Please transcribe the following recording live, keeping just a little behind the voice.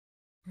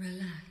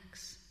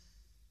Relax.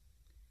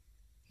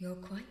 You're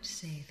quite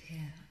safe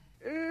here.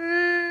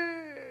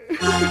 Good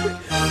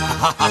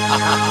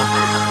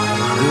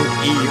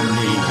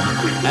evening,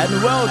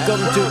 and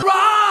welcome to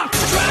Rock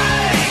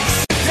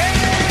Strikes!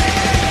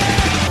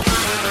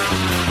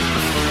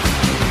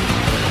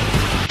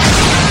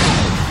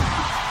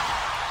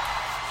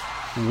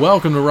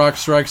 Welcome to Rock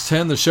Strikes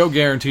 10, the show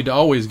guaranteed to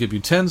always give you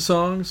 10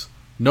 songs,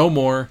 no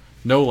more,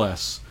 no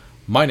less.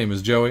 My name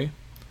is Joey.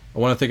 I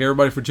want to thank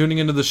everybody for tuning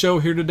into the show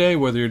here today,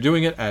 whether you're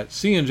doing it at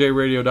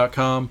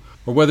cnjradio.com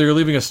or whether you're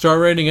leaving a star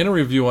rating and a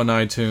review on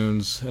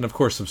iTunes, and of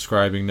course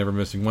subscribing, never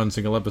missing one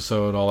single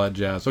episode, all that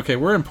jazz. Okay,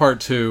 we're in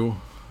part 2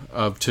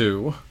 of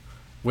 2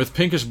 with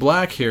Pinkish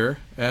Black here,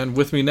 and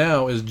with me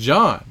now is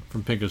John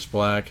from Pinkish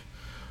Black.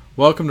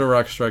 Welcome to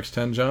Rock Strikes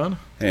 10, John.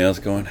 Hey, how's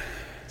it going?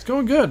 It's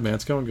going good, man.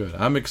 It's going good.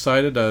 I'm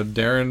excited.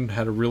 Darren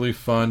had a really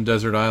fun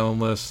desert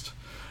island list,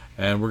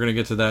 and we're going to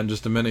get to that in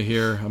just a minute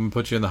here. I'm going to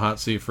put you in the hot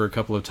seat for a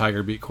couple of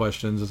Tiger Beat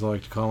questions, as I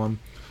like to call them.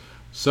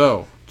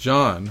 So,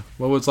 John,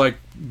 what was like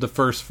the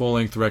first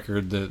full-length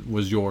record that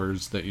was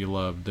yours, that you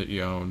loved, that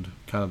you owned?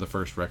 Kind of the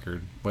first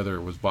record, whether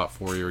it was bought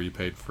for you or you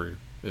paid for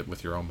it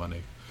with your own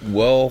money.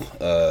 Well,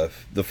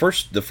 the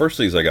first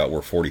things I got were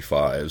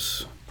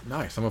 45s.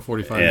 Nice. I'm a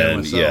 45 man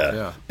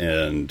myself.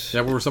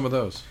 Yeah, what were some of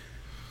those?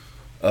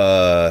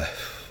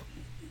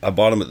 I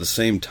bought them at the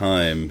same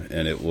time,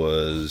 and it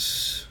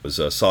was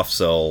a Soft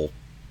Cell,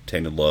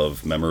 Tainted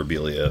Love,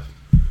 Memorabilia,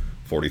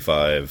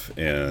 45,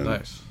 and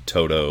nice.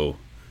 Toto,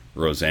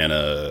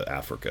 Rosanna,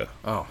 Africa.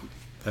 Oh,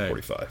 hey,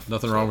 45.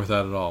 Nothing wrong with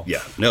that at all.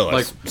 Yeah, no,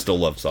 I still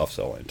love Soft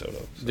Cell and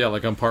Toto. So. Yeah,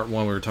 like on part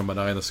 1 we were talking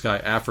about Eye in the Sky.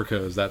 Africa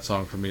is that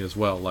song for me as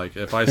well. Like,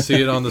 if I see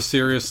it on the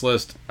serious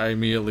list, I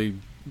immediately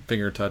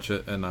finger touch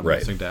it, and I'm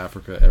listening to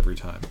Africa every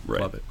time.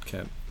 Right. Love it.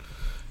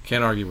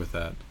 Can't argue with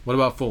that. What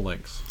about full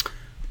lengths?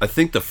 I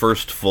think the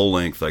first full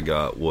length I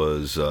got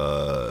was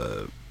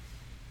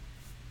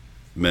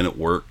Men at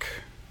Work.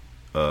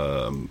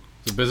 So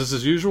Business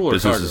as Usual or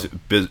Business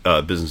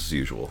as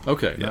Usual.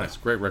 Okay, yeah. Nice.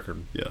 Great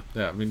record. Yeah.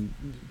 Yeah, I mean,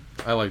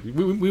 I like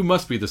we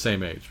must be the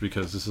same age,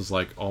 because this is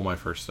like all my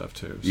first stuff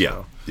too.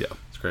 So yeah.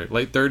 It's great.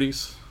 Late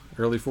 30s,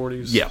 early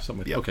 40s? Yeah.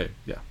 Something like yeah. Okay,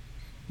 yeah.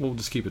 We'll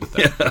just keep it at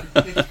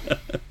that.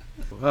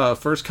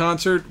 First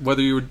concert,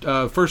 whether you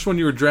were first one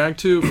you were dragged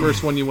to,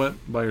 first one you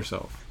went by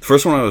yourself. The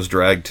first one I was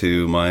dragged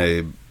to,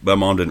 my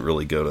mom didn't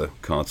really go to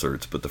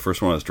concerts, but the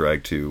first one I was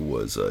dragged to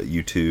was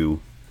U2,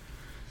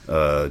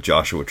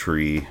 Joshua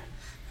Tree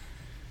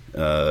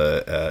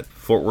at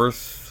Fort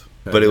Worth.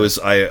 Okay. But it was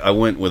I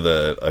went with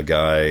a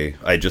guy.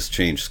 I just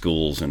changed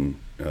schools and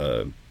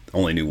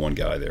only knew one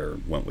guy there.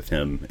 Went with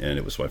him, and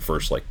it was my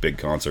first like big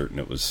concert, and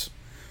it was,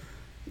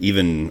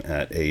 even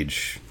at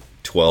age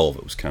 12,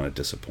 it was kind of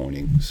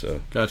disappointing.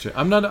 So gotcha.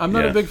 I'm not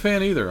a big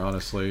fan either,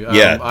 honestly.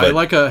 I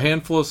like a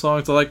handful of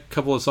songs. I like a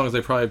couple of songs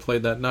they probably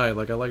played that night.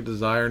 Like I like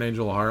Desire and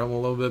Angel of Harlem a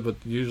little bit, but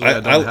usually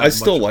I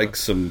still like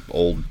some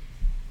old,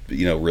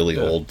 really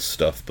old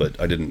stuff, but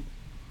I didn't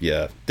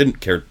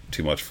care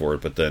too much for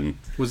it. But then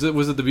was it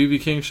the BB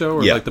King show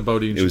or like the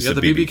Bodine show? It was the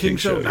BB King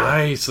show.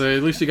 Nice. So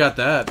at least you got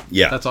that.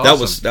 Yeah, that's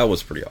awesome. That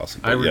was pretty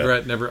awesome. I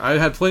regret never. I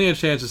had plenty of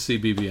chances to see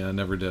BB and I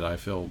never did. I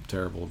feel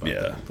terrible about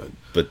that.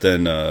 But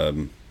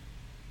then.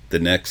 The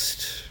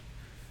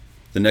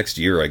next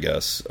year, I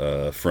guess,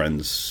 a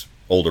friend's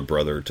older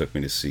brother took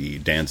me to see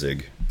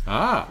Danzig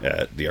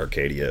at the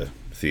Arcadia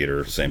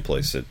Theater, same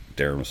place that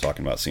Darren was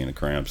talking about seeing the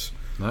Cramps.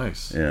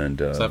 Nice. And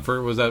was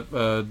that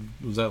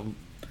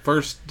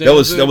first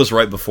Danzig? That was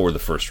right before the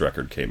first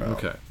record came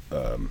out. Okay.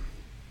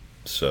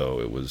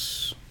 So it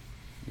was,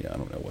 I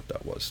don't know what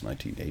that was,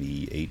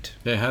 1988.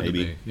 Yeah, it had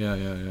maybe? to be.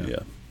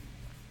 Yeah.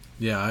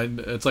 Yeah,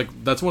 it's like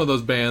that's one of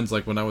those bands.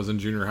 Like when I was in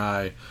junior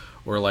high.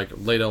 Or like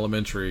late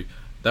elementary,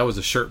 that was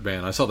a shirt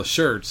band. I saw the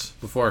shirts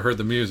before I heard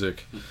the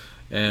music,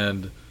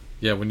 and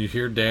when you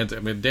hear Danzig,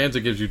 I mean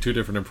Danzig gives you two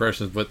different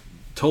impressions, but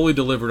totally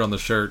delivered on the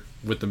shirt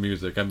with the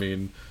music. I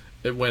mean,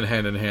 it went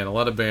hand in hand. A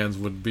lot of bands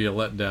would be a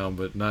letdown,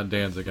 but not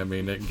Danzig. I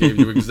mean, it gave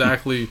you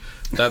exactly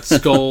that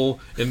skull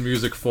in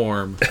music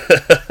form,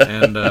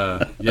 and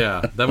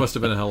that must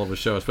have been a hell of a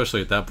show, especially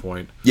at that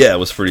point. Yeah, it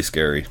was pretty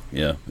scary.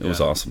 Yeah, it was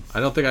awesome.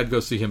 I don't think I'd go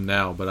see him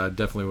now, but I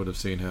definitely would have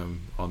seen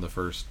him on the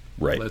first.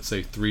 Right. Let's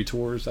say 3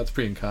 tours. That's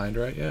pretty kind,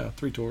 right? Yeah,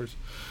 3 tours.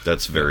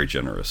 That's very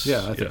generous.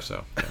 Yeah, I think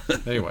so. Yeah.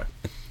 Anyway,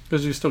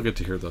 because you still get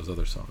to hear those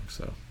other songs.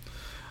 So,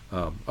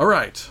 all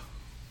right.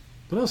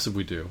 What else did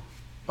we do?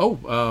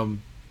 Oh,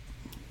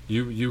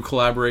 you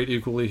collaborate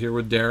equally here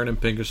with Darren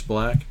and Pinkish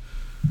Black.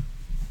 A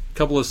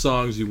couple of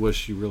songs you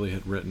wish you really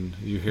had written.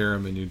 You hear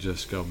them and you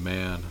just go,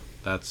 man,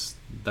 that's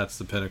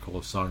the pinnacle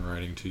of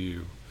songwriting to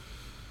you.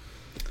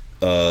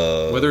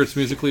 Whether it's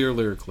musically or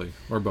lyrically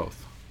or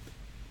both.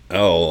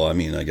 Oh, I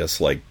mean, I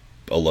guess like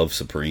A Love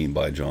Supreme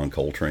by John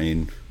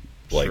Coltrane.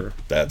 Like sure.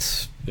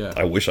 That's. Yeah.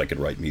 I wish I could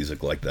write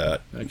music like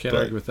that. I can't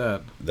argue with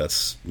that.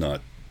 That's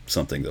not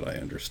something that I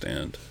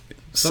understand.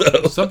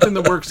 Something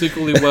that works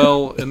equally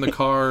well in the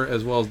car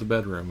as well as the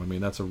bedroom. I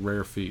mean, that's a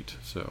rare feat.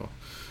 So,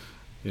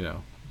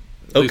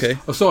 Okay.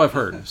 So I've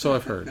heard.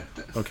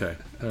 Okay.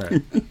 All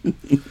right.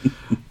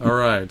 All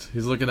right.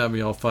 He's looking at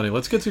me all funny.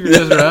 Let's get to your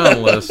Desert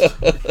Island list.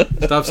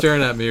 Stop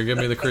staring at me. You're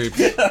giving me the creeps.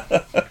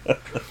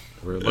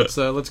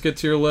 Let's get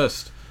to your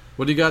list.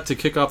 What do you got to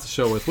kick off the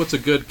show with? What's a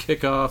good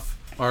kickoff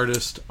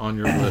artist on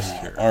your list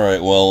here? All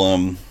right.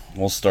 Well,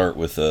 we'll start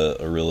with a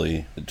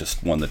really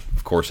just one that,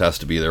 of course, has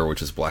to be there,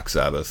 which is Black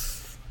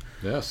Sabbath.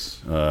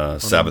 Yes.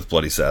 Sabbath,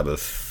 Bloody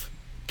Sabbath,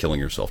 Killing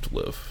Yourself to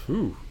Live.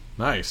 Ooh,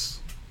 nice.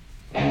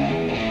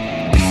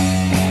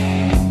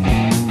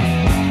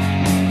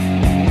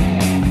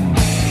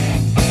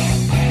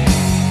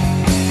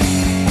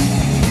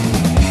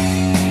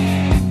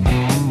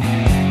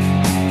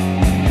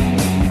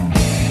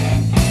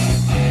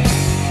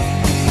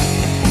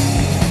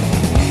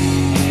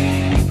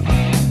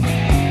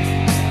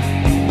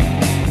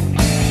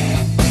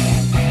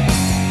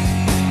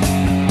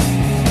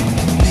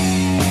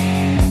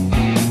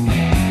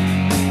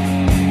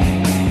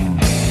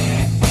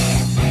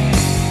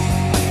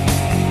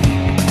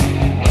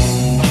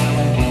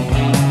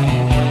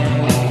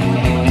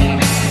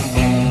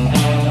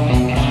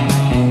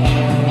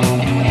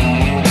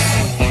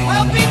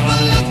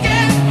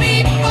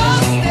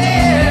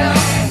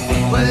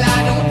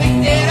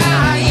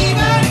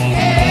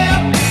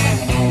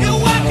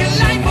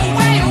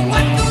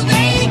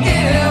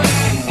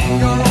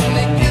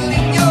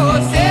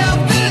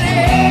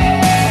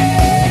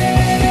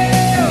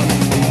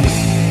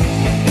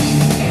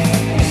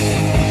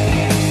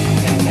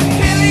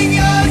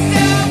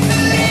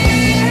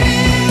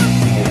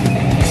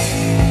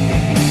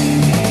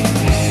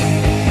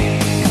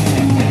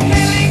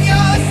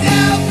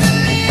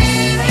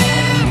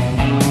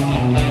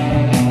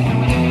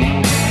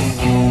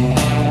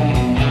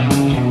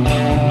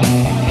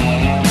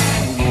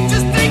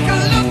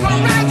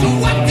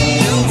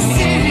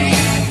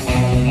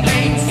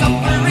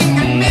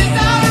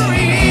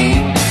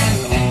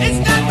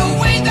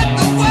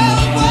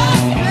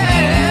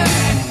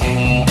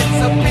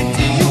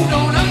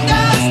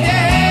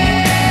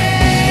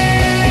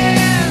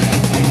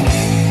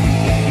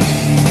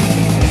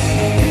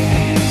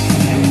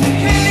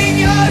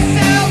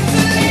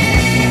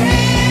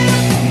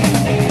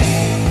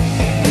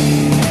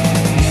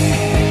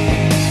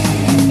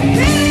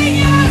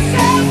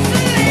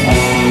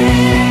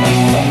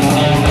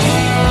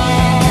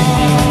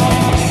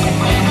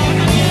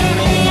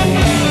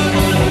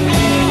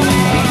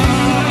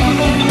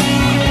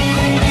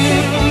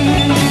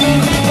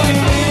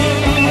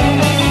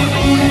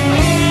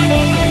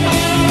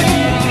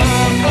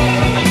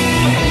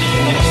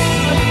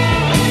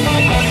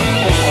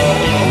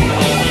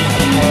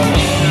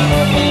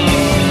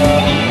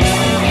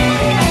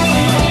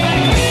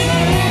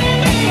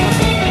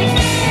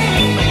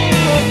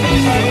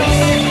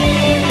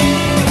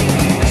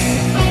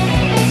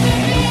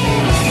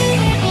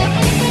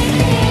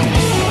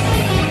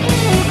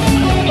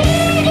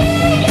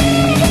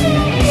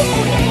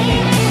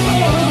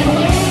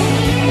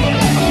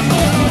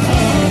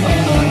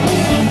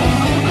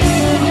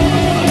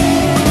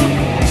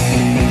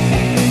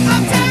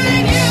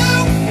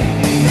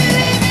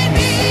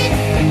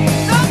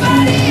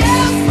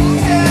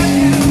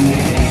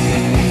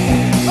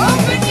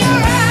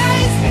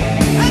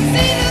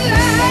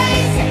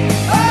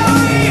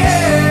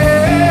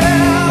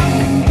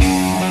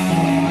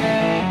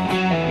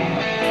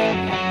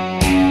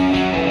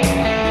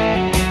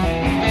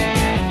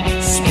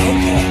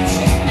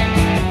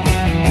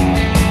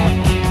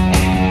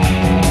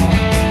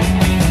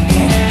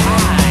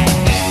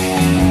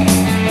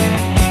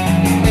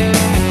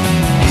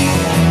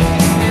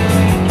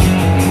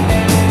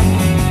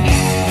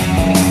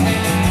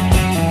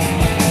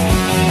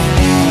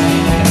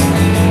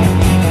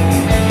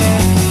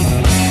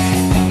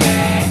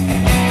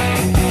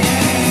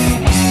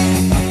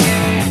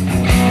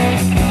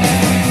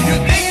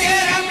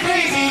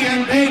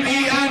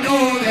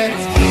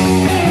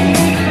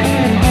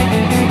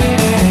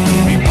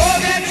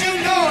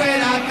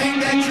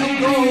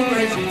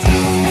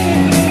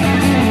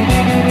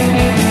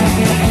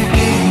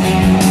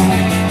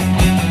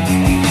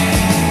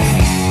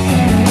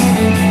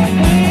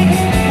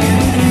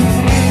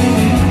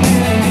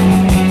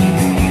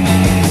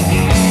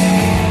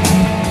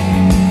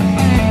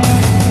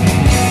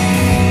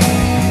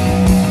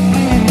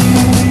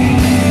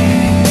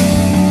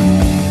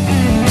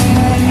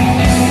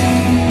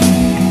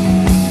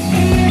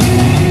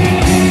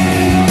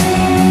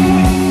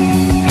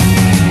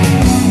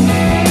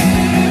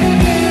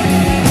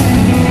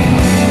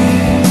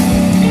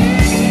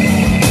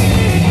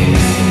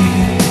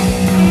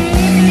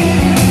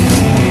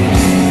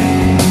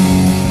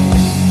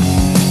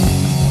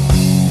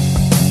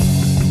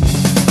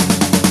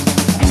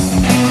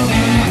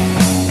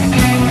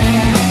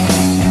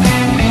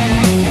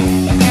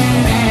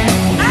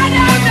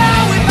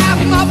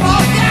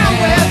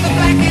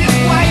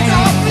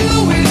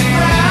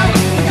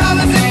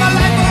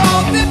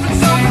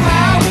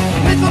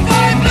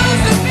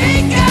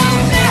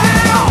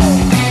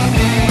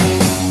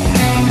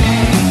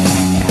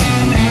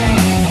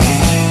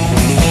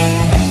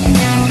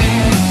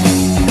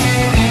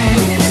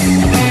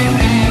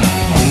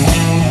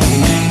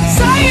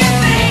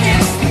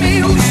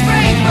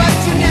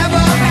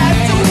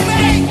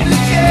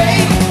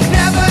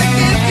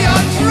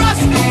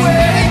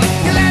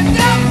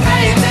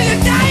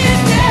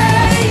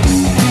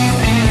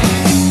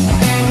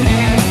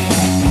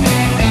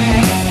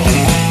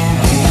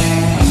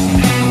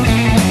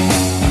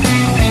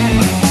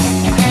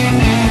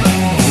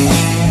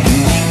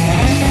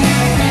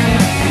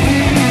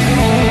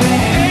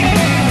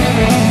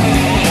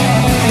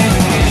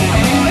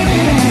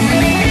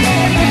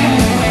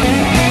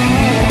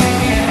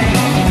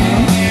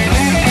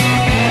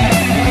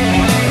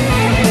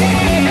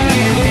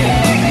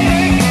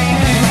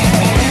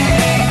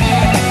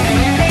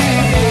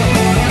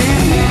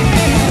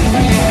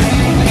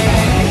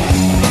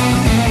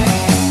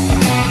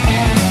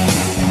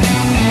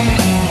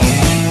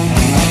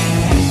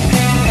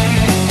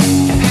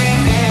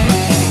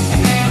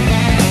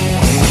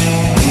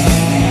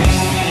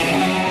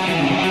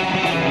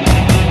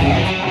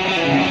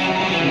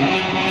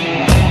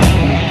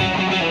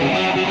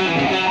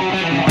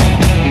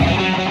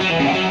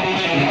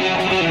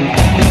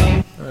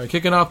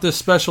 kicking off this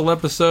special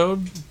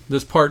episode,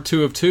 this part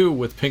 2 of 2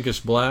 with Pinkish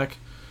Black.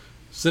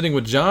 Sitting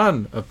with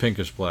John of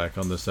Pinkish Black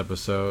on this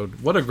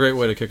episode. What a great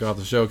way to kick off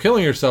the show.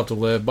 Killing Yourself to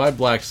Live by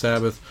Black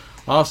Sabbath.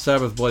 Off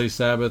Sabbath, Bloody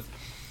Sabbath.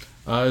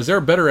 Is there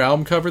a better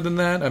album cover than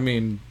that? I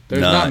mean,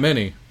 there's not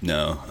many.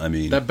 No, I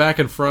mean... That back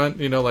and front,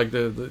 like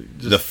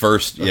the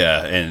first,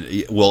 and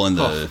the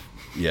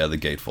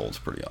gatefold's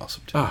pretty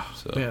awesome, too. Oh,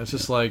 so, yeah, it's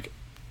just like...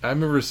 I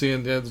remember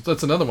seeing... Yeah,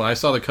 that's another one. I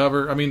saw the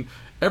cover. I mean,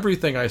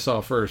 everything I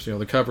saw first,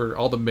 the cover,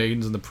 all the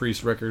Maidens and the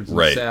Priest records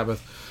and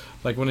Sabbath...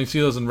 Like, when you see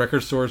those in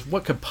record stores,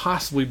 what could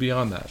possibly be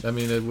on that? I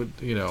mean, it would,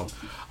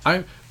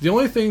 the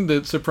only thing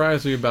that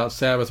surprised me about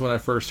Sabbath when I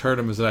first heard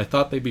them is that I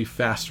thought they'd be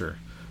faster.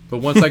 But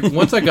once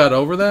I got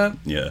over that,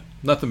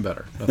 nothing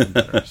better.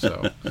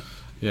 So,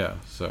 they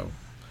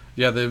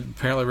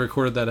apparently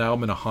recorded that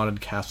album in a haunted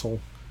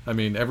castle. I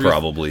mean,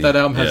 that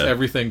album has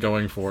everything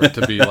going for it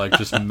to be, like,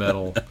 just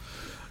metal.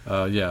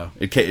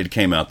 It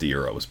came out the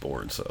year I was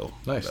born, so...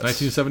 Nice.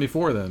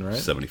 1974 then, right?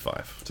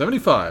 75.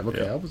 75,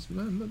 okay. Yeah.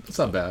 That's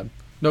not bad.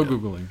 No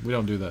Googling. We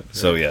don't do that.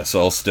 So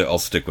I'll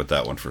stick with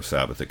that one for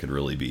Sabbath. It could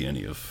really be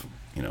any of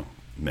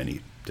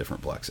many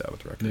different Black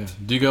Sabbath records.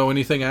 Yeah. Do you go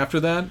anything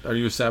after that? Are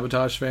you a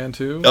Sabotage fan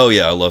too? Oh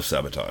yeah, I love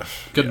Sabotage.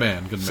 Good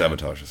man.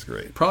 Sabotage is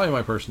great. Probably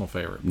my personal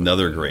favorite.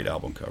 Another great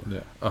album cover.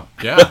 Yeah. Oh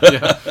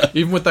yeah.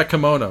 Even with that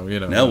kimono,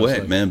 No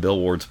way, man. Bill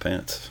Ward's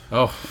pants.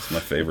 Oh, it's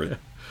my favorite.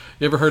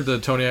 You ever heard the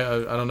Tony?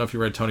 I don't know if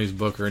you read Tony's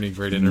book or any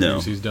great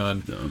interviews he's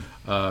done.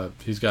 No.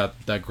 He's got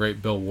that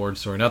great Bill Ward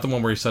story. Not the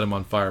one where he set him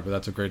on fire, but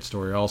that's a great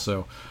story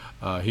also.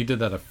 He did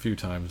that a few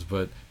times,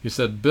 but he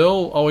said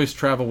Bill always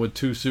traveled with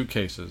 2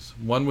 suitcases,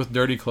 one with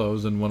dirty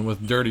clothes and one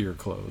with dirtier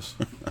clothes.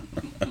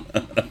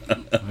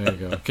 There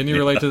you go. Can you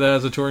relate to that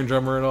as a touring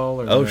drummer at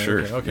all? Or sure.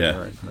 Okay. Yeah.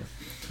 All right.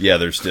 Yeah,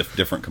 there's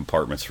different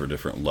compartments for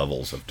different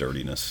levels of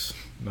dirtiness.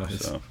 Nice.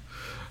 So.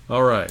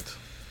 All right.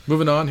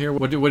 Moving on here.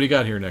 What do you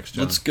got here next,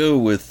 John? Let's go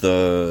with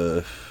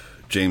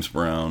James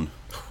Brown,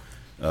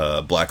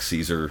 Black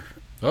Caesar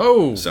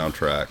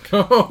soundtrack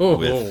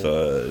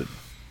with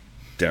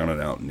Down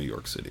and Out in New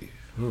York City.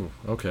 Ooh,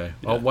 okay.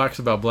 Yeah. I'll wax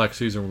about Black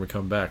Caesar when we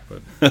come back,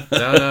 but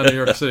Down and Out in New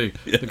York City,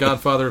 the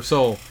Godfather of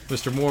Soul,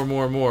 Mr.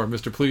 More,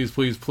 Mr. Please,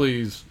 Please,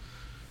 Please,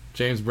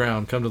 James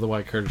Brown, come to the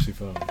White Courtesy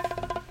phone.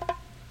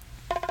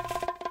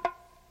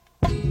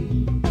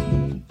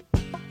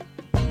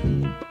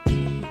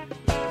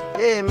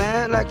 Hey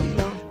man, I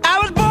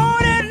was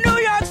born in New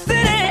York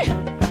City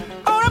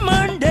on a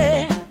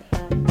Monday.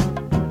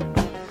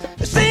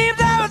 It seems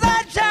I was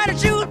out trying to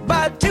shoot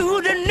by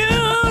Tuesday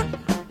noon.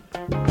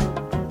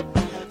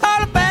 All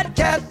the bad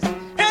cats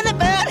and the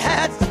bad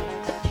hats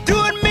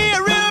doing me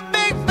a real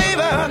big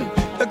favor.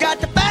 I got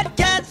the bad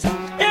cats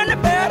and the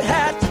bad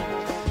hats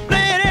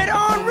playing it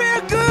on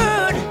real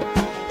good.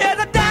 There's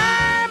a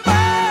dime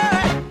boy,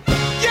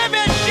 give me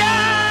a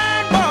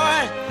shine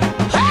boy.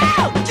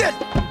 Oh, just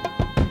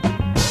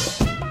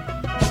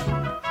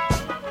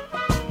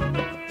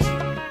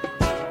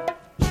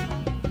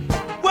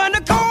when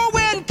the cold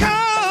wind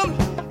comes,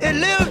 it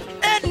lives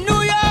in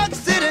New York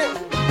City,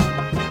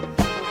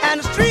 and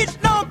the streets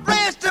no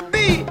place to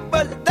be,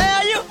 but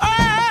there you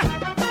are.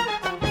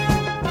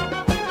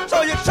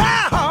 So you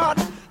try hard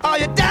or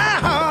you die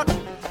hard.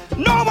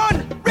 No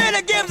one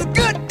really gives a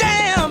good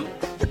damn.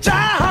 You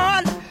try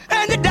hard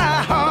and you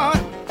die hard.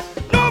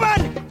 No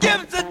one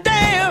gives a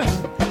damn.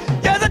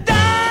 You're the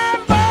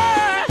dime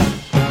boy.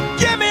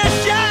 Give me a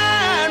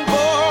shine,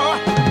 boy.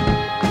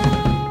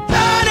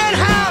 Burning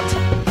hot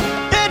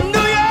in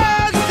New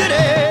York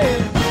City.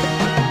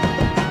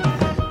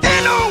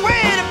 Ain't no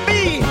way to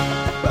be,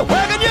 but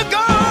where can you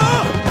go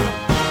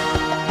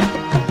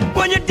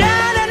when you're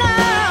down and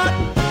out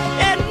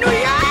in New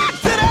York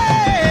City?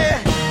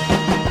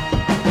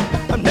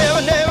 I'm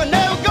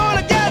never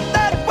gonna get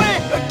that way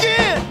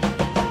again.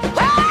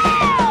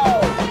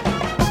 Oh!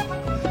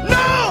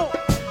 No,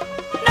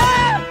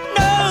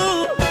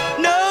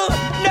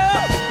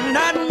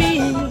 not me.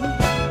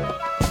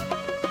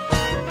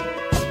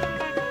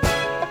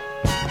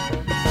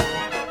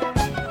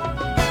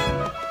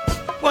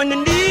 When you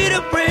need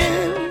a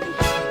friend,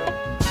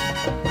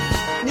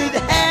 need to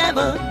have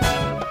her.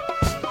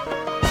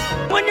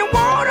 When you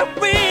want a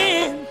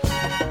friend,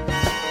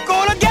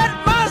 gonna get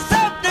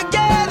myself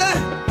together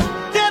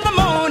in the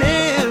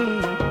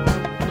morning.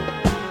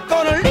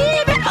 Gonna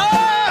leave it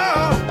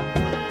all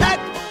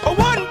like a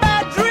one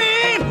bad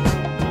dream.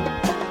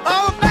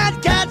 All the bad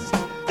cats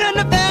and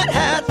the bad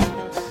hats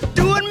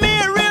doing me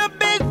a real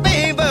big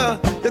favor.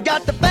 You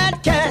got the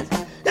bad cats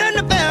and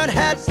the bad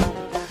hats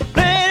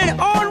playing it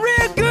on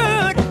real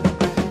good.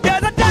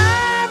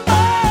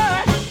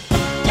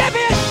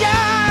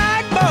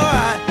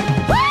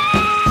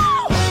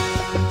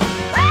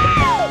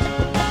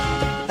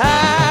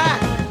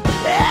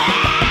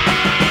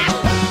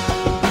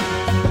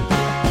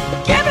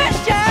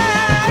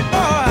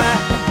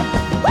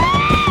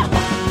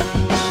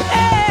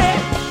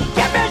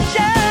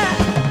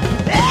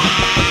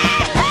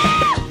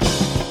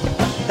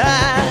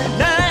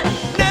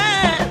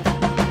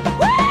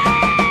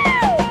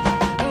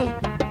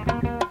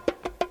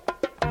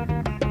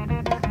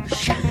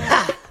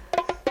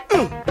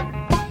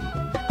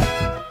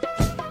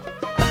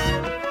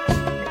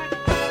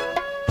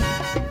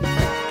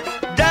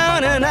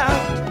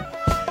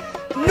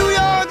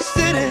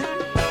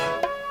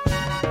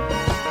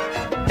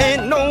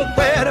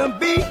 nowhere to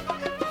be.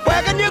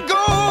 Where can you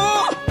go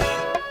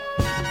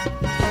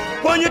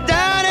when you're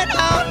down and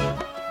out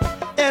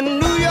in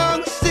New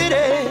York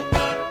City?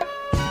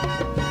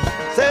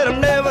 Said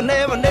I'm never,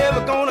 never,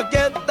 never gonna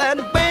get that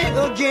way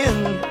again.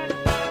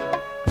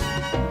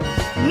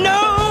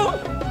 No,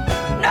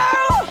 no,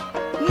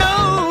 no,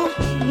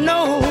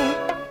 no,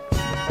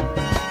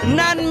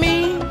 not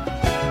me.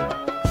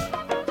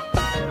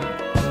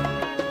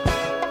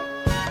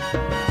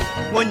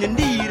 When you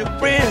need a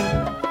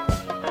friend,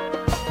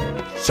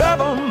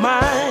 trouble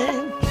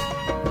mine.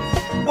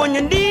 When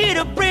you need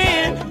a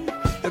friend,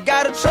 you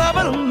got a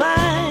trouble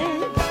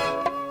mine.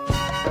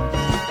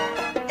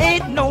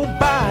 Ain't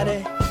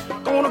nobody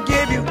gonna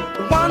give you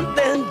one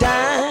thin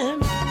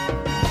dime.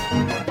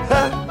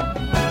 Huh?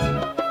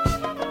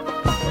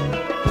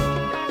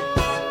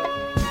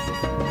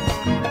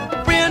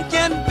 Friend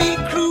can be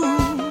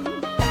cruel.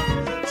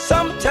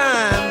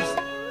 Sometimes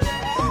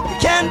it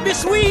can be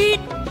sweet.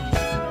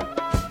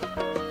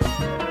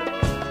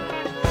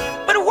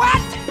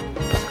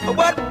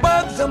 What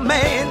bugs a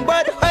man,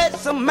 what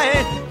hurts a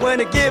man when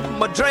you give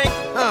him a drink,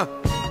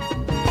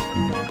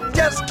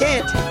 just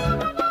can't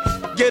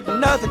get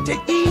nothing to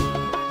eat.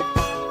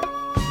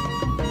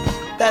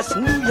 That's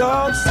New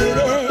York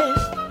City.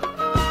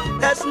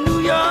 That's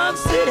New York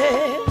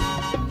City.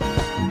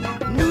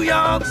 New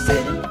York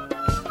City.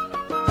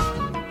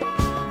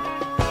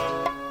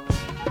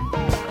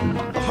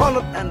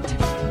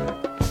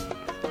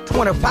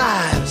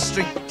 125th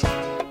Street.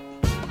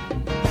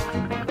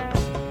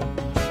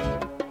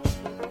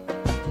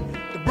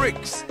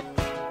 Bricks.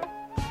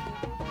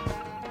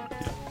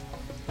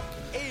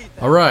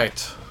 All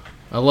right.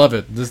 I love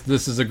it.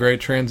 This is a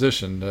great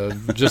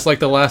transition. Just like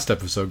the last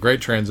episode.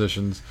 Great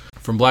transitions.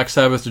 From Black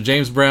Sabbath to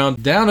James Brown,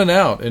 Down and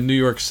Out in New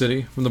York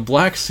City. From the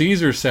Black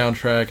Caesar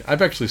soundtrack.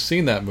 I've actually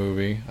seen that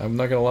movie. I'm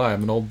not going to lie.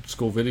 I'm an old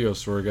school video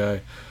store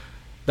guy.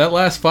 That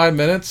last 5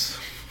 minutes,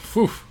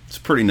 whew. It's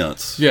pretty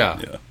nuts.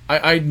 Yeah.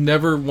 I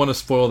never want to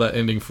spoil that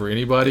ending for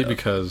anybody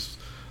because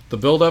the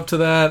build up to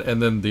that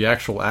and then the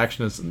actual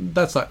action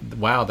that's not,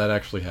 wow, that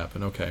actually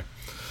happened. Okay.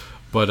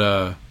 But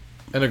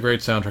and a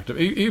great soundtrack.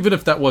 Even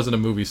if that wasn't a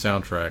movie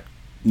soundtrack,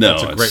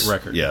 it's a great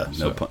record. Yeah,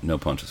 no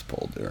punches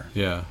pulled there.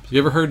 Yeah. You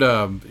ever heard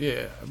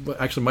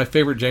actually my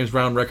favorite James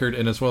Brown record,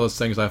 and it's one of those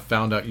things I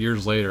found out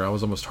years later. I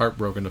was almost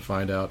heartbroken to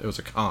find out it was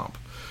a comp.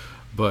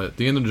 But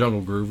the In the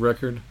Jungle Groove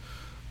record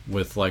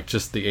with like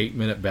just the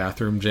 8-minute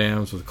bathroom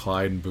jams with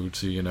Clyde and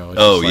Bootsy, you know.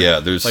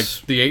 There's like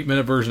the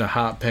 8-minute version of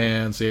Hot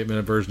Pants, the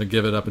 8-minute version of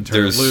Give It Up and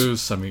Turn It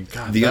Loose. I mean,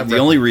 God, the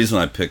only reason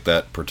I picked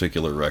that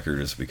particular record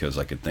is because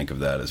I could think of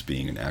that as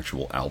being an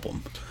actual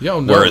album. Yeah,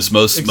 no, whereas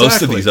most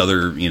of these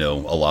other, a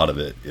lot of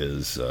it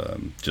is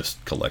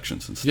just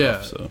collections and stuff.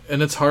 Yeah, so.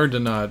 And it's hard to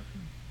not.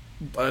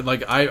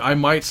 Like I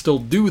might still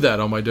do that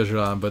on my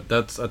digital, but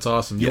that's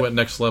awesome. You went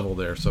next level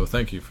there, so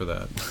thank you for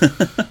that.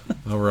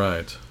 All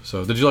right.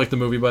 So, did you like the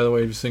movie, by the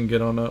way? Did you sing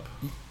 "Get On Up"?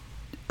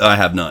 I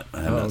have not.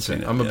 I have not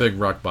seen it. I'm a big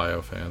Rock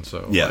Bio fan,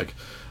 so yeah.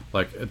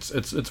 like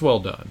it's well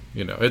done.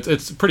 You know,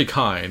 it's pretty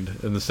kind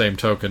in the same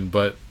token,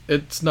 but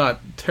it's not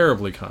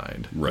terribly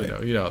kind.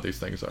 Right. You know how these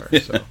things are.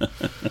 So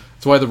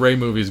that's why the Ray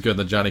movie is good and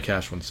the Johnny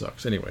Cash one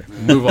sucks. Anyway,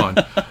 move on.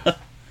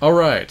 All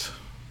right.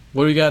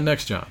 What do we got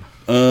next, John?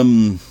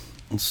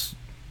 Let's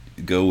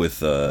go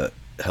with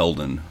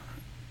Helden,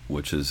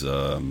 which is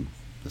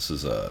this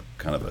is a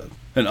kind of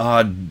an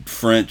odd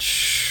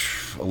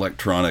French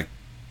electronic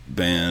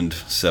band,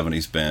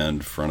 70s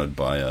band, fronted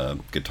by a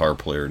guitar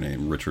player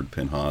named Richard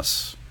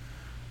Pinhas,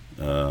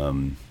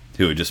 who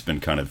had just been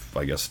kind of,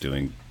 I guess,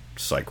 doing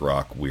psych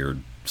rock,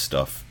 weird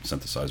stuff,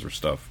 synthesizer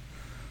stuff,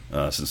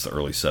 since the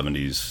early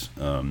 70s.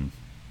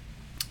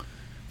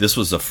 This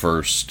was the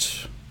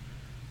first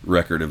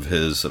record of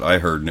his that I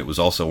heard, and it was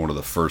also one of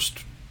the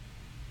first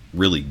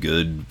really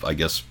good, I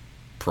guess,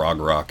 prog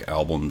rock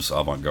albums,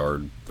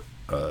 avant-garde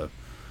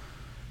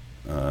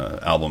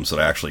albums that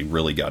I actually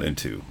really got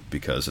into,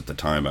 because at the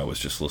time I was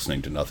just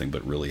listening to nothing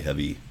but really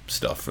heavy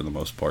stuff for the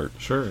most part.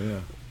 Sure,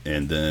 yeah.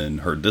 And then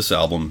heard this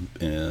album,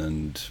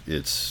 and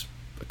it's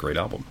a great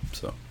album.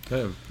 So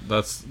okay,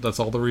 that's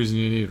all the reason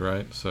you need,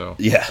 right? So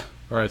yeah.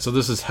 All right, so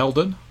this is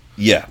Helden.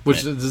 Yeah.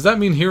 Which does that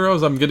mean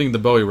heroes? I'm getting the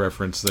Bowie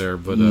reference there,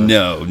 but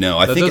no.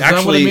 I think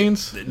actually what it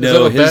means. Is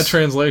no, that a bad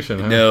translation?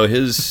 Huh? No,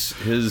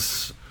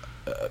 his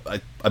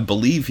I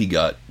believe he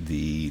got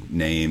the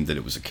name that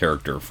it was a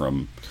character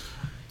from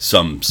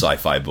some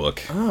sci-fi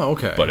book. Oh,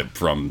 okay. But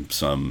from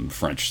some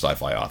French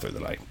sci-fi author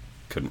that I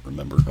couldn't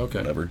remember. Okay.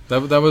 Whatever.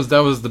 That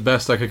was the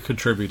best I could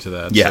contribute to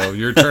that. Yeah. So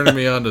you're turning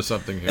me on to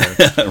something here.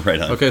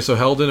 Right on. Okay, so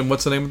Helden, and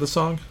what's the name of the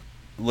song?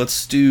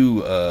 Let's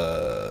do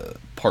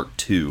part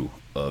 2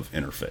 of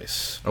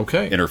Interface.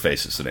 Okay.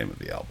 Interface is the name of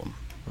the album.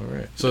 All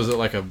right. So is it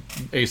like a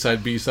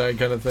A-side, B-side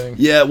kind of thing?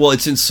 Yeah, well,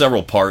 it's in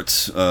several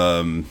parts.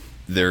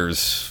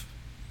 There's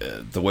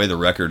the way the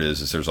record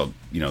is there's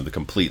the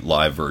complete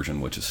live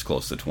version, which is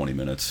close to 20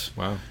 minutes.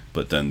 Wow.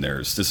 But then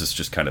this is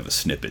just kind of a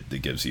snippet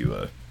that gives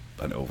you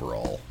an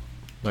overall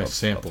nice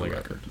sampling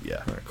of the record.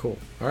 Yeah. All right, cool.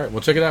 All right,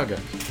 well, check it out, guys.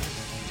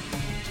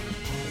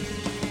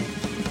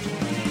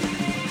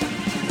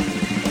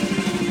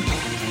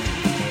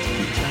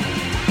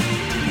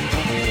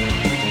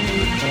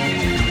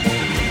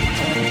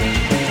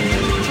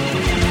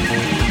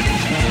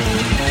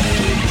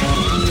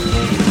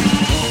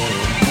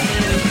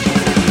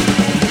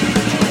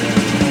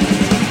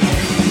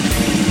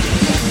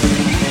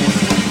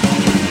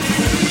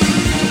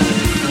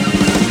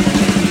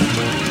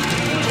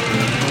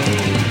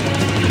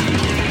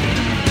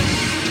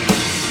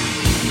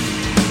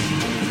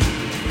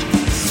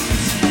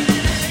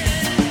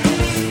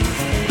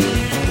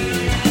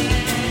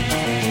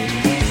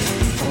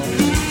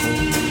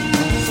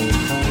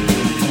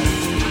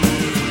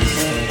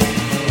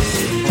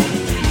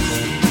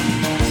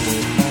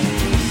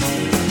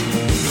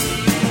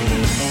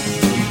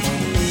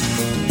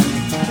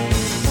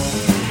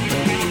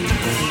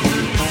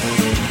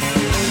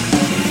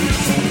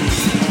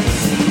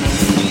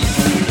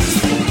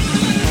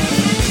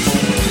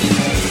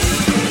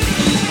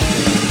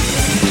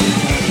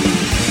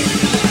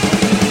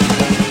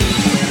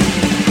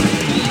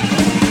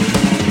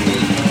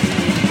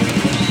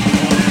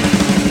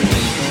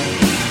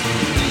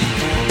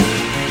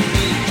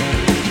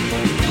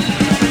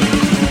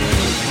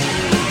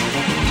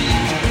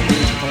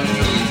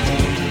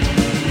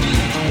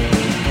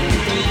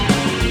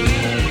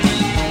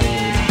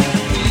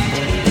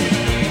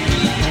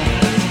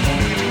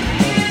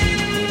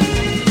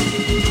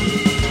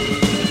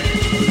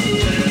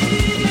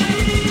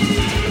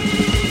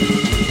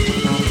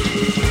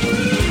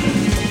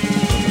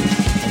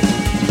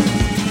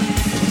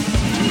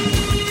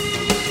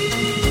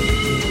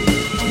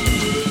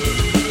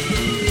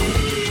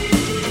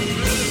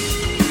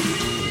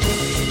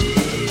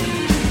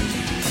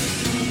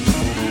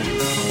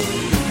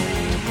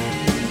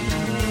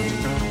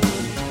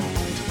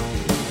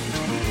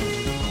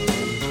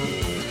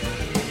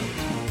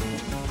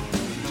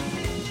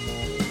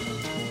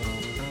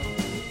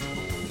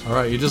 All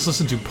right, you just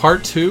listened to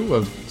part 2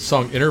 of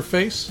song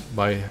Interface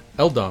by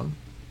Heldon.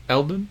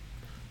 Yeah,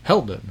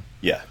 Heldon.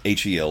 Yeah.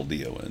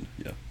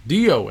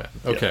 D-O-N.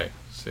 Okay, Yeah.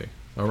 see.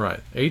 All right,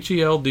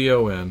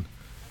 Heldon.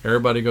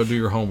 Everybody go do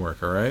your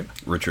homework, all right?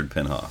 Richard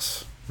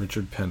Penhas.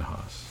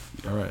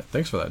 All right,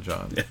 thanks for that,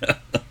 John. Yeah.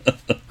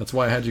 That's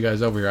why I had you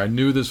guys over here. I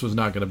knew this was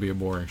not going to be a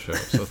boring show,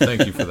 so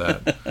thank you for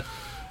that.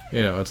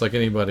 It's like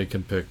anybody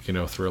can pick,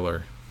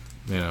 Thriller,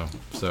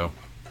 so...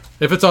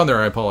 If it's on there,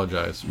 I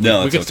apologize.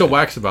 No, we can okay. still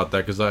wax about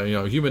that because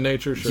human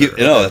nature. Sure.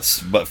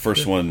 That's but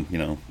first one.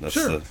 That's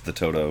Sure. the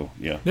Toto.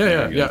 Yeah.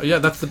 Yeah.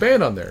 That's the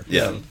band on there.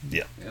 Yeah.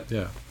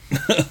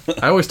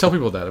 I always tell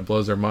people that it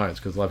blows their minds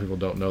because a lot of people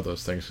don't know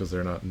those things because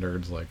they're not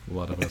nerds like a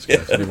lot of us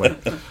guys. Anyway,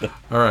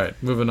 all right,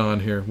 moving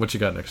on here. What you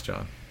got next,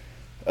 John?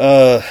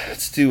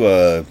 Let's do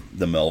the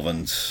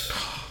Melvins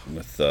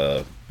with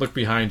Look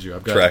behind you.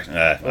 I've got track.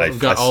 I've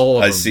got all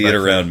of them. I see it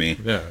around me.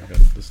 Yeah, I got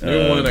this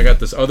new one. I got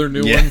this other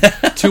new one.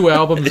 2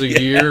 albums a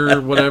year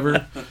or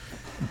whatever.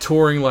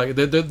 Touring like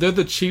they're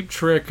the cheap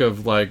trick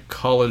of like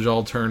college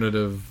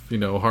alternative,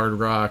 hard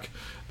rock.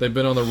 They've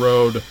been on the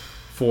road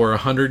for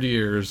 100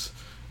 years,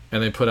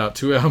 and they put out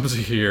 2 albums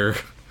a year.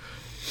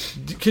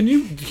 Can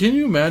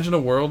you imagine a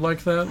world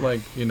like that?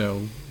 Like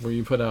where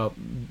you put out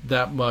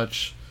that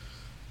much.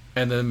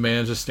 And then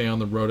manage to stay on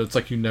the road. It's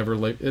like you never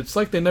leave. It's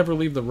like they never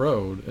leave the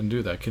road and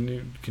do that. Can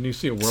you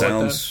see a world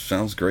like that?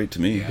 Sounds great to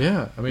me.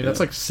 Yeah, I mean that's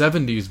like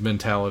 70s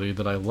mentality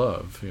that I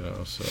love.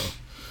 So,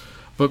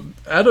 but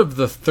out of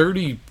the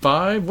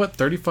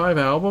 35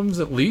 albums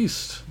at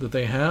least that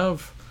they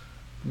have,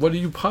 what are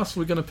you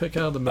possibly going to pick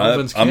out of the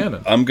Melvins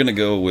canon? I'm going to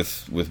go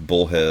with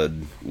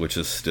Bullhead, which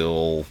is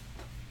still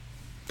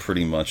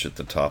pretty much at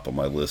the top of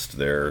my list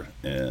there,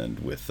 and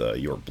with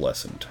Your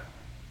Blessed.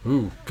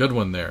 Ooh, good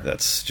one there.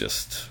 That's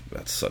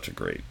such a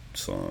great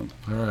song.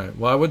 All right.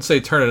 Well, I would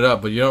say turn it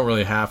up, but you don't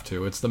really have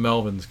to. It's the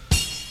Melvins.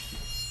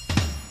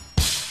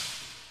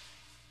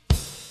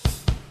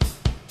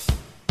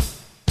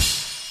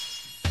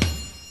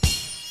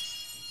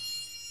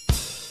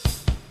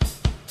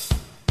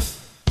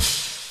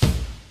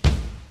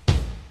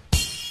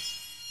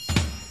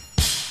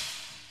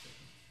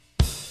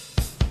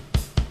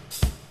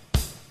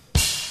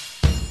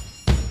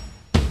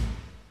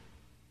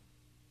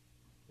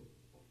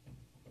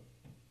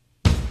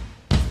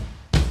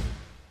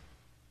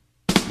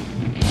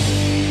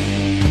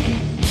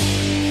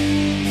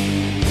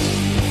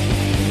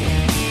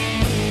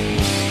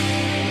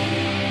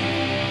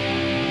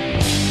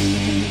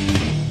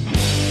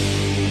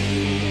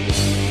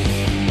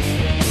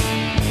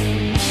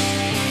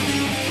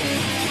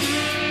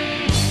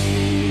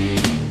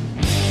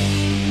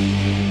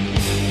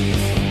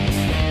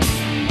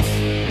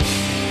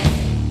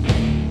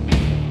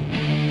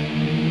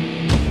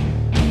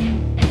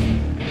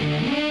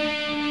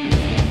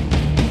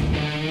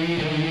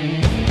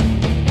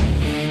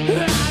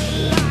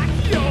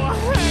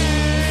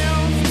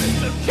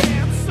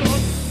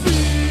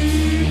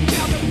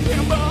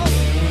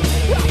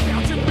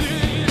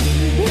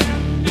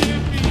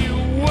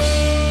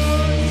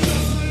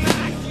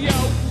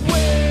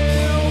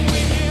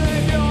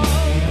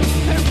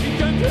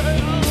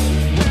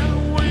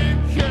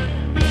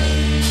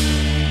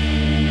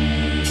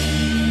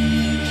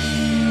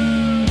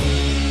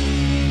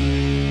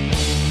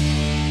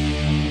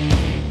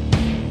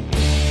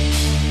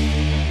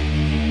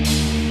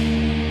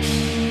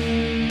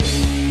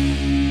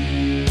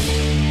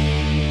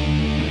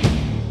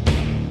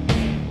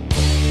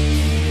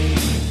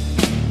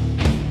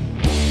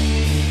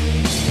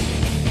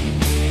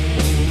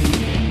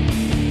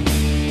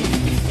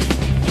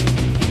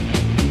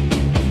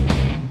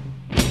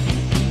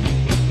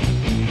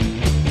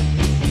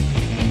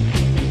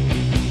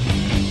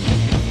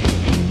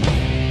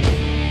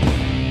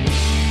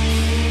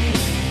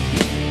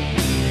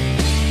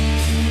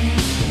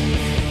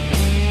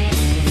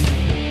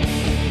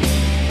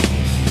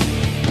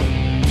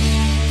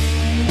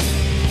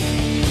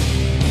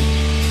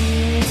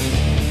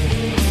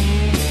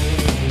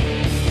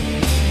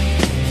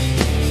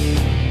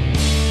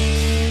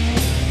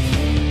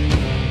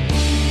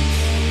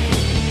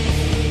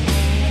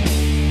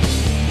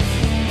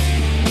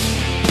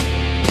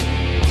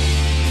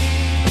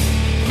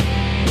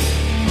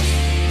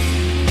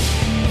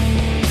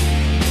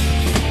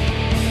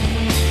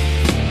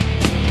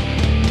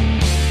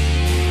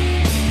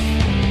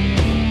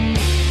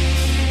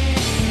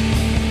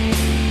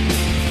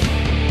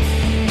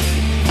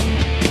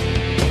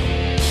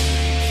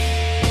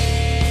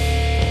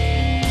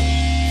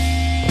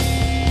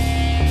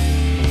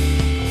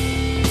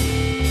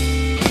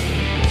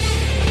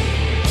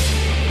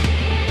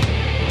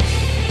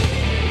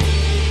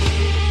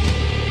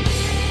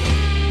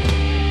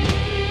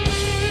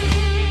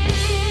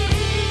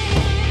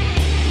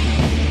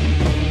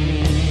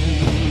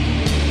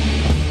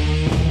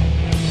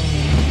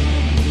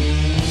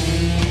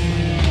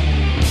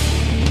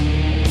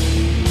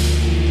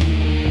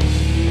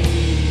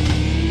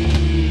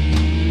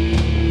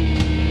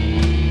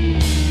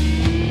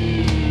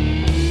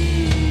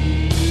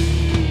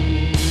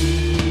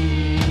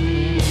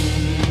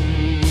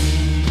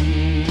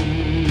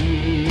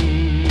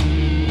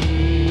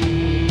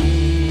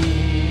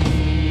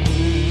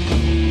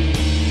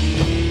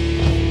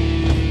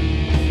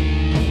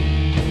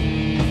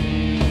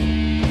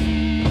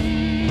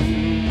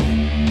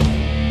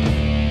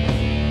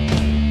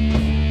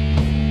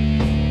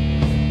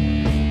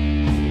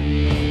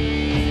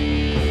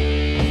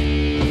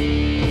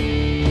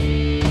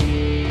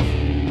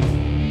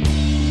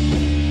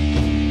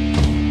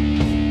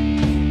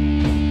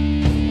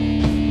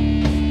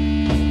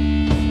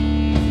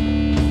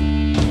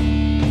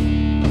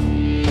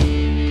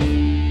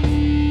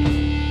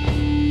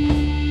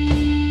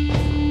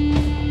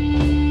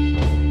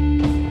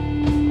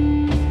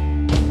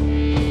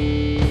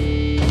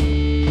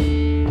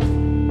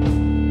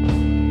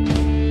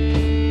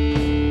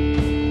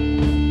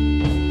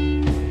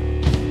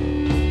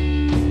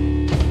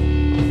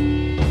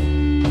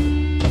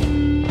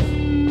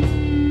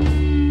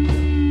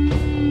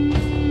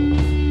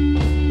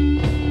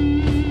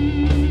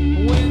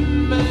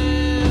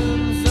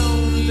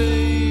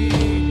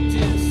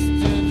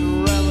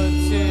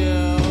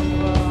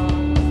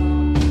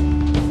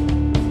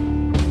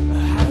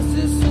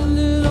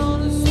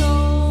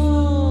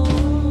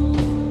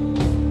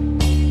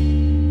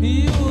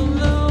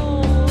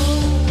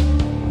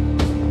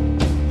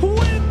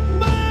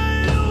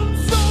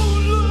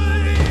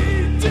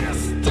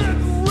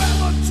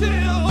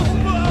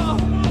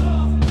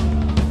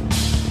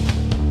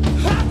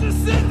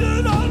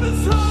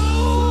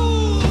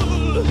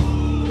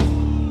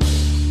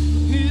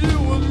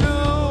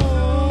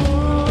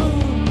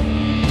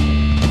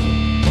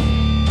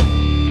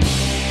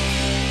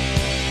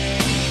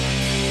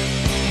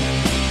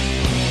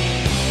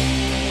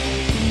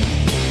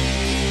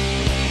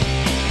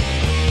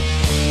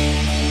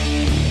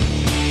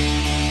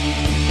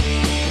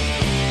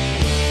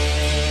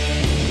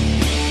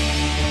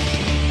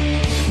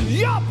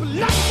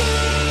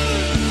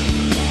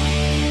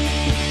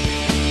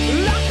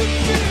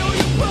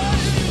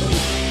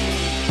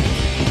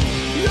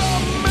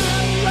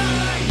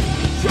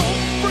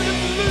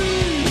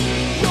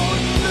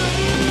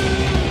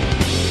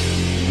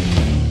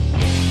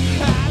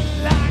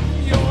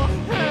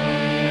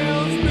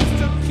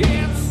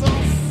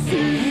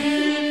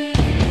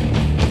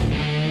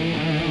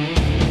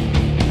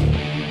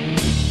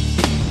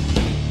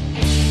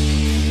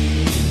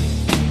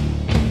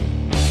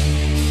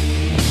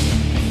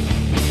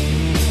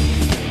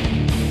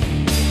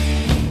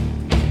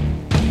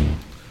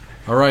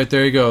 All right,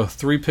 there you go.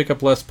 3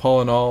 pickup Les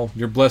Paul and all.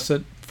 You're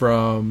blessed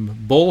from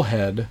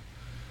Bullhead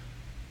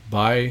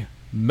by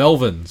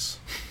Melvins.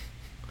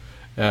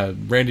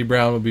 Randy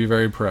Brown would be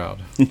very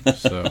proud.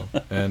 So,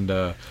 and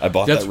I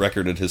bought that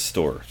record at his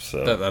store.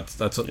 So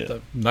that's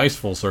a nice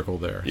full circle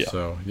there. Yeah.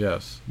 So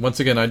yes, once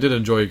again, I did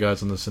enjoy you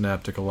guys on the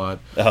Synaptic a lot.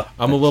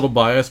 I'm a little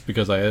biased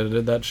because I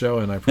edited that show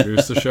and I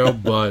produced the show,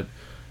 but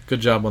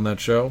good job on that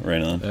show.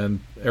 Right on.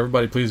 And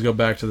everybody, please go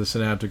back to the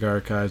Synaptic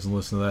archives and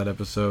listen to that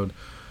episode.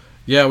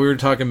 Yeah, we were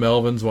talking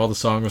Melvins while the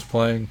song was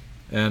playing,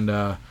 and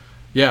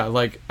yeah,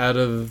 like out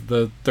of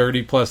the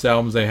 30 plus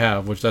albums they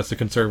have, which that's a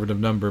conservative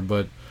number,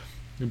 but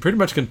you pretty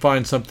much can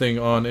find something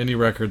on any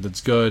record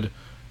that's good.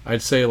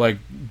 I'd say like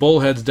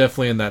Bullhead's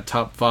definitely in that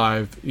top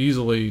 5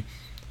 easily.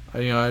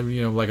 You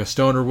know, like a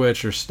Stoner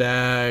Witch or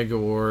Stag,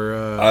 or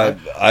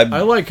I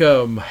like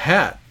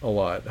Hat a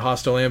lot.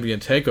 Hostile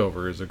Ambient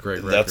Takeover is a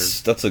great record.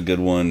 That's a good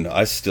one.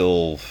 I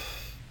still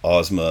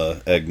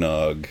Ozma,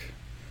 Eggnog.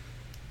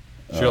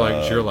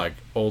 So you're like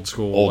old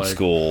school. Old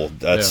school.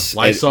 That's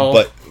Lysol.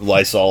 But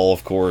Lysol,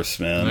 of course,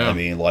 man. Yeah. I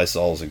mean,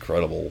 Lysol is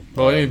incredible.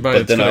 Well,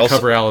 anybody that's going to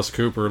cover Alice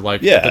Cooper,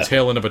 like at the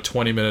tail end of a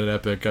 20-minute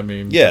epic. I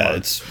mean, yeah,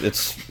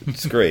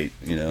 it's great,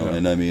 you know. Yeah.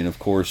 And I mean, of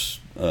course,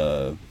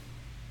 they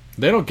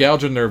don't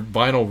gouge in their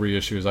vinyl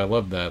reissues. I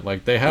love that.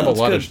 Like they have a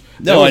lot good.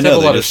 of I know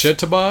a lot of shit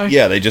to buy.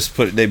 Yeah, they just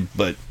put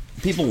but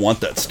people want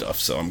that stuff,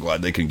 so I'm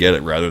glad they can get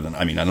it rather than.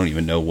 I mean, I don't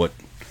even know what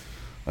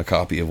a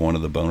copy of one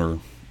of the Boner.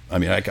 I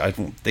mean, I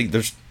don't think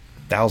there's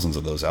thousands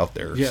of those out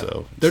there. Yeah,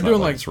 so they're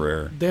doing like it's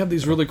rare. They have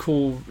these really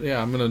cool.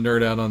 Yeah, I'm gonna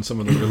nerd out on some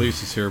of the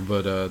releases here,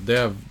 but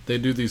they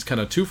do these kind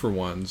of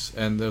 2-for-1s,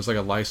 and there's like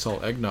a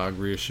Lysol Eggnog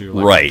reissue,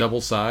 like right, a double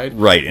side,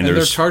 right, and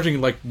they're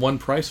charging like one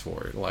price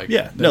for it. Like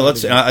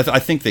I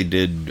think they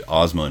did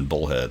Ozma and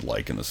Bullhead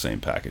like in the same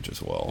package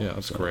as well. Yeah,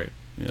 that's great.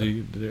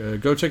 Yeah.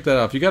 Go check that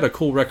out. If you got a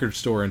cool record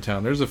store in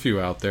town, there's a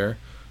few out there.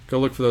 Go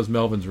look for those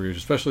Melvins reissues,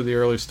 especially the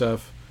early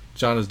stuff.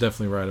 John is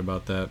definitely right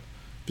about that.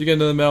 If you get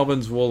into the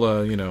Melvins,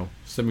 we'll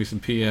send me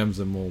some PMs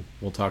and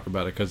we'll talk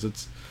about it, because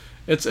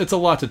it's a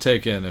lot to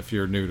take in if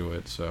you're new to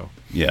it. So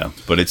yeah,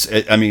 but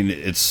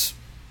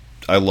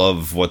I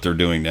love what they're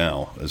doing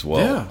now as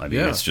well. Yeah, I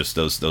mean, it's just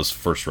those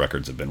first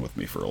records have been with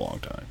me for a long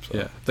time. So.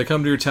 Yeah, if they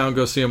come to your town,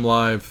 go see them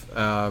live.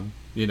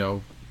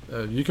 You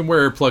can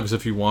wear earplugs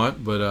if you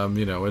want, but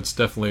it's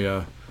definitely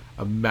a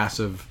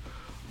massive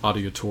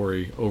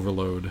auditory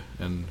overload,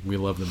 and we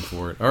love them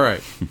for it. All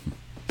right.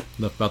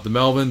 Enough about the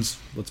Melvins.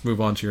 Let's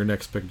move on to your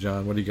next pick,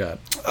 John. What do you got?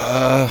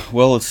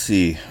 Well, let's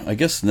see. I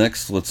guess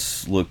next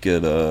let's look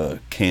at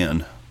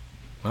Can.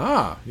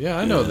 Ah, yeah,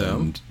 I know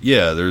them.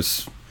 Yeah,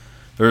 there's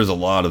a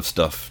lot of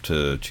stuff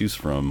to choose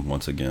from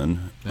once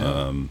again.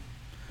 Yeah.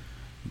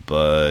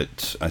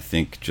 But I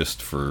think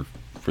just for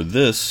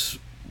this,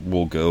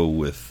 we'll go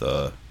with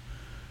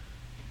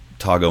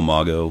Tago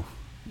Mago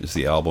is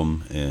the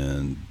album,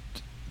 and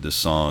the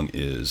song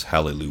is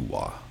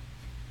Hallelujah.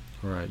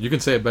 All right. You can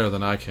say it better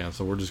than I can,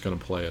 so we're just going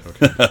to play it,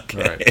 okay?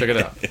 Okay. All right. Check it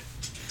out.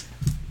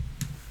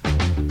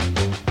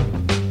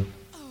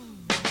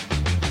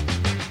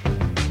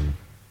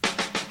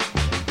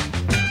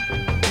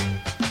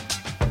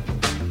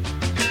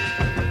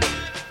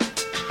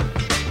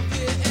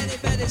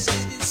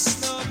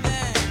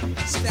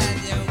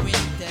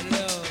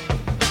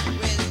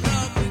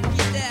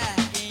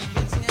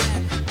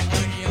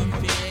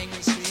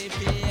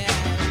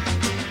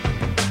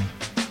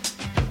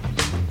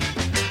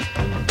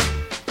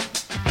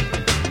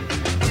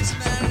 It's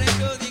my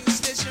recording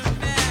station,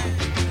 man.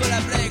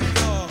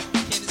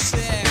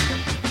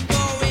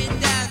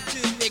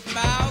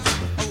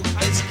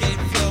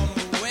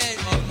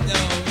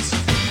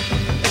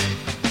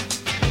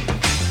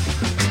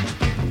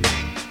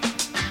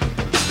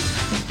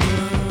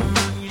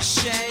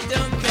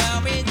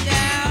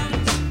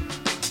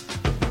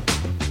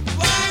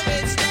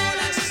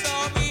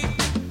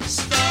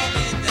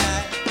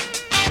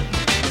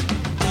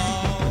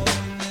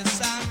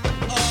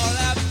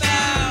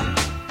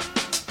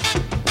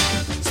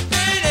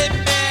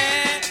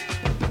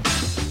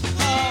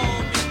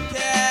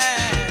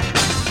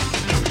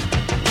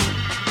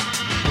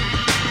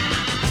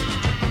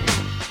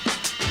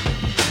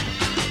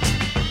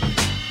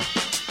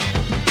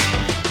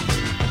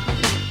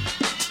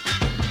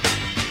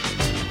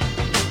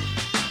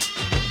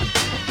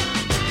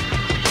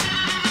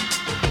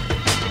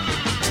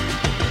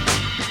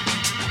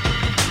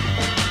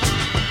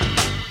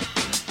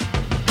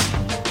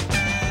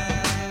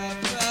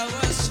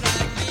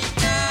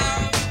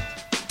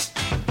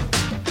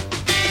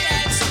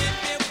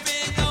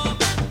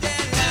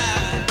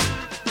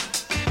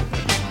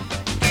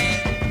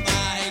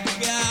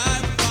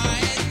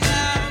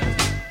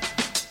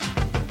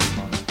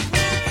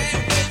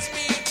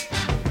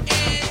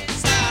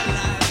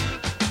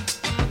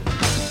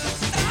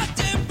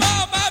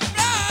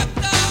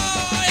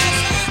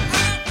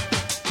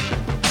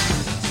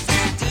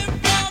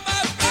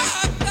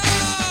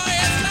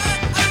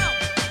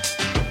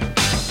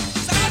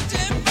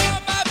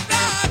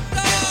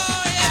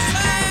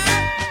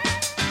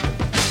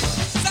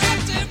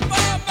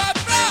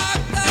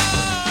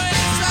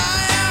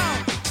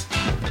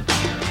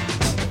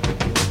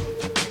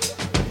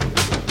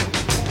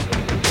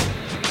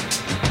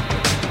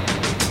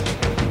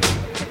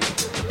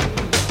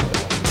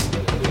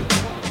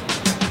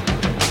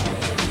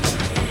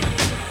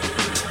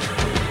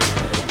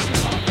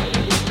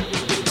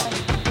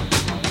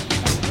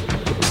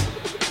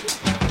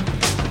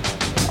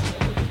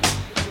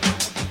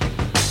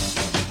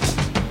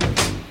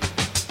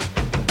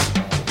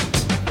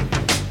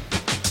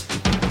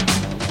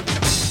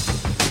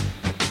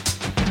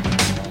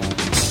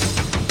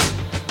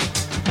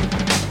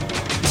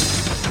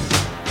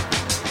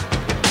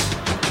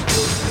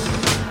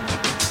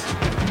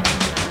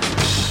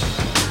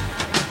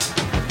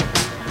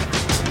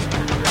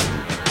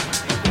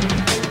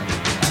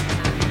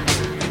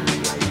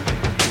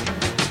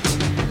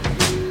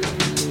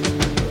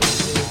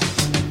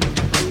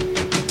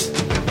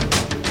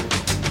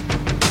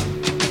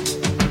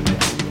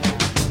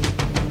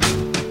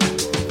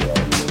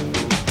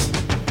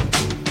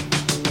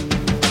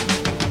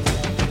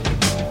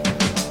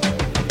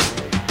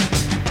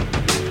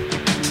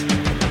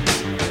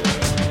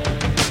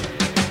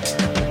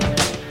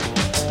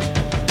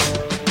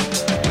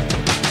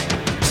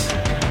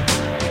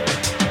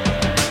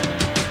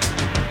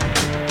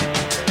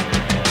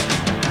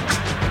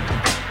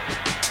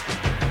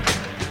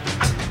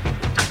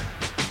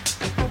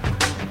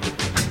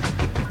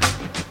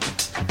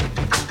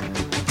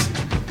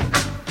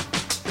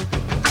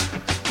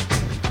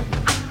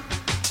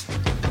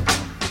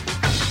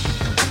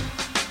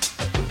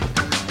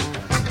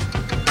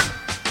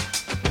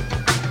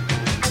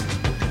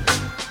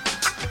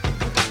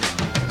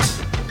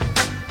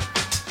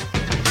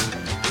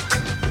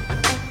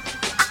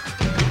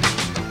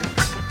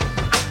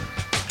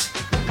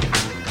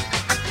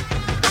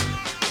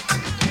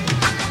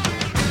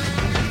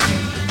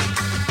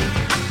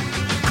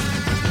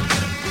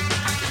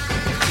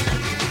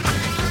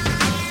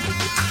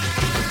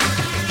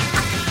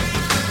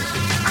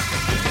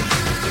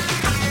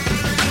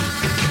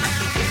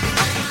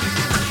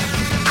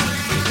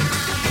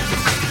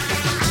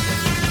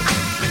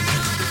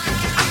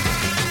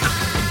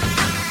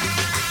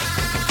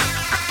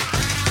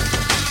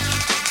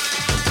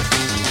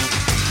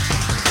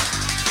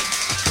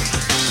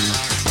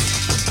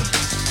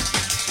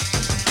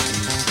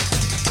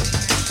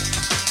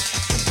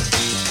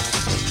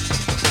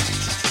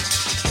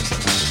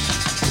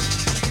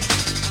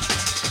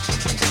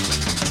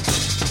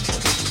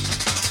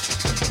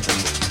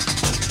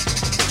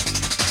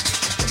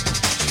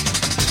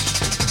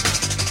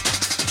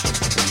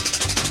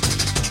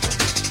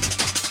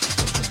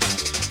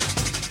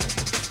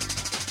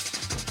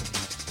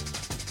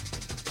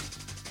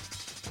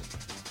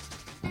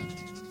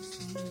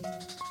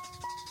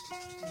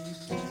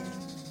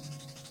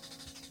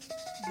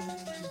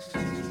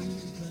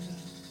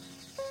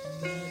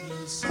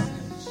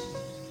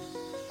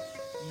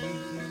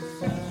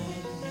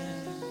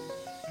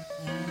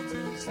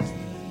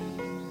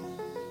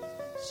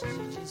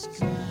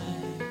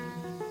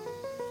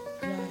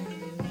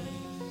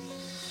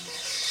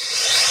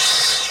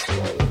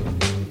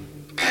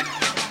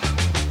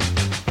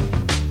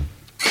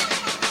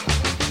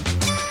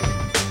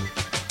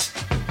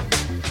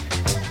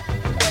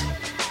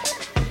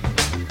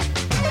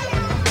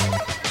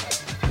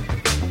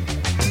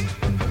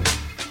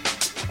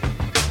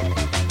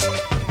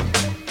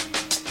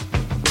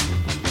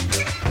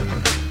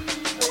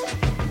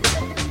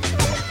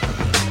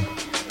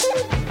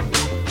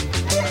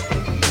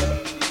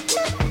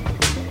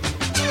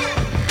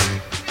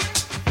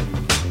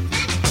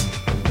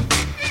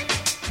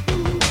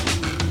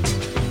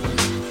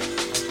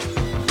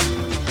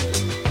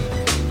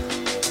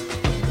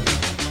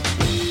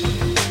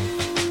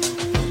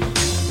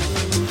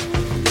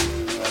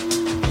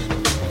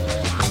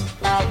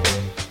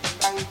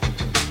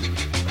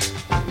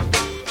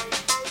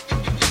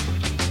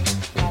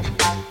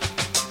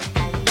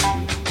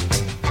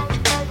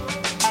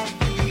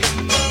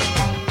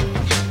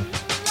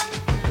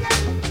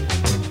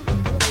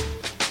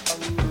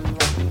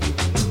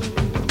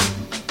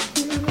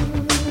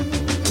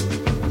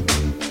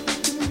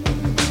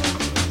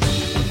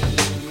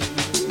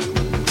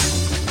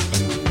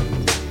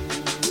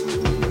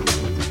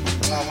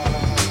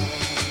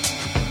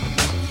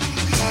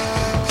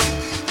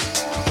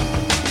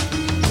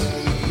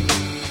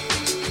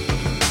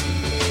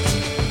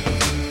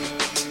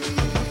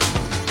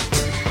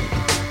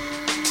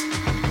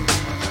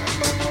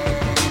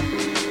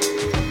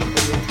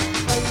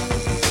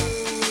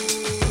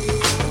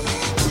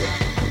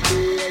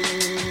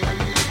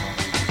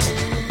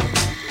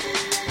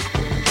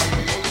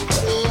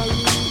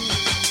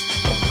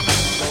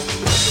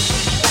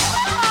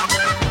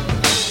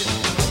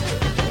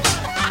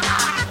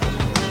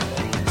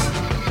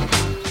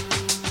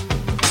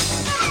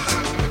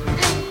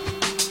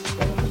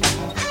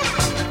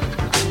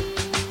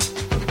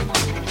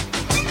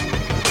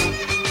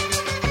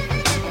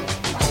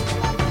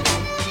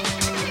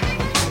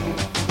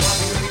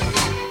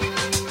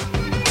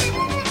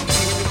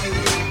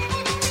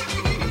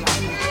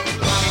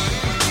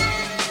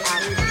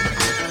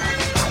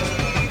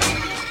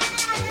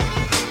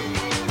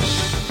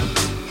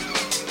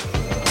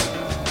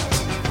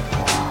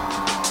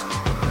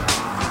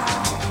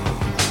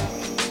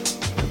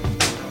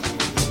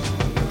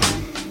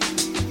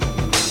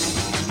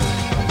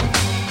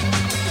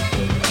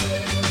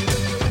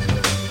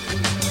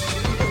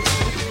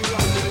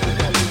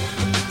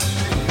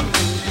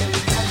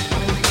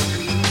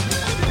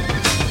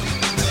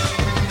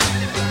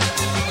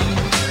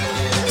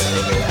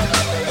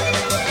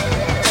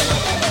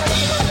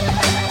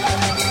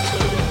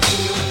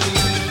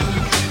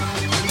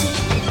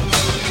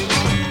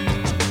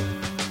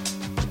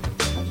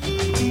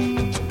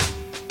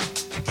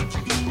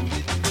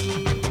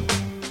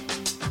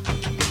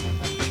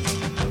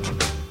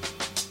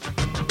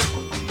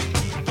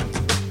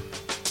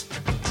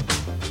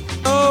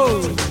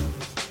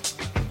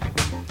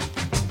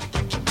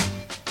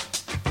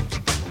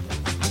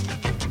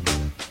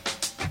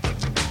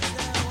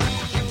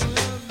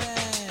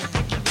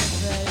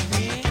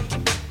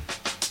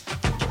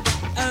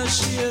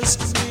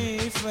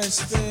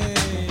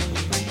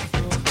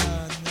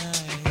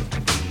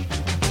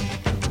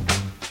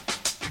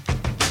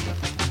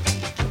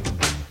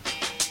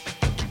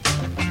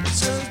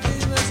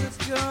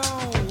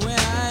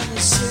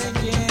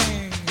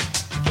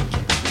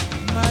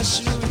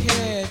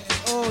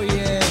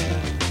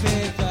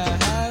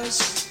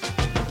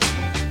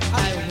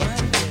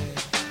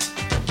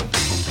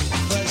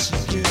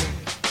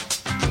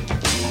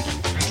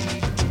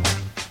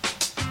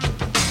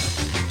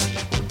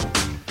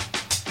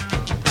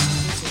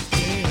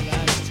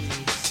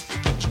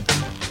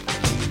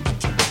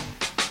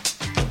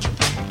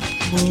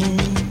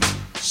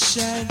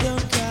 Shadow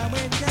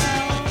coming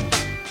down.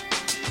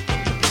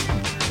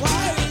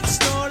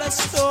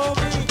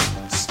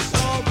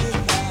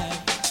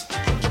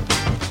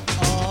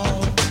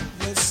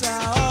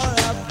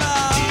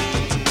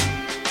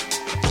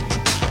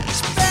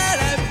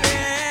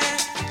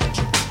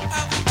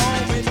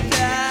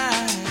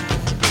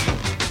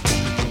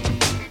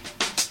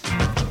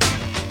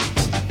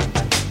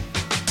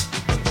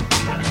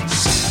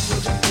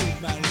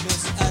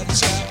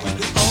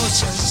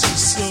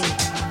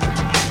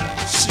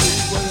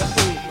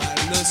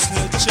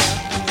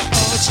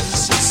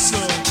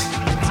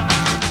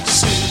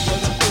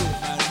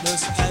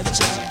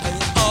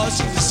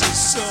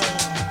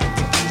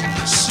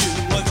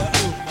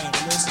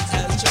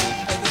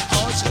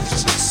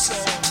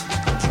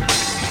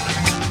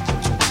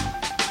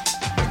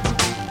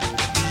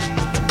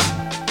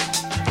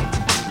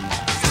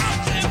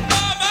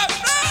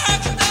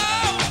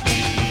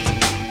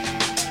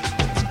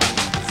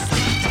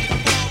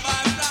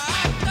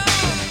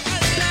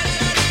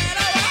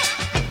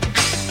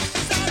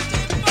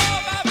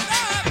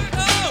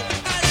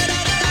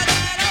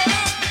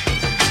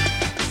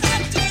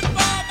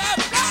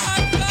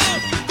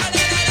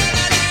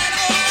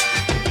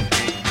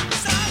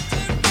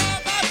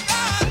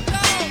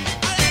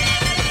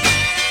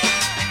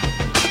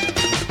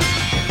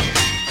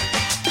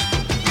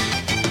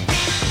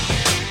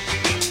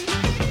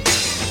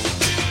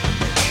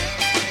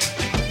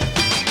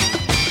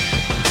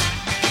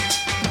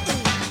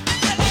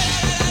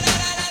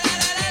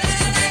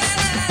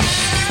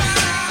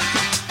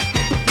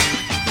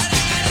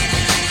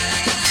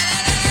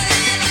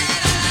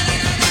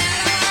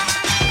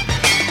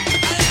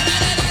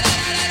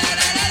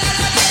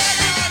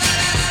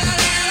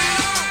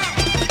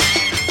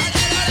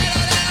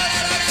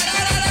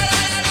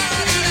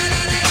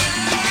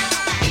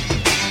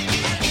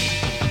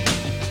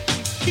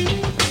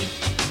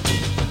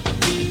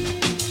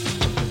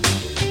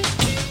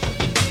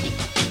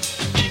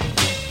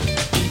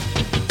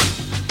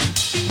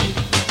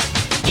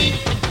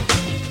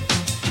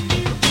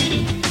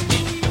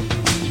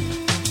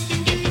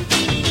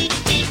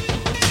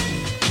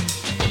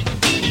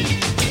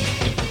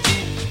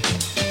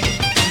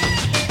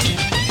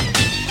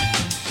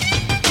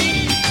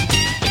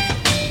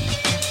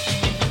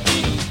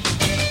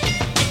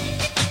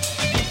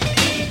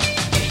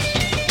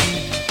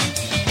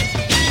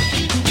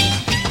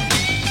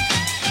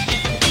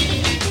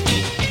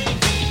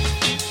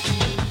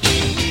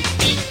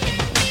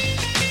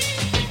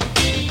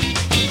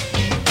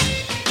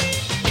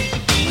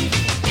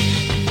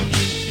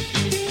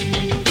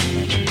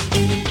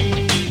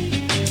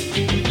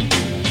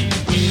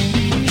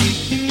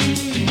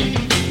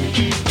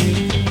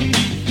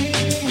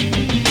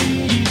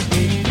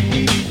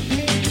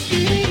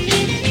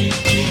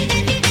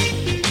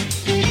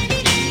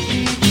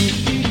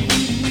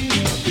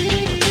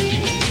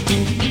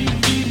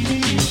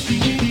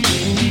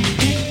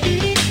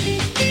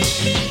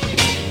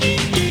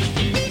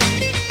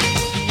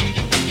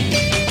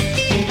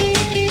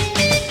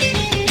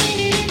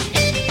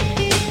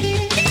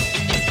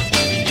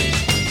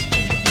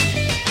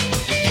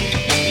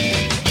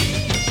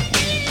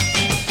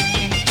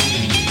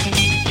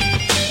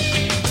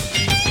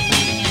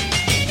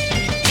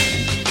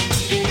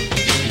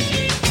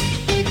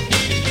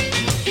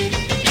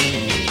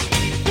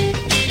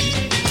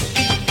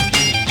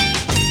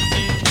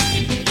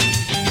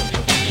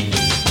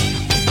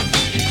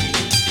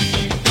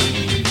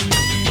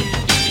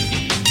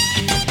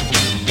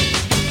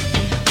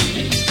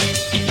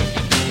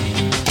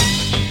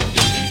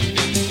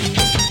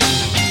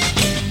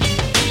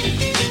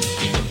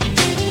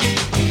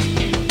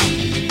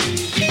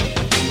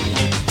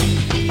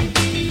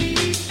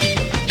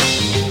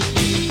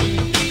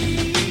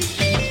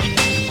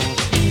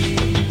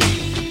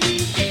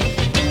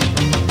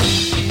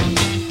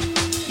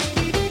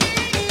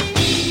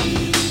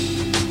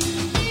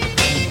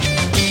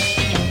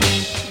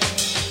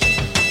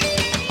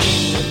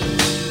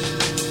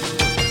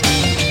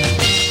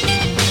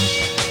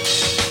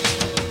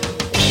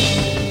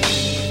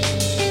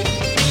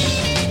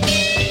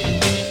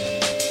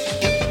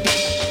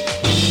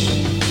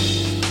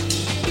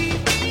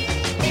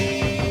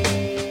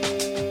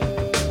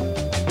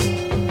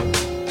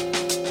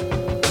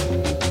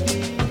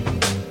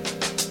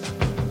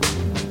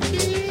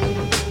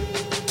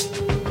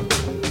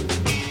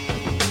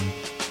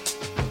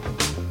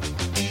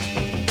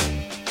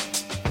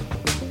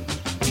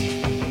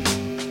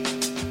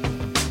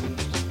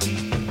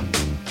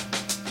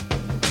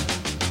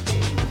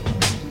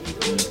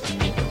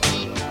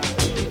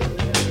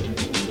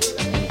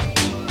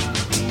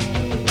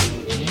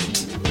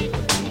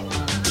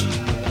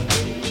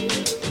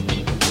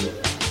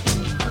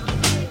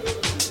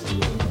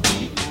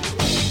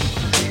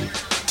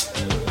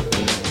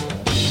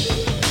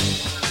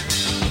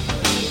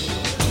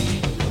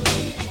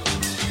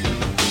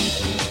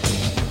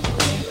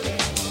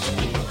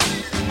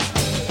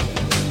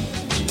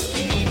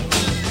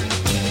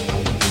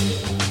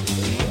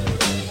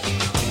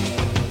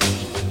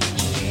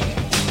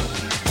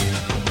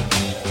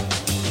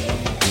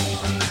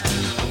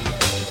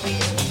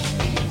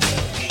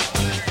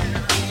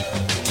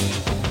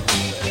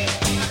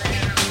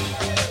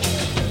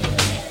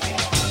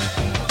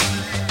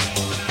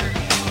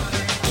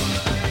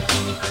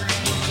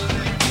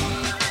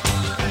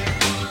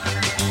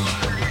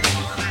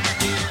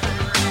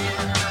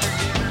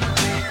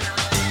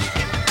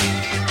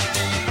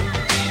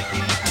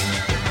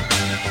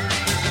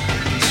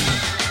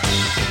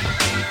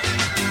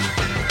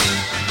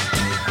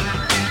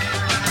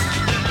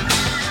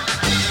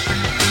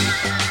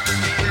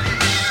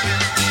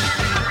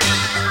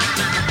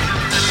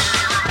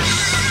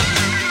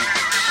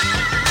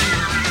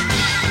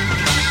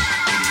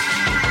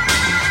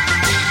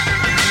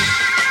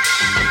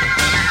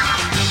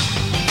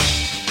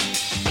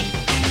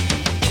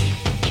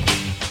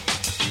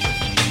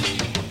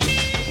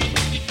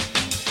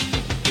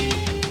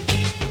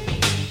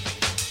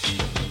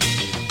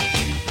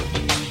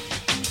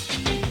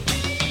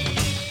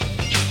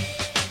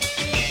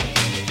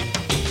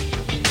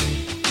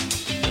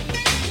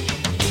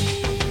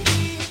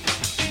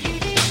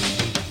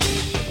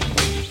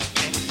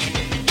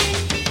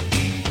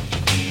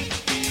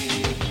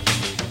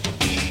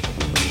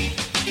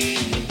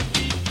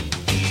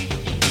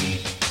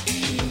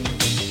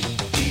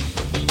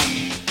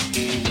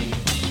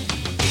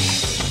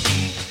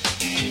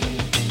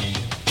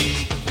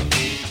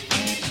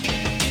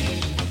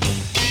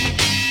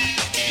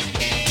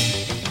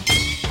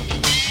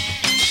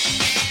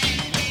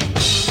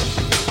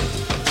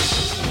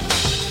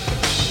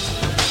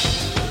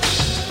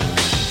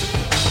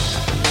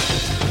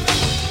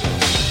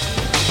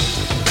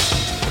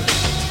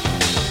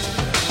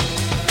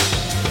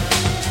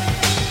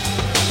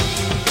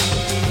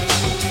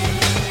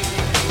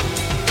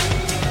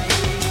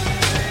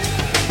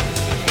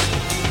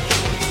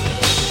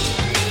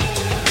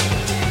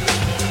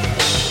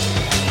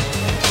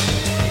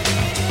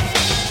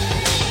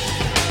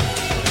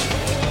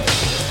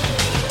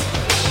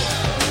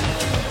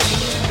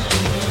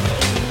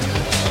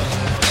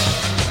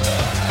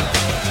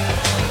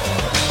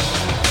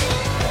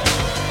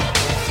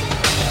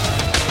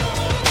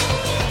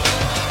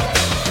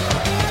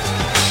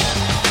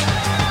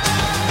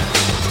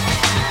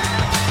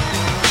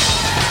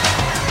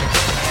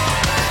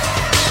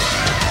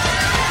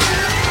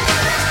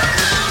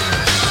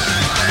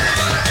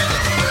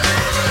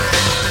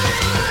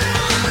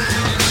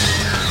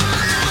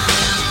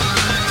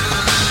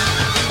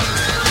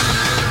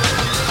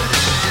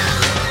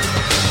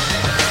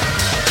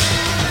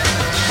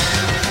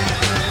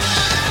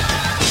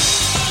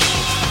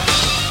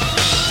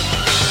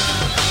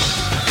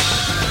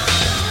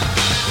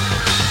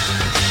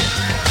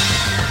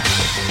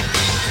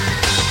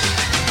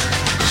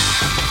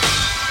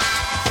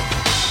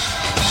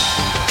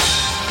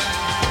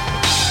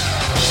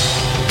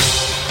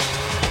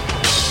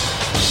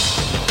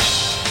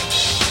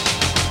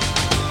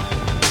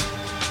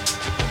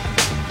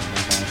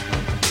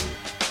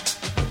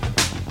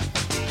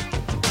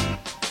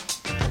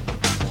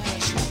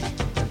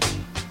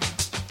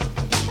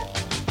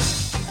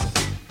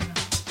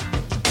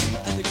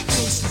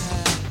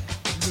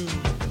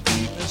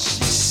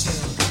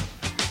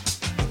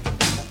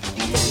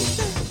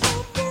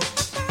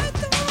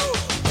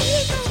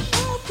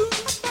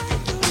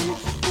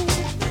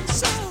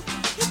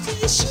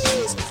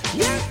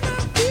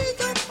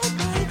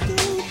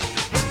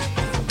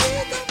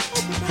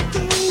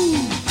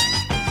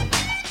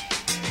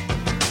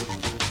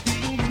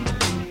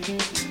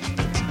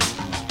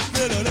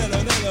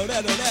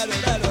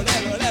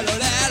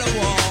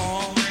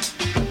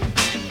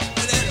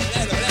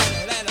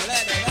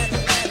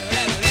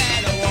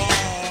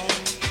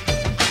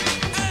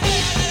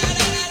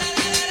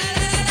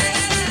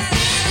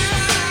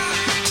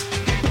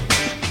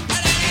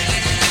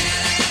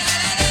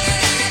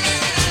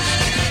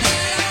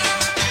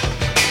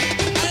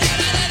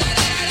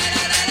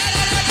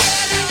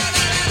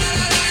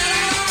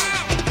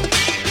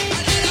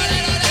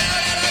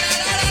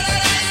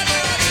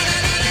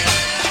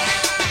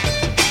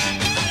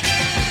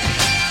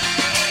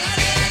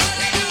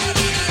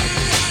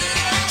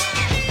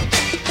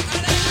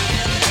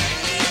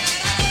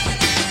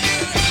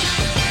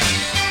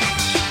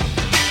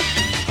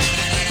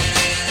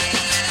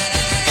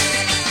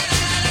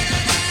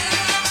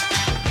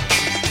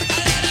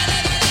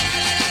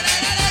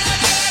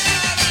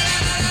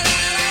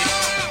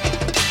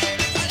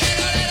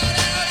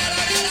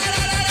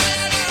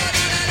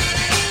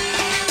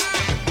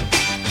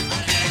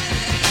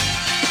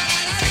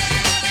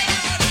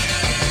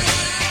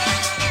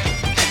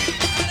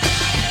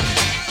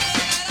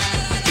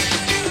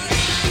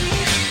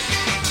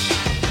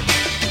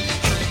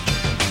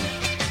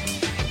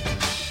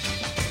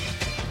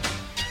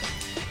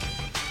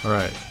 All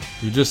right.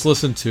 You just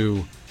listened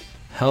to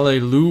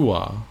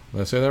Hallelujah.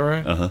 Did I say that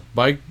right? Uh-huh.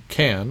 By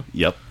Can.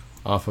 Yep.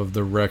 Off of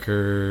the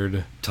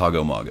record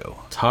Tago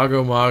Mago.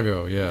 Tago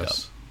Mago,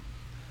 yes.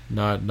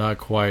 Not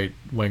quite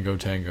Wango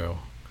Tango.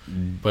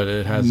 But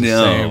it has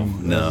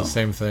the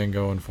same thing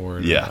going for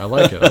it. Yeah. I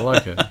like it.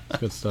 It's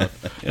good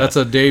stuff. That's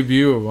a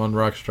debut on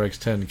Rock Strikes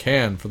 10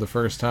 Can for the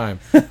first time.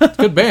 It's a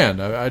good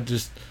band. I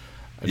just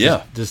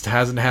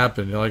hasn't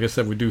happened. Like I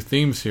said, we do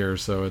themes here,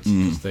 so it's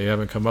just, they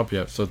haven't come up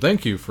yet. So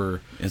thank you for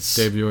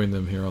debuting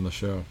them here on the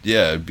show.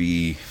 Yeah, it'd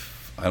be.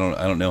 I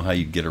don't know how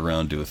you'd get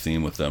around to a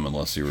theme with them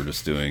unless you were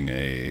just doing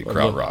a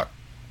krautrock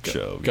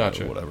show.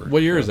 Gotcha. Whatever.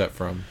 What year is that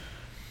from?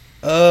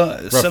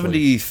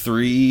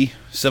 73,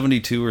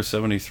 72 or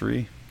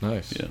 73.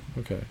 Nice. Yeah.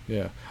 Okay.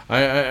 Yeah. I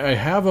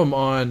have them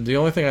on. The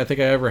only thing I think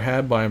I ever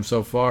had by them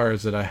so far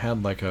is that I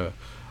had like a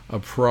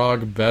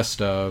prog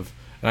best of,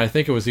 and I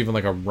think it was even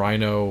like a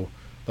Rhino,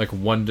 like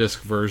one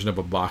disc version of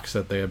a box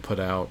set they had put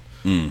out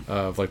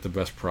of like the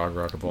best prog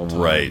rock of all time.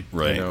 Right.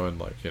 You know, and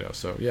like, you know,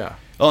 so yeah.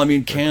 Well, I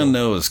mean, Can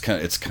though is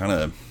kind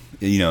of,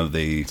 you know,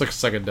 it's like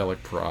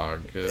psychedelic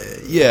prog.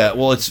 Yeah.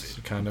 Well, it's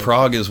kind of,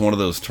 prog is one of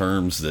those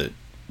terms that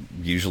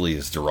usually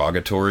is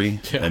derogatory.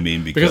 Yeah, I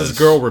mean, because it's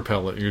girl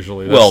repellent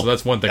usually.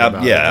 That's one thing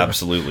about it. Yeah,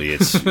 absolutely.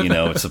 It's, you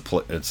know, it's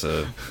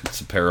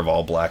a pair of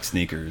all black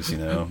sneakers, you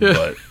know.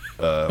 Yeah.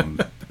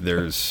 But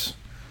there's.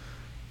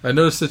 I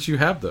noticed that you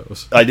have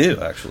those. I do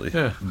actually.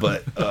 Yeah.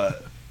 But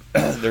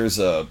there's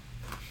a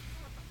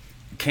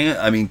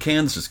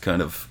Can's just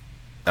kind of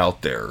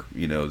out there.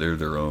 You know, they're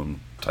their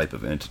own type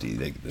of entity.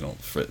 They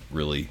don't fit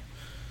really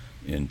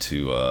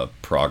into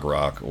prog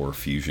rock or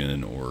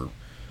fusion or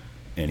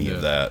any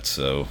of that.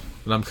 So,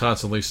 and I'm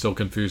constantly still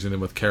confusing them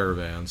with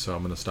Caravan, so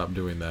I'm going to stop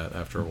doing that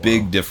after a while.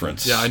 Big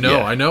difference. Yeah, I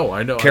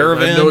know.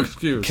 Caravan, I have no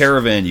excuse.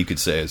 Caravan, you could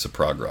say is a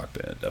prog rock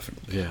band,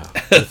 definitely. Yeah,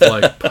 it's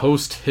like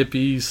post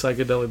hippie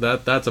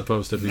psychedelic. That's a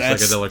post hippie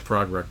psychedelic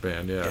prog rock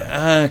band.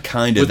 Yeah,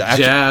 kind of. With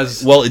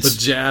jazz. Well, it's with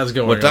jazz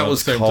going. What that on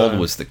was at the same called time.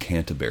 was the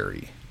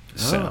Canterbury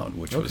sound,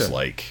 which was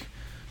like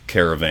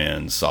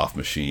Caravan, Soft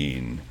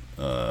Machine.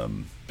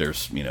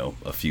 There's, you know,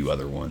 a few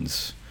other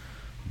ones,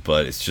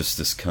 but it's just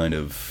this kind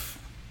of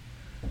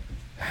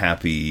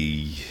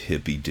happy,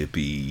 hippy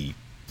dippy,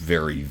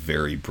 very,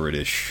 very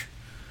British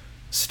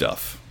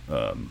stuff.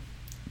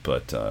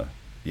 But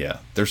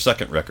their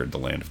second record, The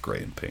Land of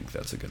Grey and Pink,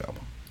 that's a good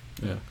album.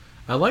 Yeah,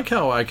 I like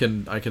how I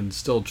can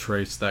still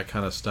trace that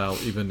kind of style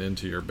even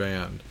into your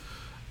band.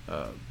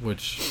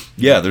 Which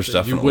there's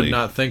definitely you would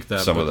not think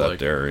that some of that like,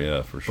 there,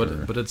 yeah, for sure.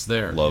 But it's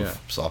there.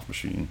 Love Soft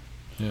Machine.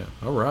 Yeah.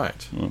 All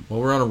right. Well,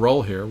 we're on a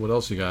roll here. What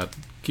else you got?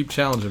 Keep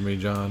challenging me,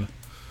 John.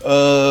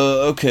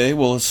 Okay.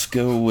 Well, let's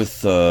go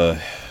with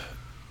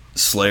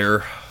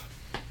Slayer,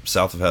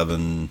 South of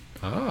Heaven.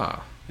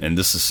 And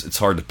it's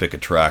hard to pick a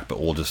track, but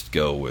we'll just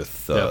go with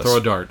throw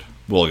a dart.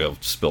 We'll go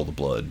Spill the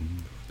Blood.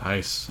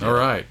 Nice. Yeah. All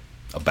right.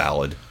 A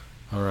ballad.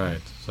 All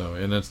right. So,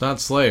 and it's not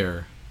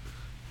Slayer.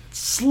 It's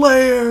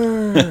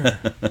Slayer.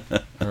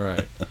 All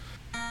right.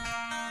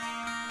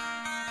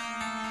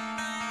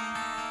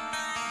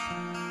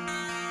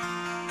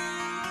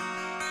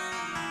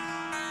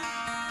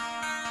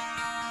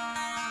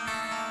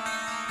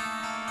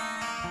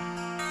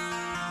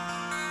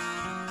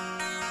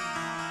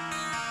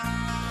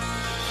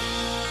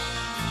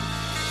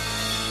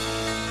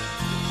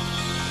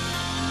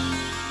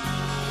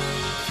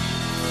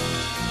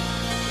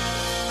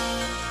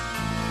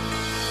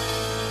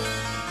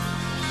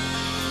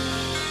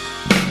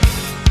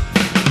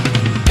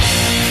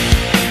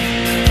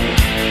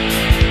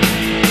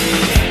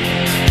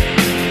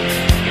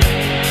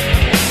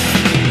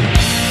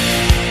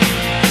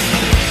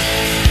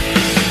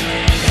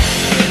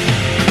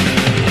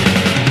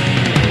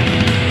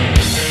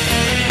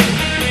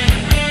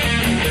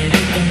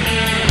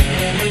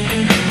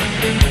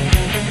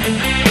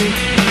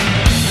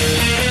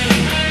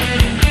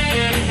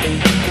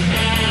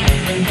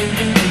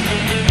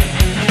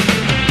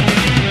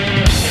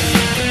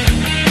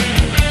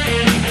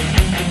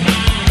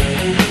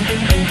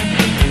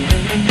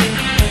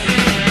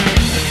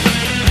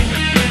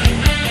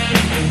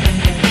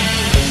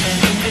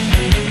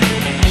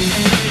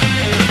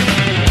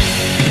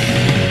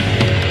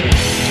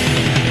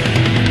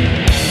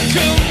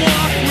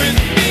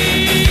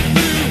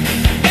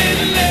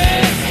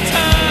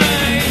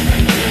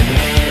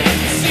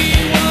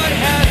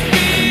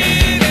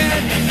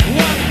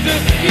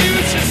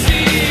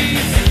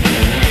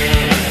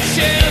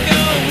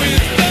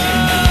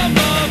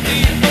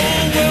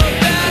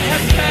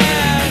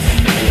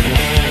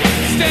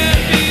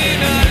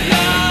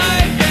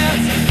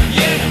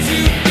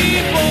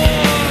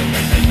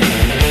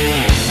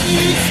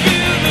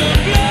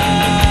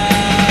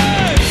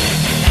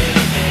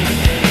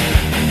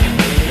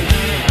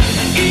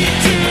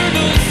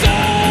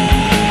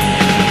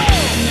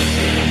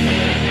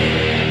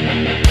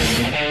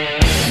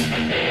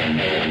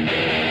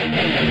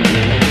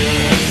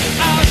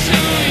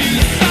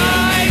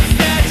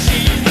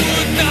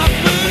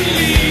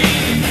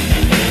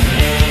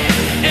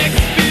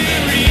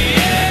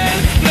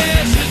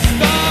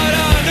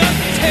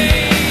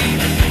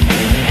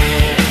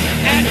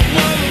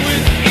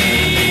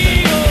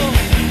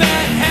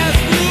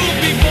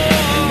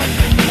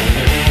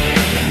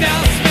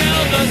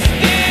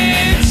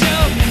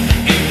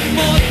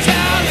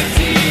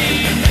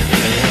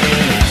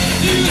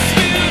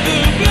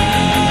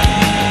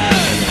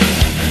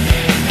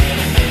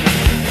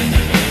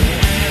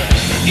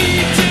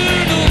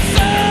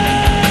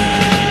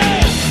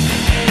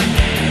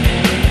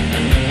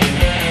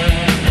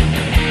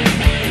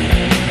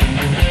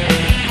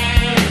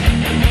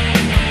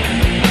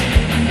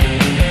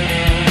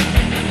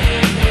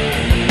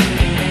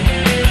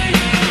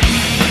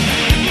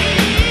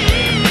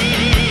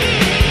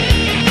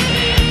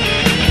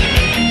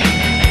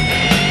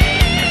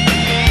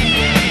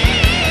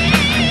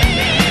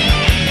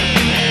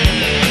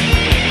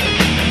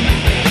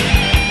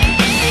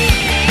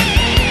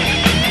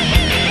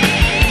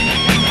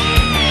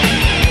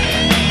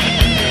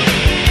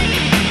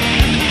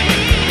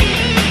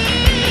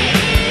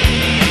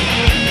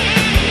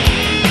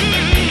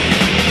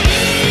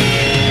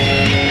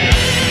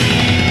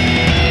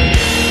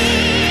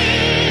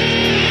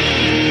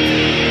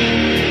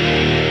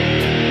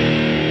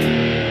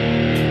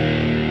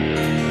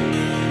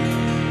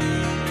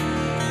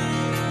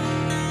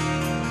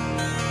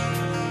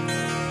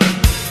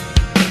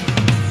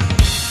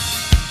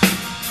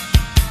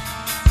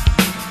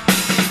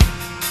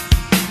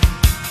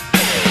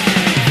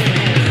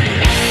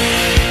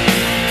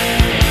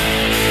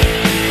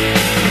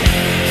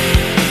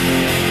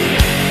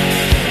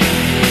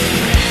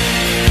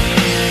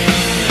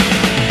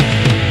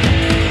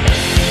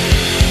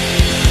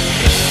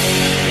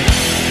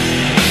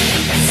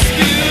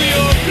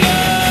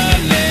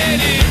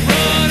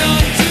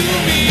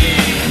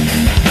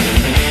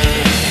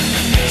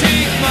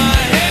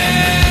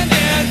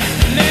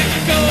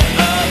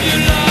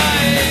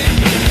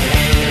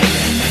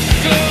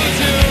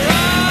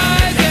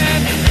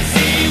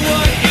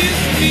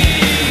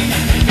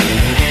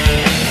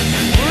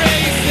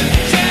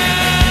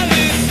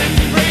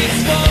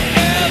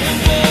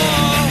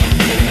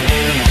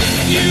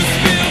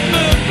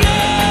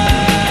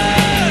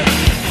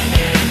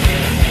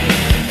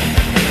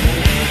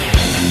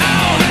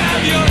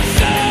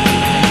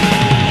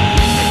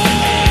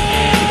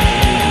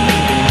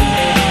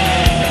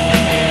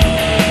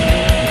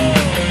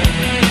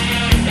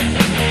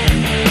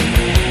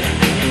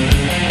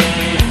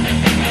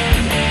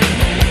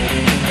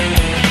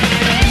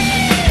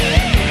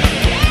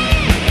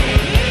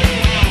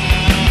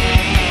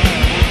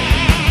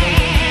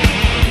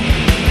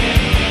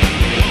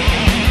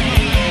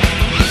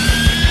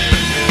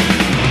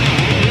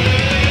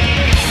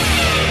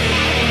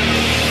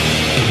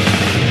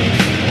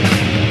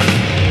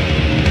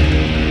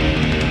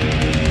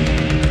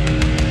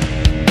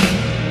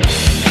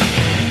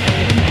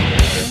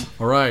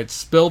 right,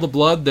 Spill the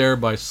Blood there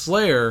by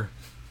Slayer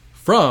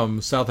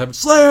from South Heaven.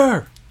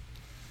 Slayer!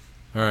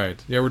 All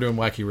right, yeah, we're doing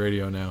wacky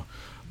radio now.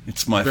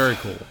 It's my very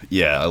cool.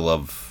 Yeah, I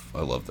love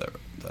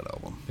that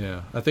album.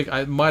 Yeah, I think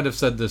I might have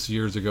said this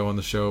years ago on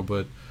the show,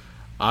 but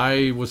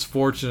I was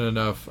fortunate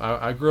enough.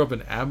 I grew up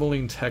in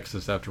Abilene,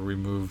 Texas after we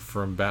moved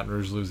from Baton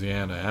Rouge,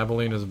 Louisiana.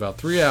 Abilene is about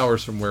 3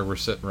 hours from where we're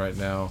sitting right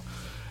now,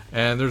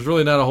 and there's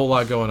really not a whole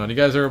lot going on. You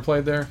guys ever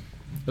played there?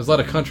 There's a lot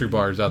of country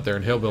bars out there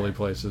and hillbilly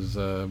places,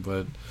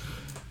 but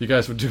you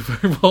guys would do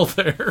very well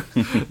there.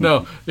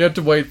 No, you have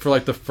to wait for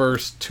like the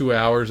first 2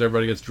 hours.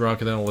 Everybody gets drunk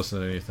and then don't listen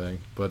to anything.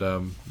 But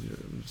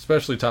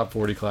especially top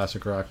 40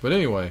 classic rock. But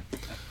anyway,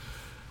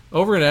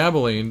 over in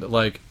Abilene,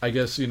 like I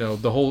guess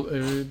the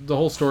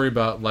whole story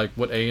about like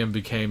what AM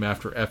became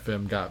after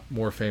FM got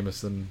more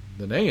famous than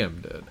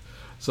AM did.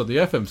 So the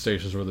FM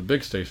stations were the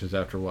big stations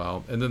after a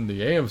while, and then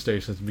the AM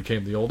stations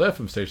became the old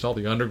FM stations, all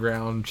the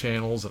underground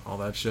channels and all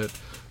that shit.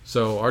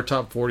 So our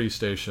top 40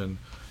 station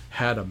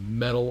had a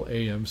metal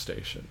AM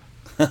station.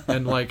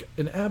 And like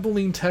in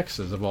Abilene,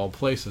 Texas, of all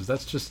places,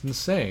 that's just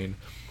insane.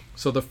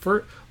 So the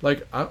first,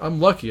 like I'm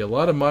lucky. A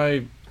lot of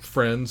my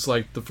friends,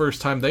 like the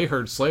first time they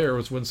heard Slayer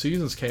was when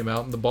Seasons came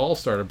out and the Ball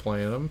started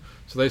playing them.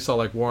 So they saw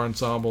like War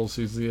Ensemble,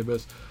 Seasons of the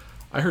Abyss.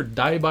 I heard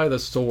Die by the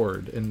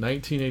Sword in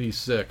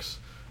 1986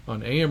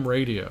 on AM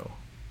radio.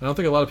 I don't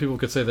think a lot of people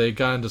could say they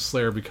got into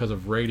Slayer because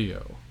of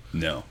radio.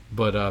 No.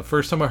 But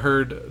first time I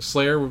heard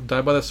Slayer,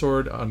 Die by the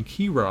Sword on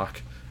Key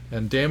Rock,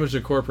 and Damaged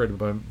Incorporated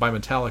by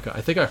Metallica.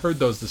 I think I heard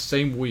those the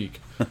same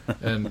week,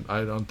 and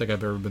I don't think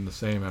I've ever been the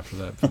same after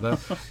that. So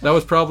that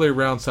was probably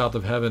around South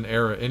of Heaven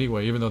era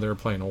anyway, even though they were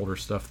playing older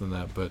stuff than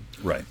that. But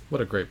right.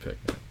 What a great pick,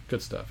 man.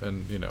 Good stuff.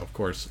 And, of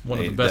course, one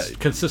of the best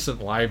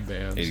consistent live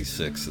bands.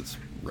 86, it's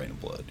Rain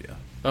of Blood, yeah.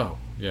 Oh,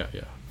 yeah.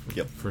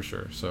 Yep. For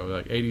sure. So,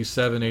 like,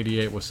 87,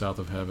 88 was South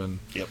of Heaven.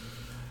 Yep.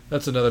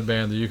 That's another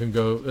band that you can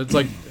go. It's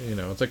like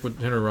it's like what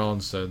Henry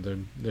Rollins said.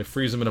 They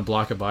freeze them in a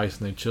block of ice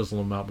and they chisel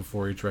them out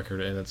before each record,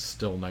 and it's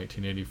still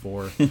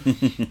 1984.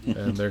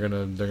 And they're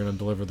gonna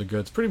deliver the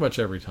goods pretty much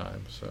every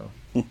time. So,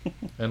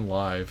 and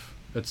live,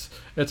 it's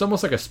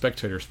almost like a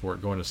spectator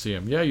sport going to see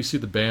them. Yeah, you see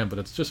the band, but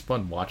it's just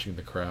fun watching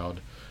the crowd.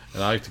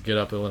 And I like to get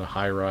up in a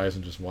high rise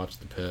and just watch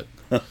the pit.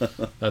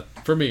 That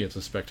for me, it's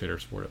a spectator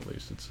sport at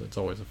least. It's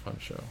always a fun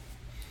show.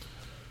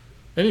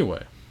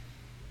 Anyway.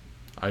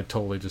 I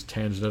totally just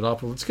tangented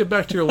up. Let's get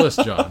back to your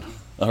list, John.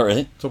 All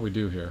right. That's what we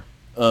do here.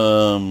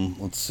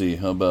 Let's see.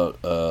 How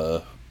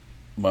about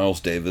Miles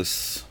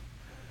Davis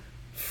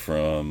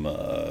from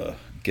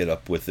Get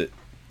Up With It,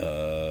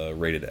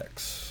 Rated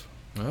X.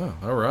 Oh,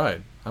 all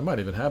right. I might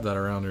even have that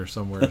around here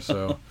somewhere.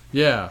 So,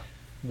 yeah.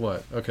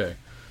 What? Okay.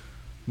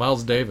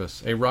 Miles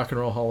Davis, a Rock and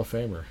Roll Hall of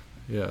Famer.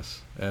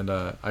 Yes. And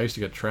I used to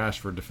get trashed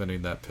for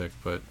defending that pick,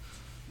 but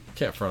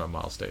can't front on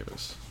Miles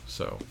Davis.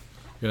 So,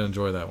 you're going to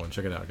enjoy that one.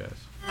 Check it out, guys.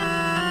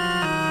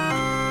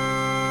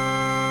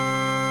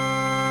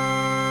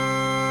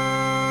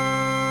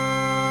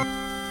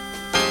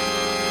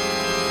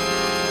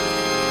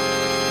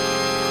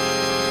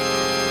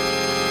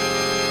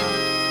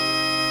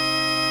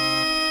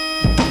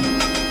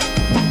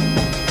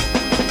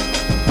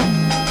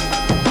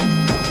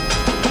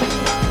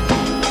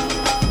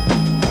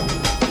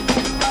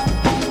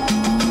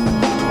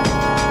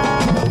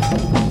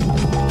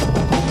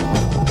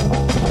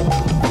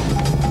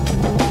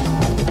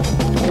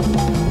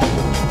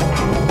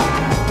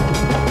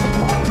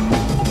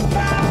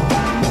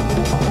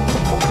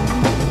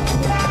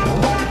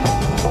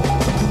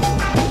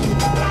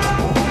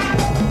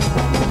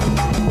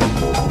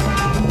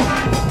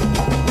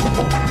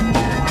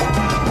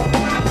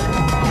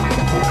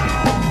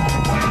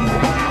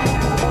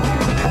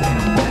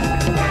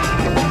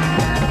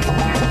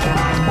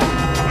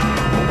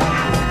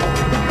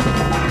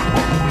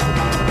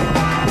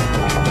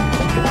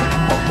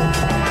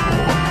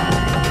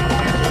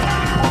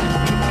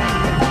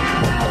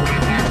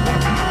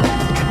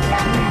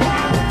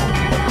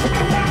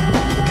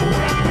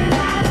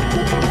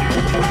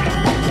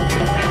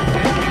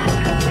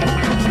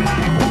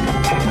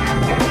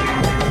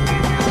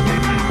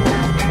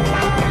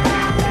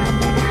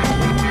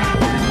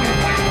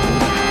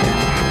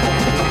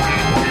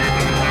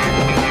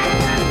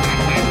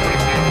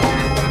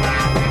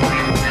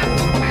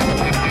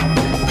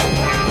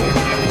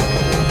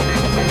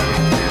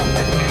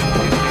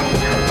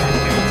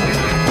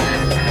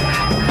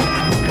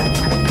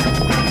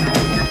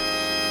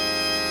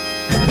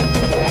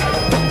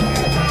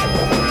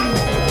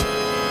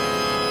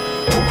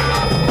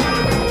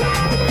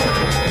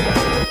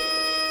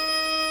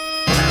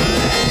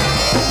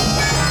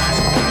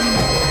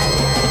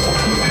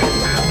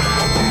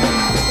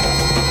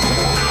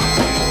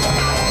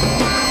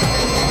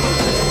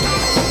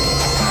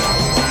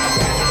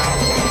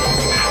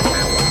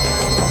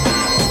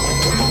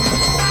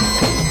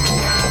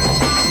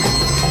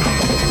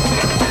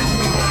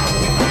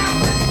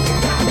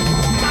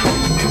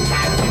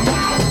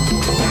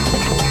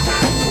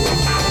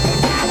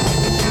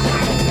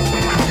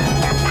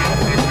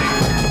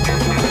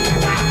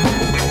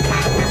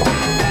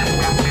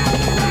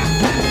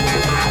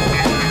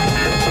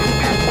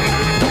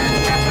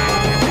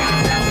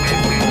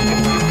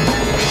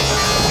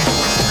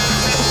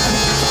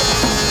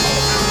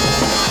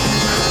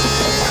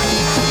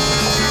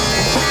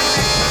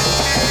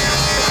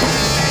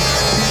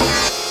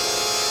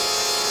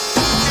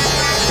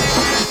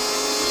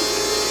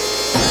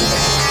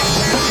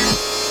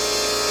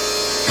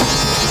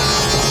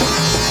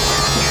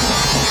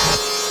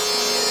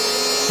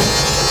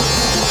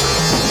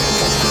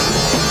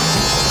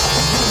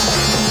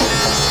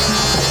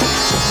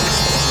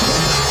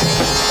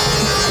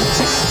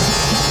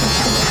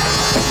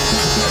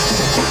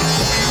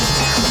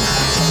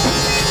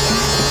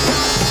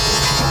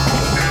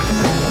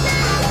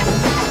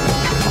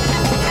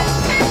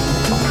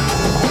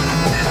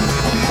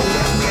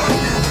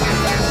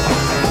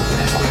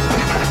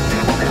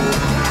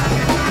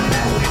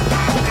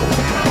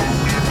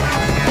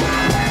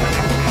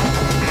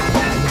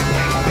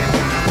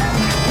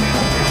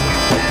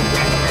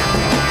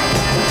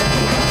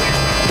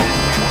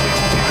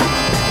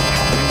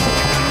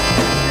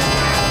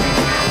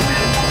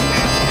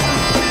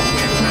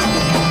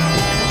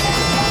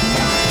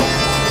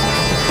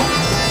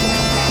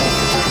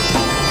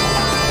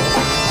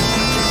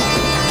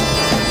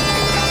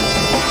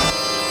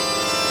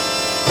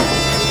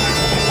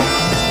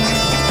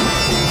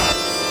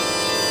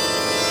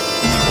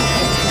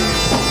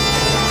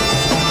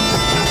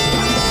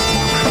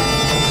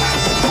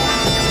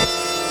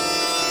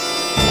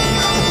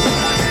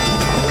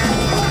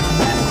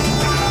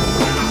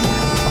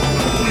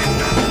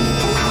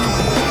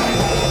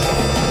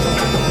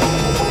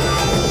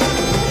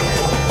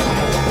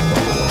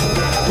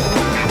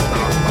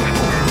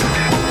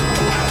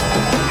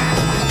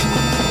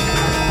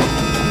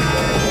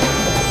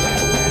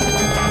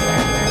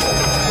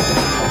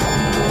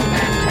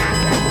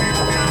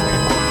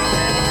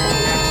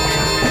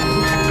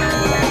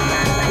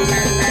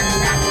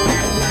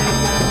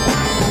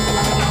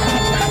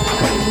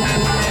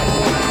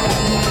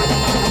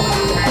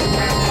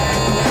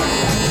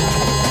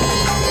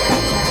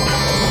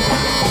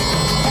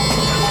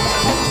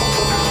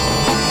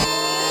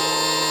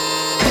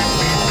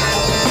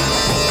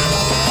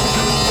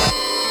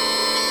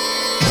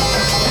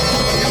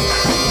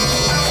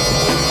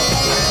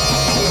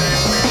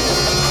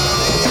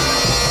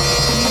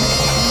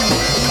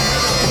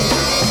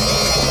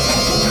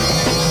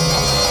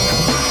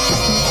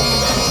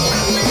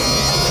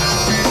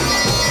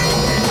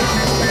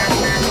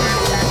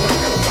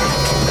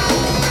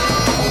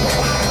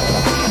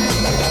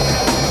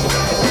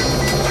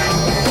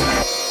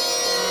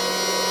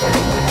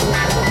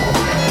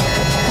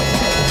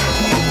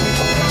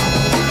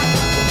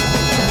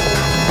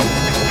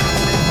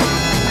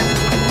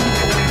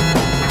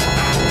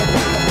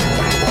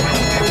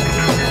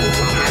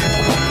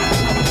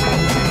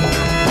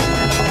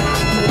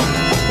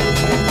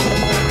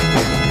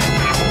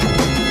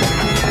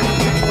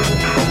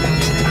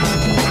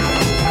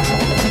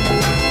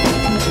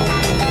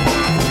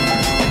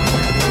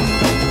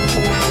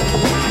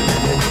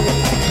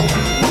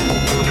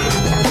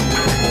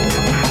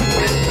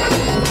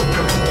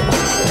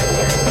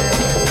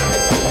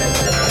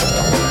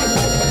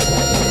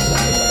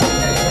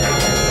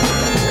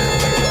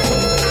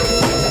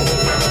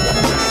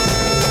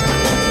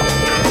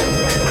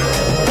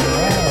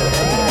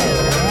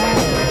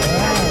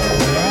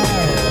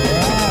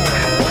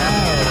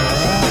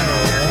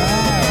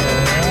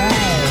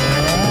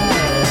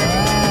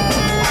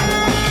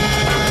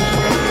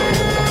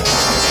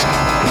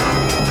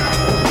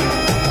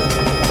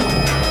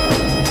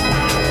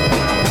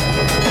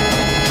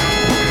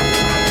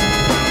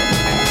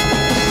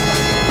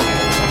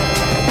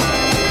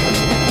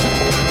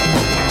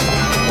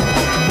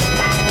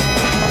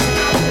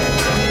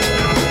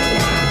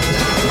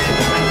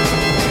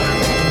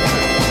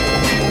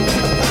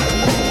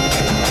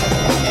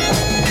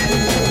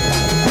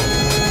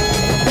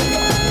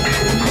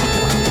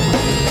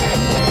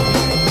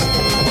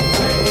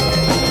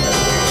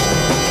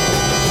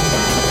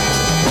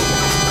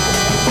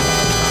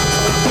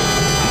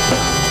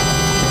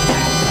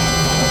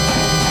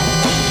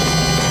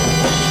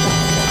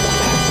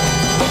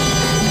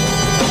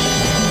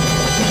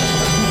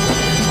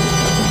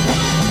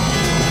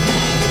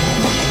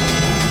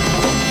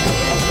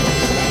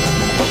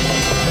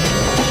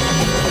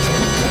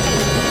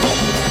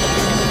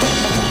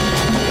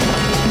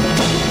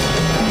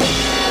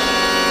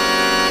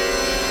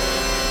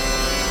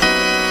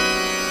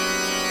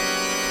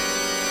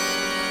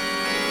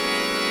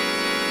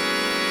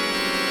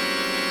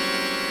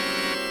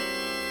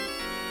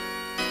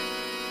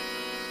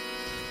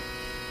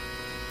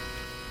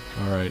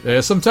 All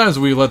right. Sometimes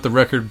we let the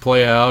record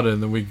play out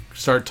and then we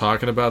start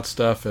talking about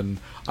stuff, and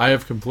I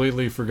have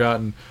completely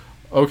forgotten.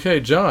 Okay,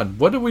 John,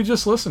 what did we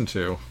just listen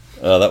to?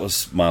 That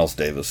was Miles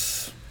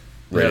Davis,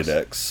 Rated Yes.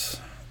 X,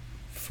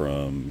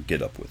 from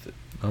Get Up With It.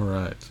 All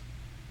right.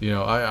 You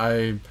know,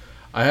 I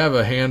have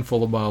a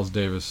handful of Miles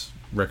Davis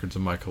records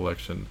in my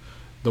collection.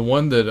 The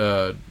one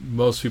that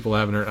most people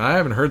haven't heard, and I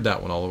haven't heard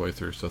that one all the way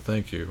through, so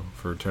thank you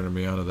for turning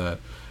me on to that.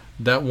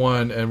 That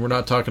one, and we're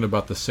not talking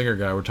about the singer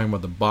guy, we're talking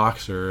about the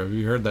boxer. Have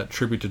you heard that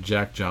tribute to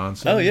Jack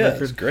Johnson Oh, yeah,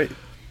 record? it's great.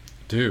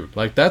 Dude,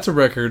 like, that's a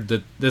record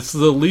that's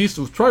the least,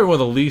 probably one of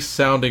the least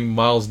sounding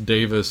Miles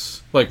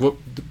Davis, like, what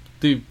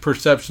the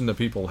perception that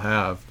people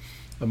have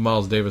of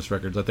Miles Davis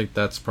records. I think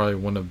that's probably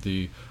one of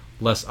the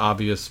less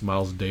obvious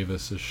Miles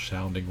Davis-ish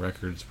sounding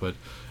records, but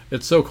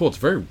it's so cool. It's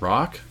very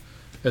rock.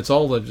 It's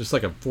all just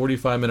like a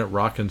 45-minute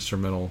rock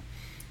instrumental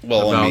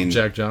about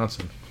Jack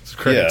Johnson. It's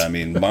great. Yeah, I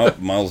mean,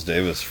 Miles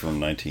Davis from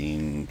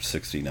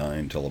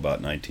 1969 till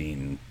about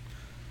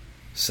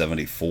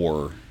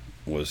 1974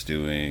 was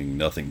doing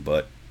nothing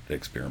but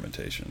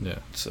experimentation. Yeah,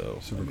 so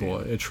super cool.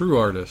 A true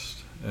artist,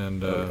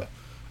 and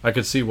I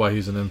could see why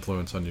he's an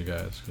influence on you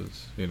guys,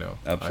 because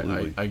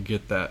Absolutely. I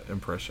get that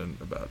impression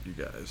about you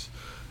guys,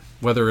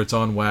 whether it's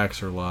on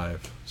wax or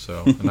live.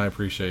 So, and I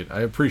appreciate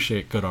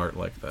good art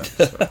like that.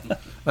 So.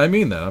 I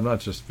mean that. I'm not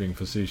just being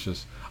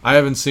facetious. I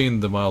haven't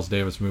seen the Miles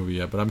Davis movie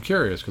yet, but I'm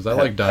curious because I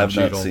like Don I've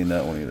Cheadle. not seen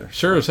that one either.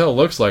 Sure as hell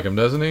looks like him,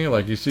 doesn't he?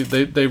 Like, you see,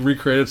 they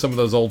recreated some of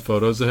those old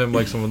photos of him,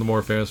 like some of the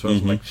more famous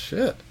photos. I'm like,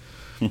 shit.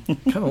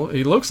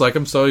 He looks like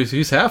him, so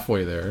he's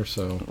halfway there.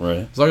 So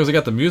Right. as long as they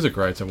got the music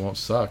rights, it won't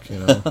suck.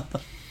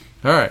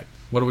 All right,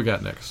 what do we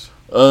got next?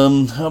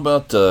 How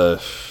about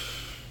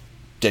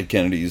Dead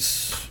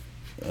Kennedys,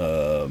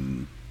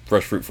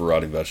 Fresh Fruit for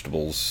Rotting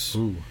Vegetables,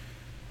 Ooh.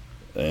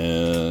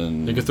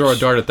 and You can throw a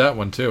dart at that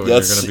one too, and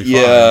that's you're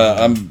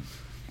gonna be fine.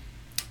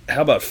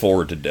 How about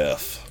Forward to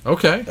Death?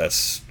 Okay.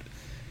 That's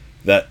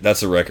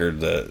a record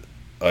that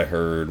I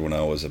heard when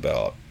I was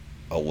about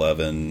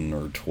 11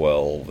 or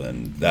 12,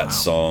 and that Wow.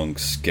 song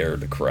scared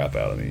the crap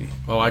out of me.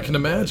 Oh, I can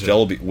imagine.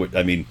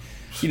 I mean,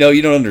 you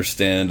don't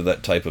understand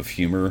that type of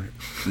humor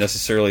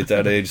necessarily at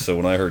that age. So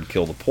when I heard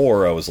 "Kill the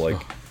Poor," I was like,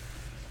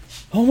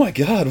 "Oh my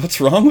God, what's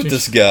wrong with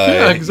this guy?"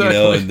 Yeah,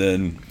 exactly. And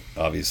then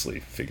obviously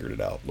figured it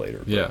out later.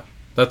 But Yeah,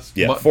 that's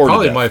Forward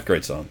probably to Death, my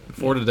great song.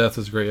 Forward to Death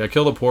is great. Yeah,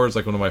 Kill the Poor is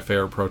like one of my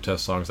favorite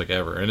protest songs like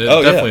ever, and it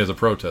Oh, definitely yeah. is a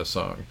protest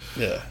song.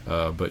 Yeah,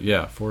 But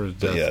yeah, Forward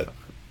to But Death. yeah.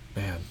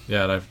 Man,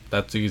 yeah,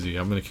 that's easy.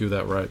 I'm gonna cue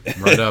that right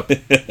up.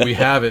 We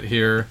have it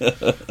here.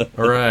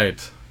 All right,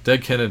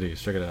 Dead Kennedys.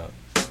 Check it out.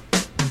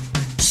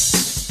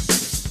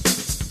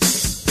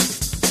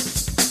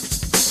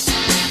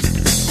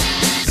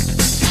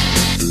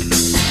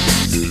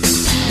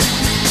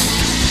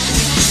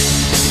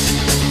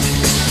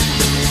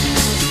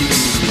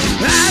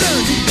 I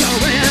don't need your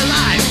way of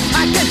life.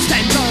 I can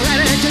stand your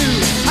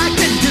attitude. I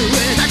can do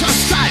it at your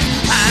stripe.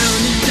 I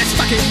don't need this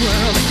fucking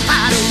world.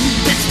 I don't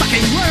need this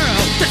fucking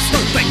world. This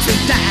world brings me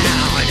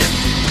down.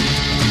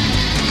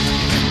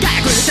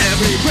 Gag with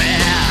every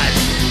breath.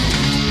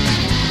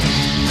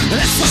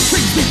 This world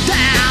brings me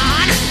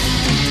down.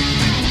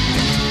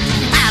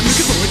 I'm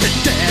looking forward to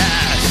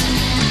death.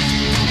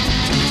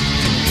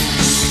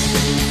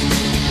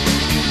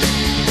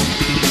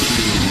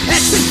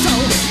 It's been so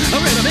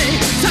rid of me,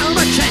 so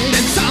much hate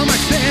and so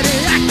much pity.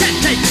 I can't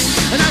take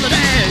another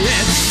day.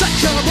 It's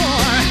such a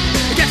bore.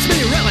 It gets me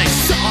really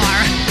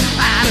sore.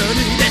 I don't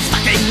need this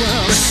fucking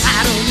world. I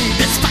don't need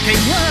this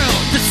fucking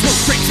world. This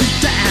world brings me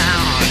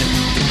down.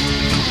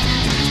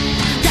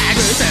 Gag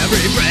with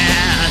every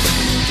breath.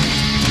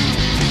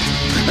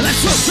 This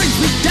world brings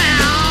me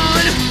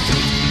down.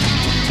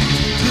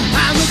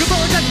 I'm looking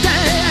forward to death.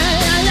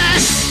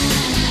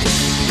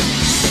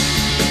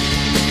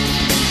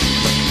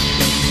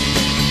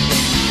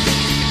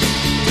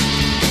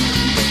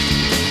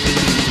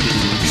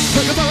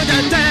 Looking forward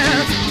to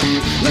death.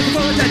 Looking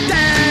forward to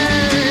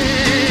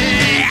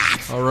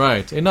death. All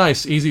right, a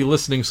nice, easy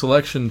listening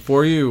selection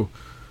for you.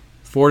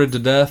 Forwarded to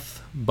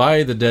Death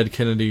by the Dead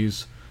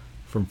Kennedys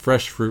from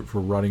Fresh Fruit for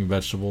Rotting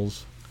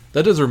Vegetables.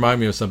 That does remind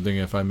me of something,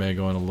 if I may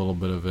go on a little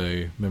bit of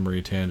a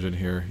memory tangent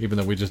here, even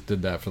though we just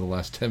did that for the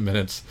last 10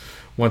 minutes,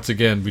 once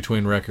again,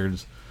 between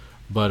records.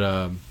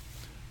 But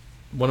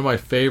one of my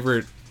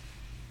favorite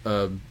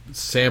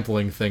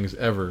sampling things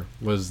ever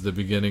was the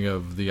beginning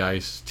of the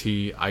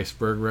Ice-T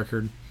Iceberg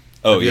record.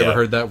 Oh, Have you yeah. ever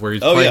heard that? Where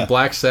he's Oh, playing yeah.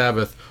 Black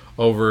Sabbath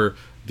over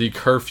the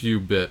Curfew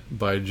bit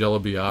by Jello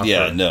Biafra.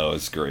 Yeah, no,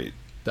 it's great.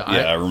 The-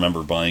 I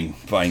remember buying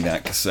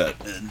that cassette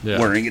and Yeah.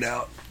 wearing it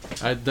out.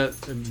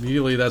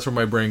 Immediately, that's where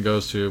my brain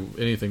goes to.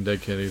 Anything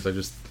Dead Kennedys. I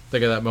just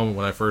think of that moment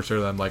when I first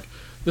heard that. I'm like,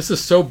 this is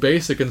so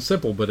basic and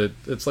simple, but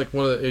it's like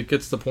it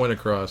gets the point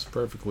across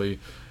perfectly.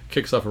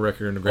 Kicks off a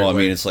record in a great Well, I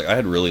way. mean, it's like I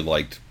had really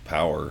liked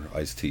Power,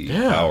 Ice-T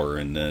Yeah. Power,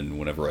 and then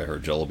whenever I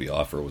heard Jello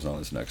Biafra was on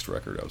his next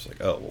record, I was like,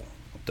 oh, well,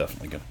 I'm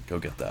definitely going to go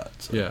get that.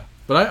 So. Yeah,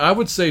 but I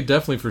would say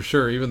definitely for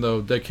sure, even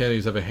though Dead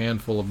Kennedys have a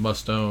handful of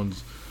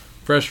must-owns,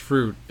 Fresh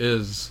Fruit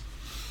is,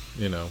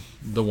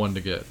 the one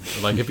to get.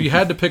 Like, if you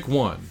had to pick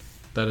one,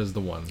 That is the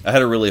one. I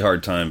had a really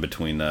hard time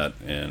between that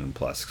and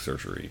Plastic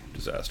Surgery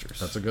Disasters.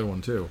 That's a good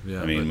one too.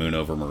 Yeah, I mean, Moon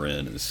Over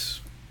Marin is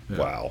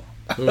wow.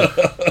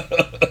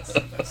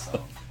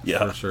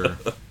 Yeah, for sure.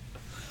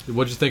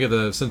 What'd you think of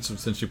the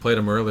since you played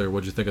them earlier?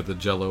 What'd you think of the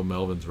Jello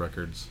Melvins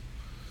records?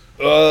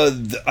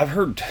 I've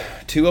heard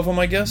 2 of them.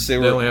 I guess they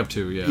only have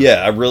 2. Yeah.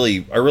 Yeah, I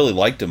really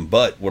liked them.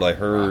 But what I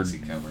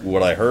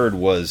heard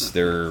was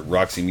their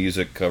Roxy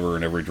Music cover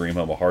and Every Dream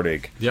Have a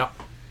Heartache. Yeah.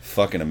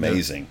 Fucking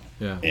amazing.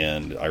 Yeah.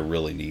 And I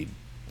really need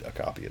a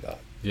copy of that.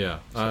 Yeah,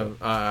 So.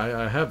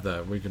 I have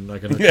that. I can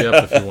hook you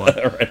up if you want.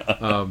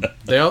 Right.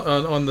 They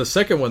on the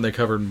second one they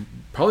covered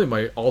probably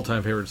my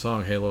all-time favorite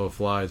song, "Halo of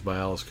Flies" by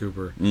Alice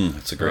Cooper.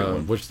 That's a great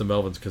one. Which the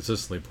Melvins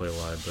consistently play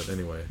live. But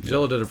anyway,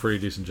 Jello did a pretty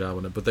decent job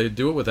on it. But they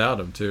do it without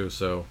him too.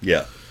 So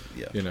yeah.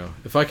 You know,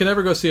 if I can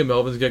ever go see a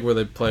Melvins gig where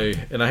they play,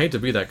 and I hate to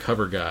be that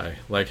cover guy,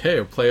 like,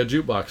 hey, play a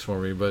jukebox for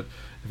me, but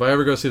if I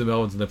ever go see the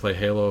Melvins and they play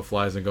Halo of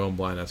Flies and Going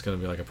Blind, that's going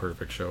to be like a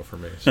perfect show for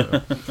me.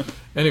 So,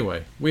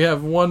 anyway, we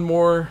have 2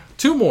 more.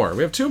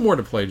 We have 2 more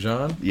to play,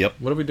 John. Yep.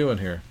 What are we doing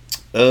here?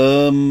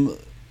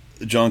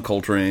 John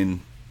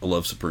Coltrane, "A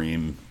Love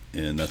Supreme,"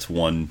 and that's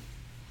one.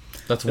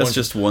 That's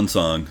just one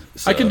song.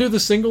 So. I can do the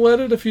single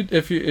edit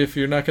if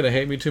you're not going to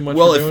hate me too much.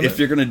 Well, for doing if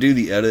you're going to do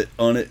the edit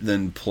on it,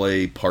 then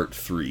play part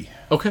 3.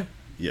 Okay.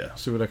 Yeah.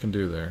 See what I can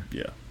do there.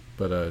 Yeah.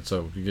 But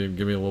so you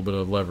give me a little bit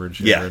of leverage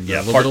here yeah, and yeah,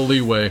 a little bit of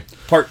leeway.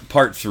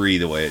 Part 3,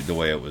 the way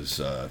it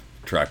was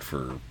tracked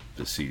for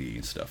the CD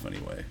and stuff.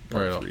 Anyway,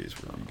 part 3 is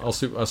really good.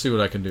 I'll see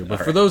what I can do. But All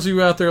for right. those of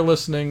you out there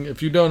listening,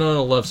 if you don't own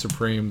a Love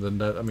Supreme, then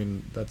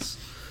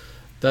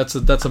that's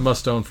a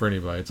must own for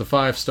anybody. It's a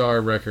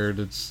 5-star record.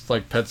 It's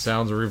like Pet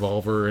Sounds or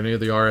Revolver or any of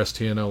the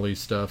RSTNLE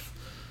stuff.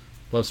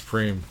 Love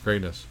Supreme,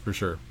 greatness for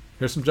sure.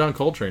 Here's some John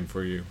Coltrane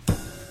for you.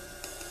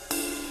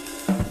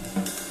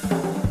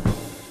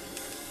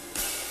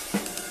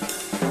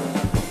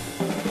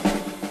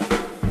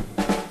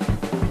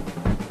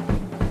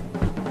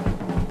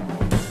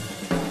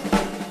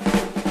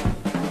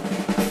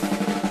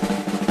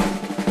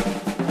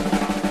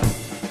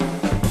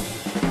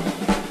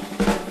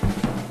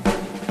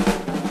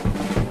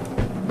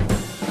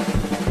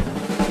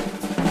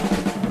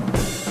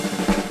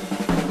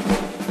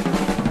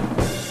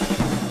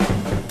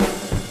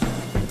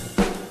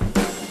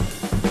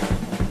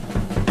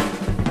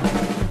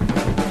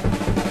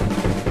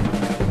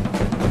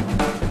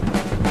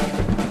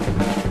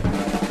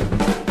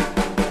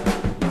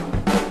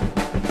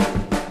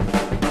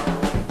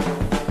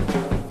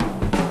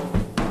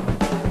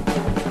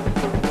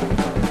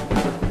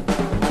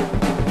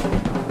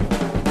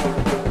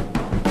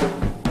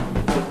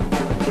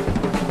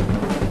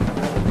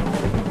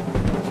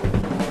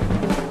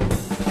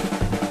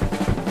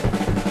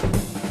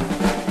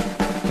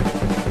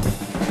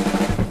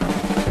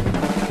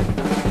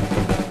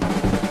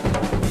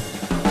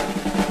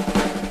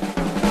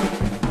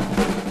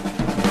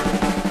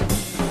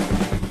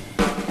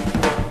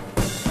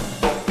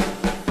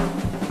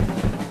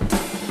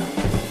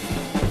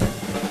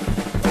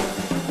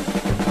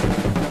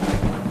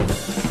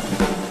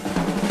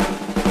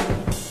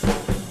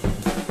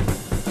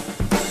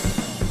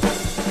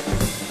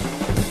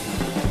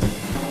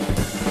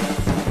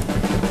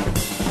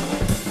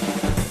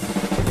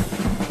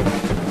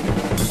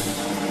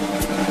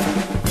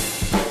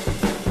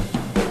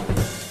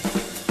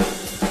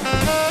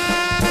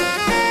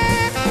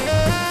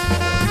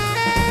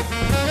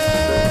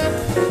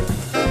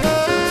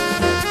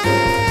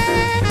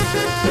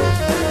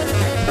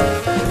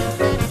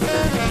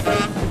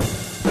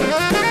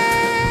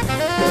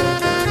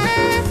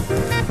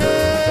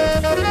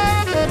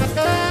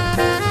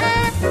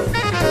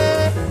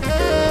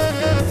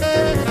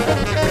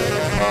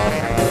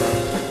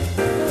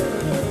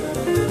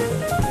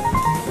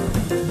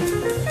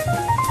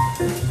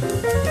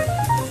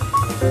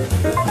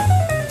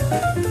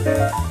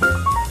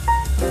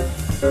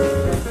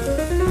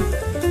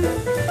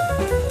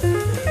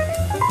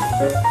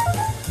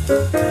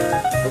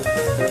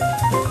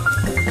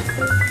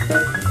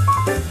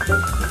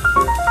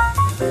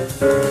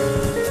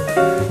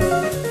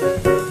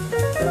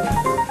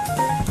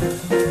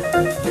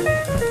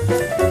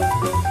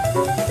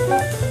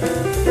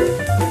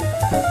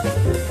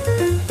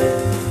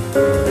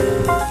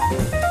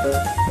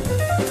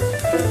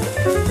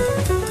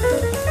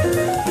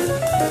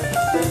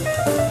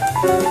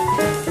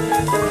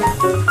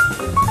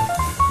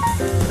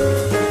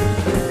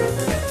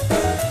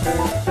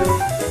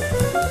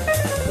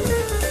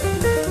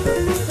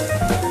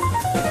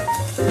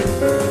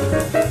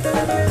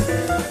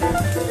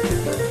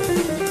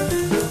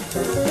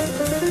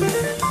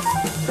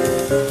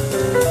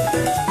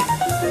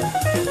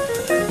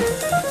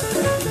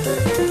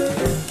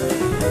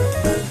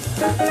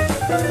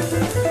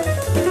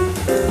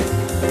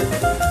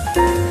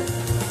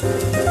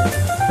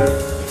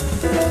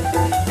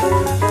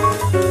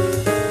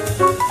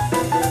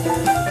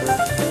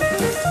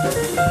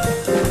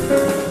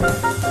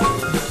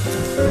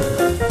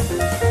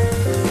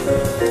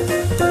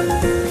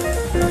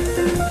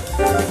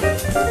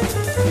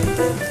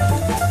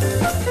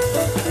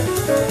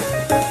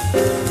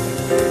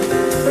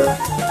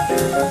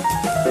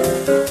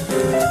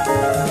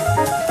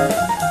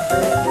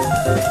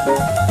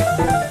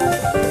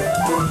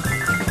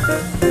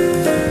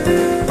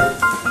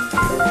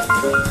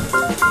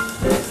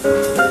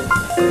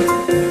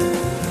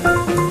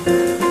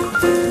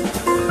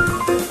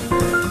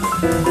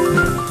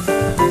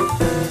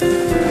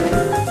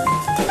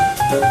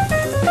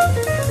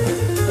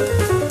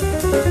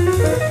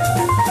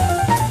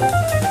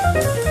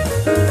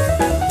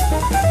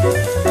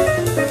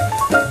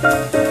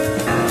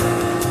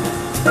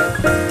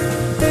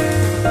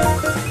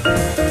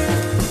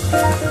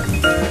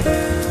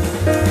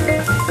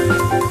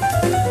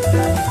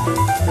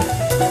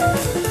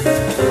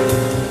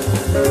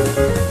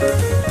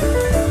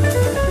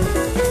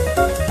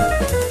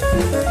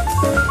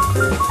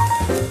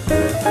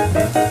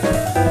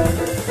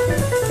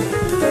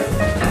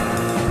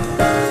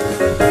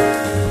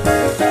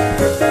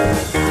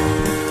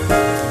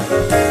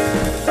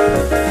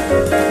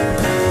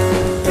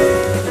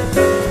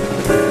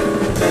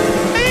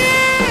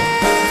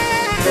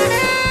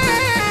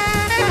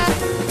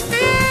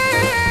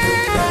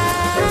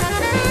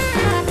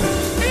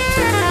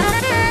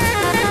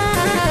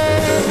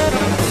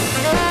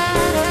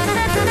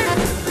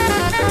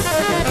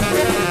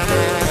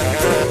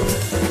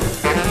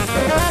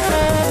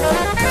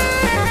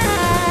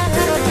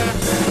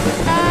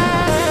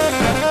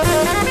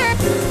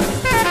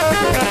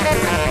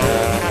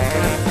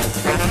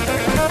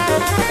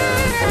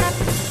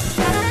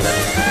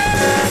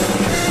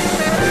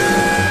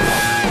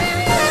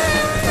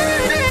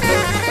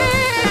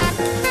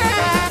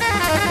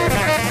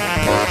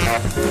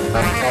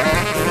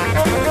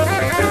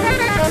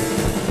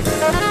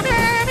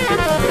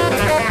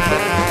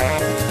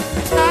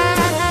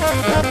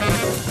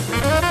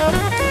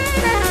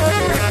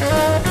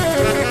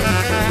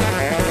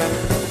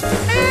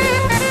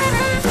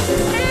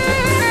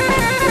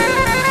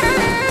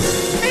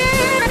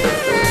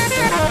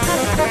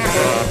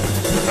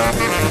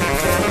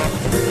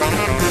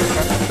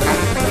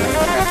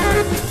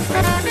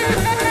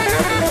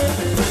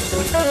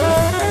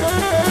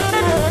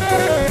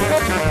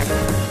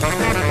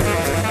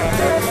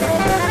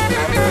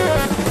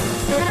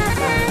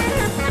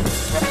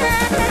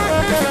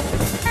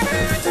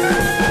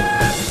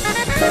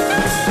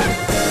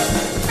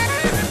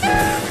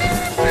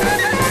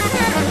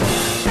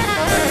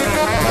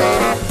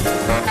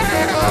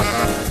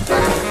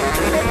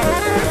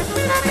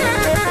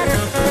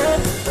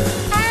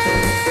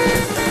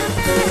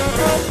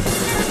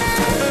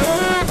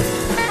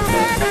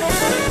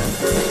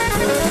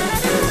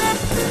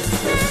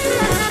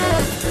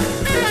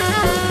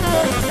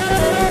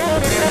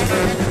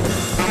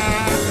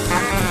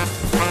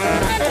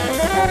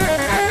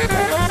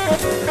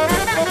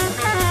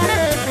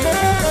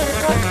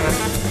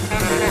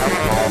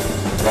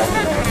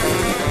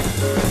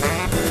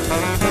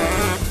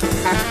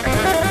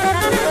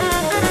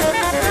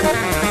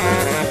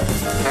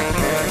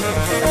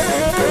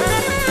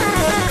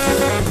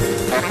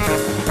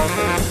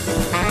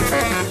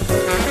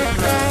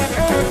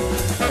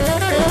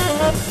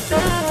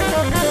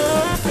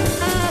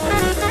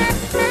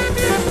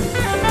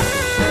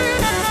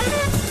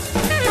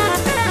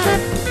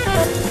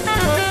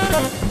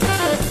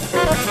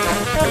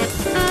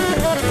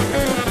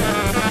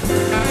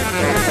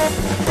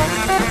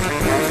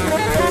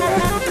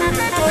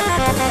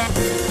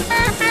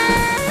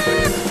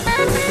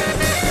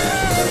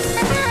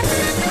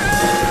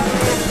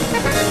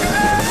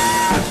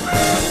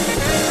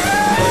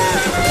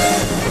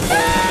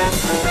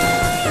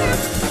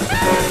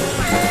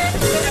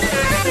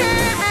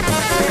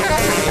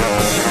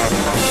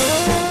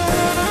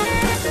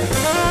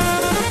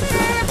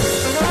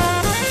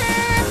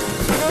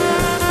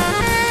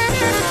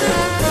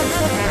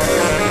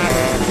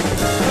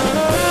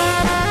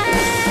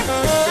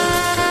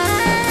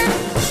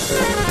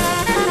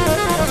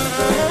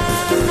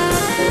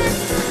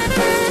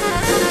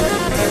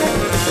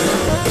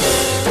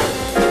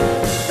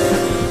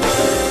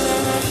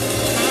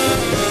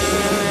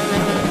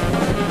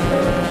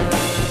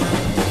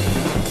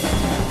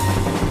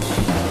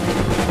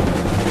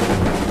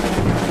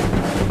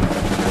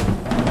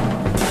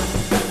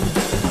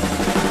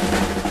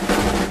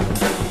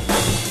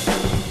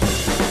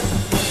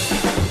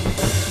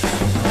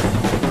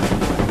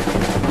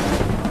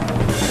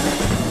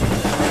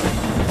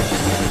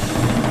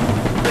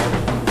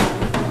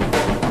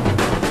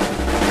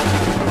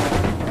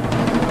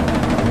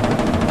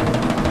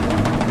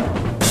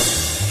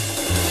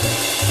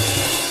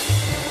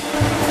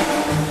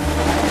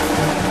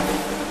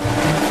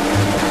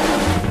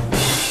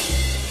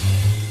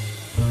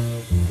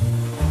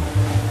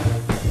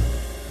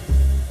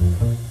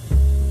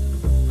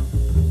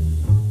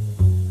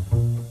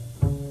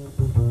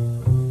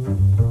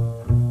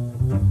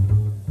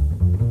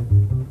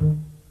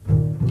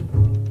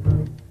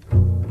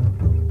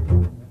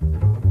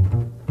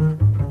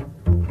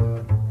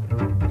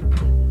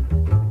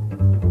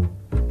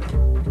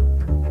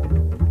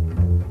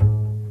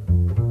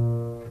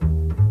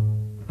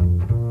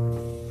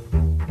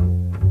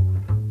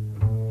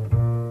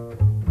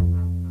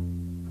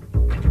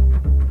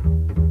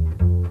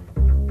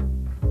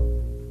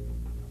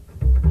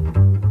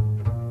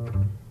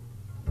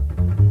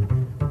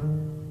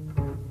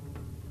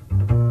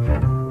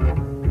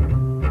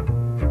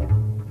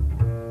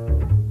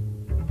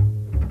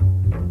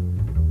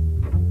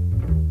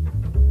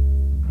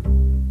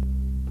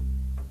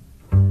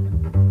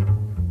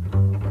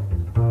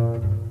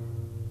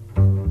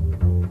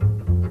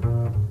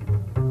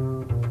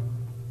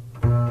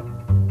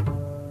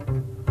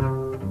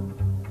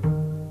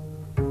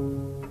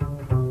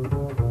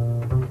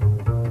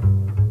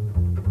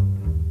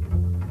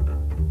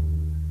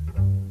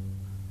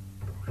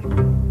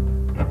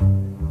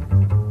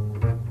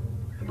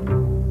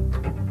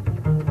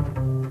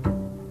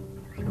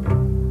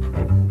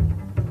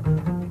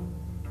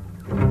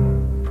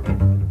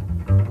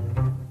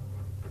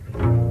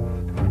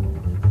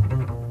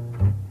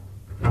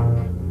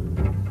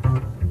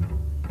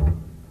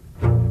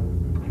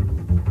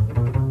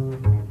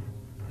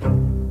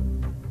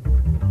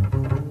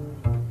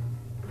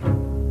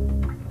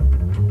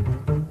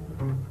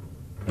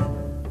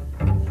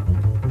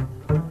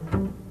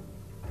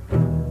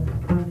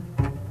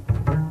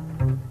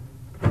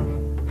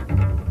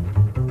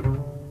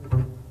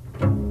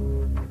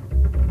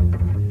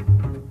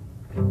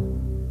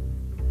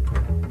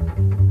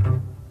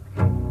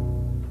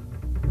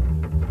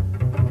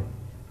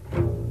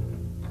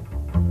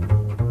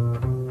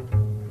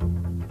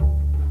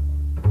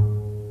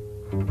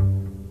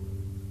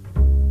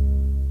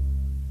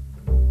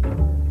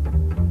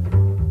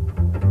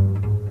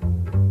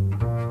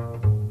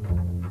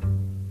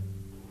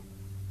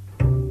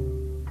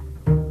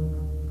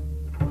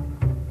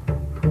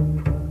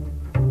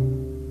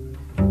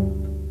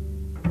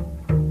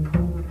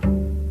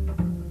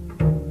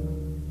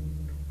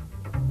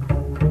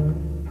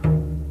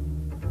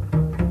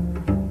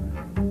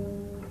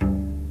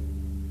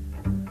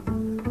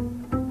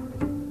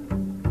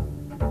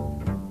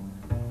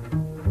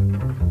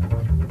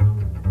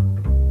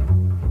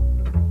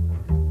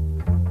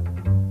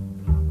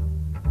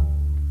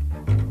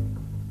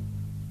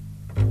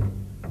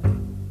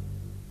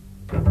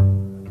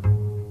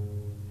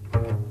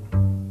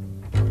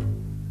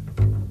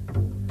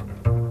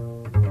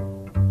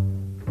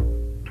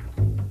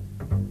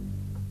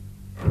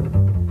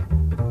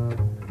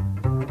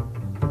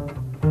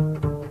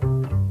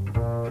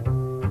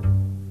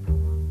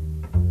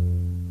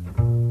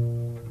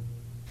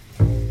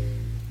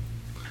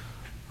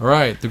 All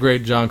right, the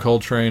great John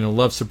Coltrane and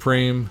Love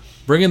Supreme,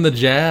 bringing the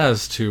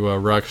jazz to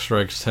Rock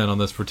Strikes 10 on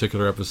this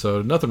particular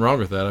episode. Nothing wrong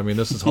with that. I mean,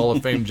 this is Hall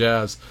of Fame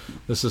jazz.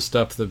 This is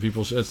stuff that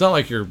people should... It's not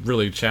like you're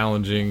really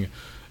challenging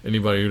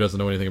anybody who doesn't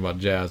know anything about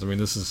jazz. I mean,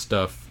 this is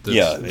stuff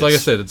that's... like I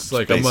said, it's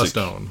like basic, a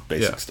must-own.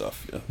 Basic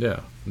stuff, yeah. Yeah,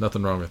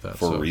 nothing wrong with that.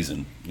 For a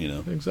reason, you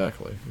know.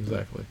 Exactly.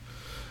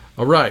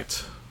 All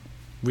right.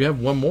 We have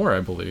one more, I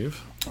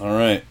believe. All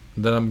right.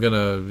 Then I'm going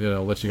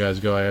to, let you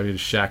guys go. I need to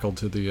shackle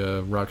to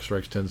the Rock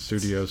Strikes 10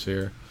 studios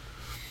here.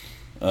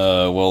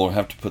 Well, we'll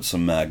have to put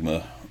some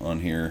Magma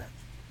on here.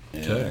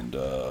 And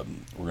we're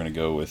going to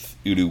go with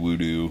Udu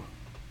Wudu.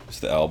 It's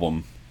the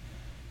album.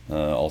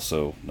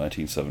 Also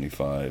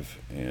 1975.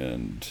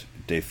 And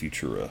De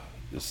Futura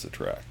is the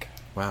track.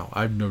 Wow,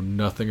 I know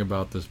nothing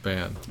about this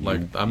band.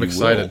 I'm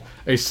excited.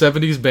 Will. A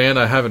 70s band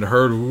I haven't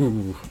heard.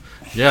 Ooh,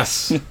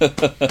 yes. Okay.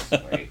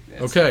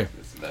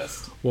 That's the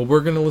best. Well,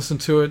 we're going to listen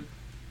to it,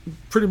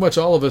 pretty much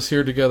all of us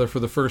here together for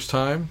the first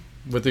time,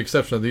 with the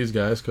exception of these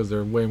guys, because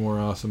they're way more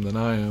awesome than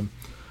I am.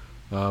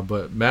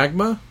 But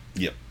Magma?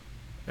 Yep.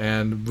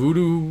 And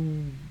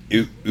Voodoo...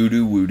 Udu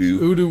Wudu.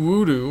 Udu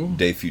Wudu.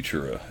 De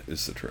Futura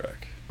is the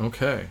track.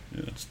 Okay.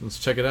 Yeah. Let's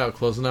check it out.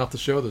 Closing out the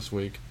show this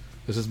week.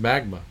 This is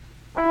Magma.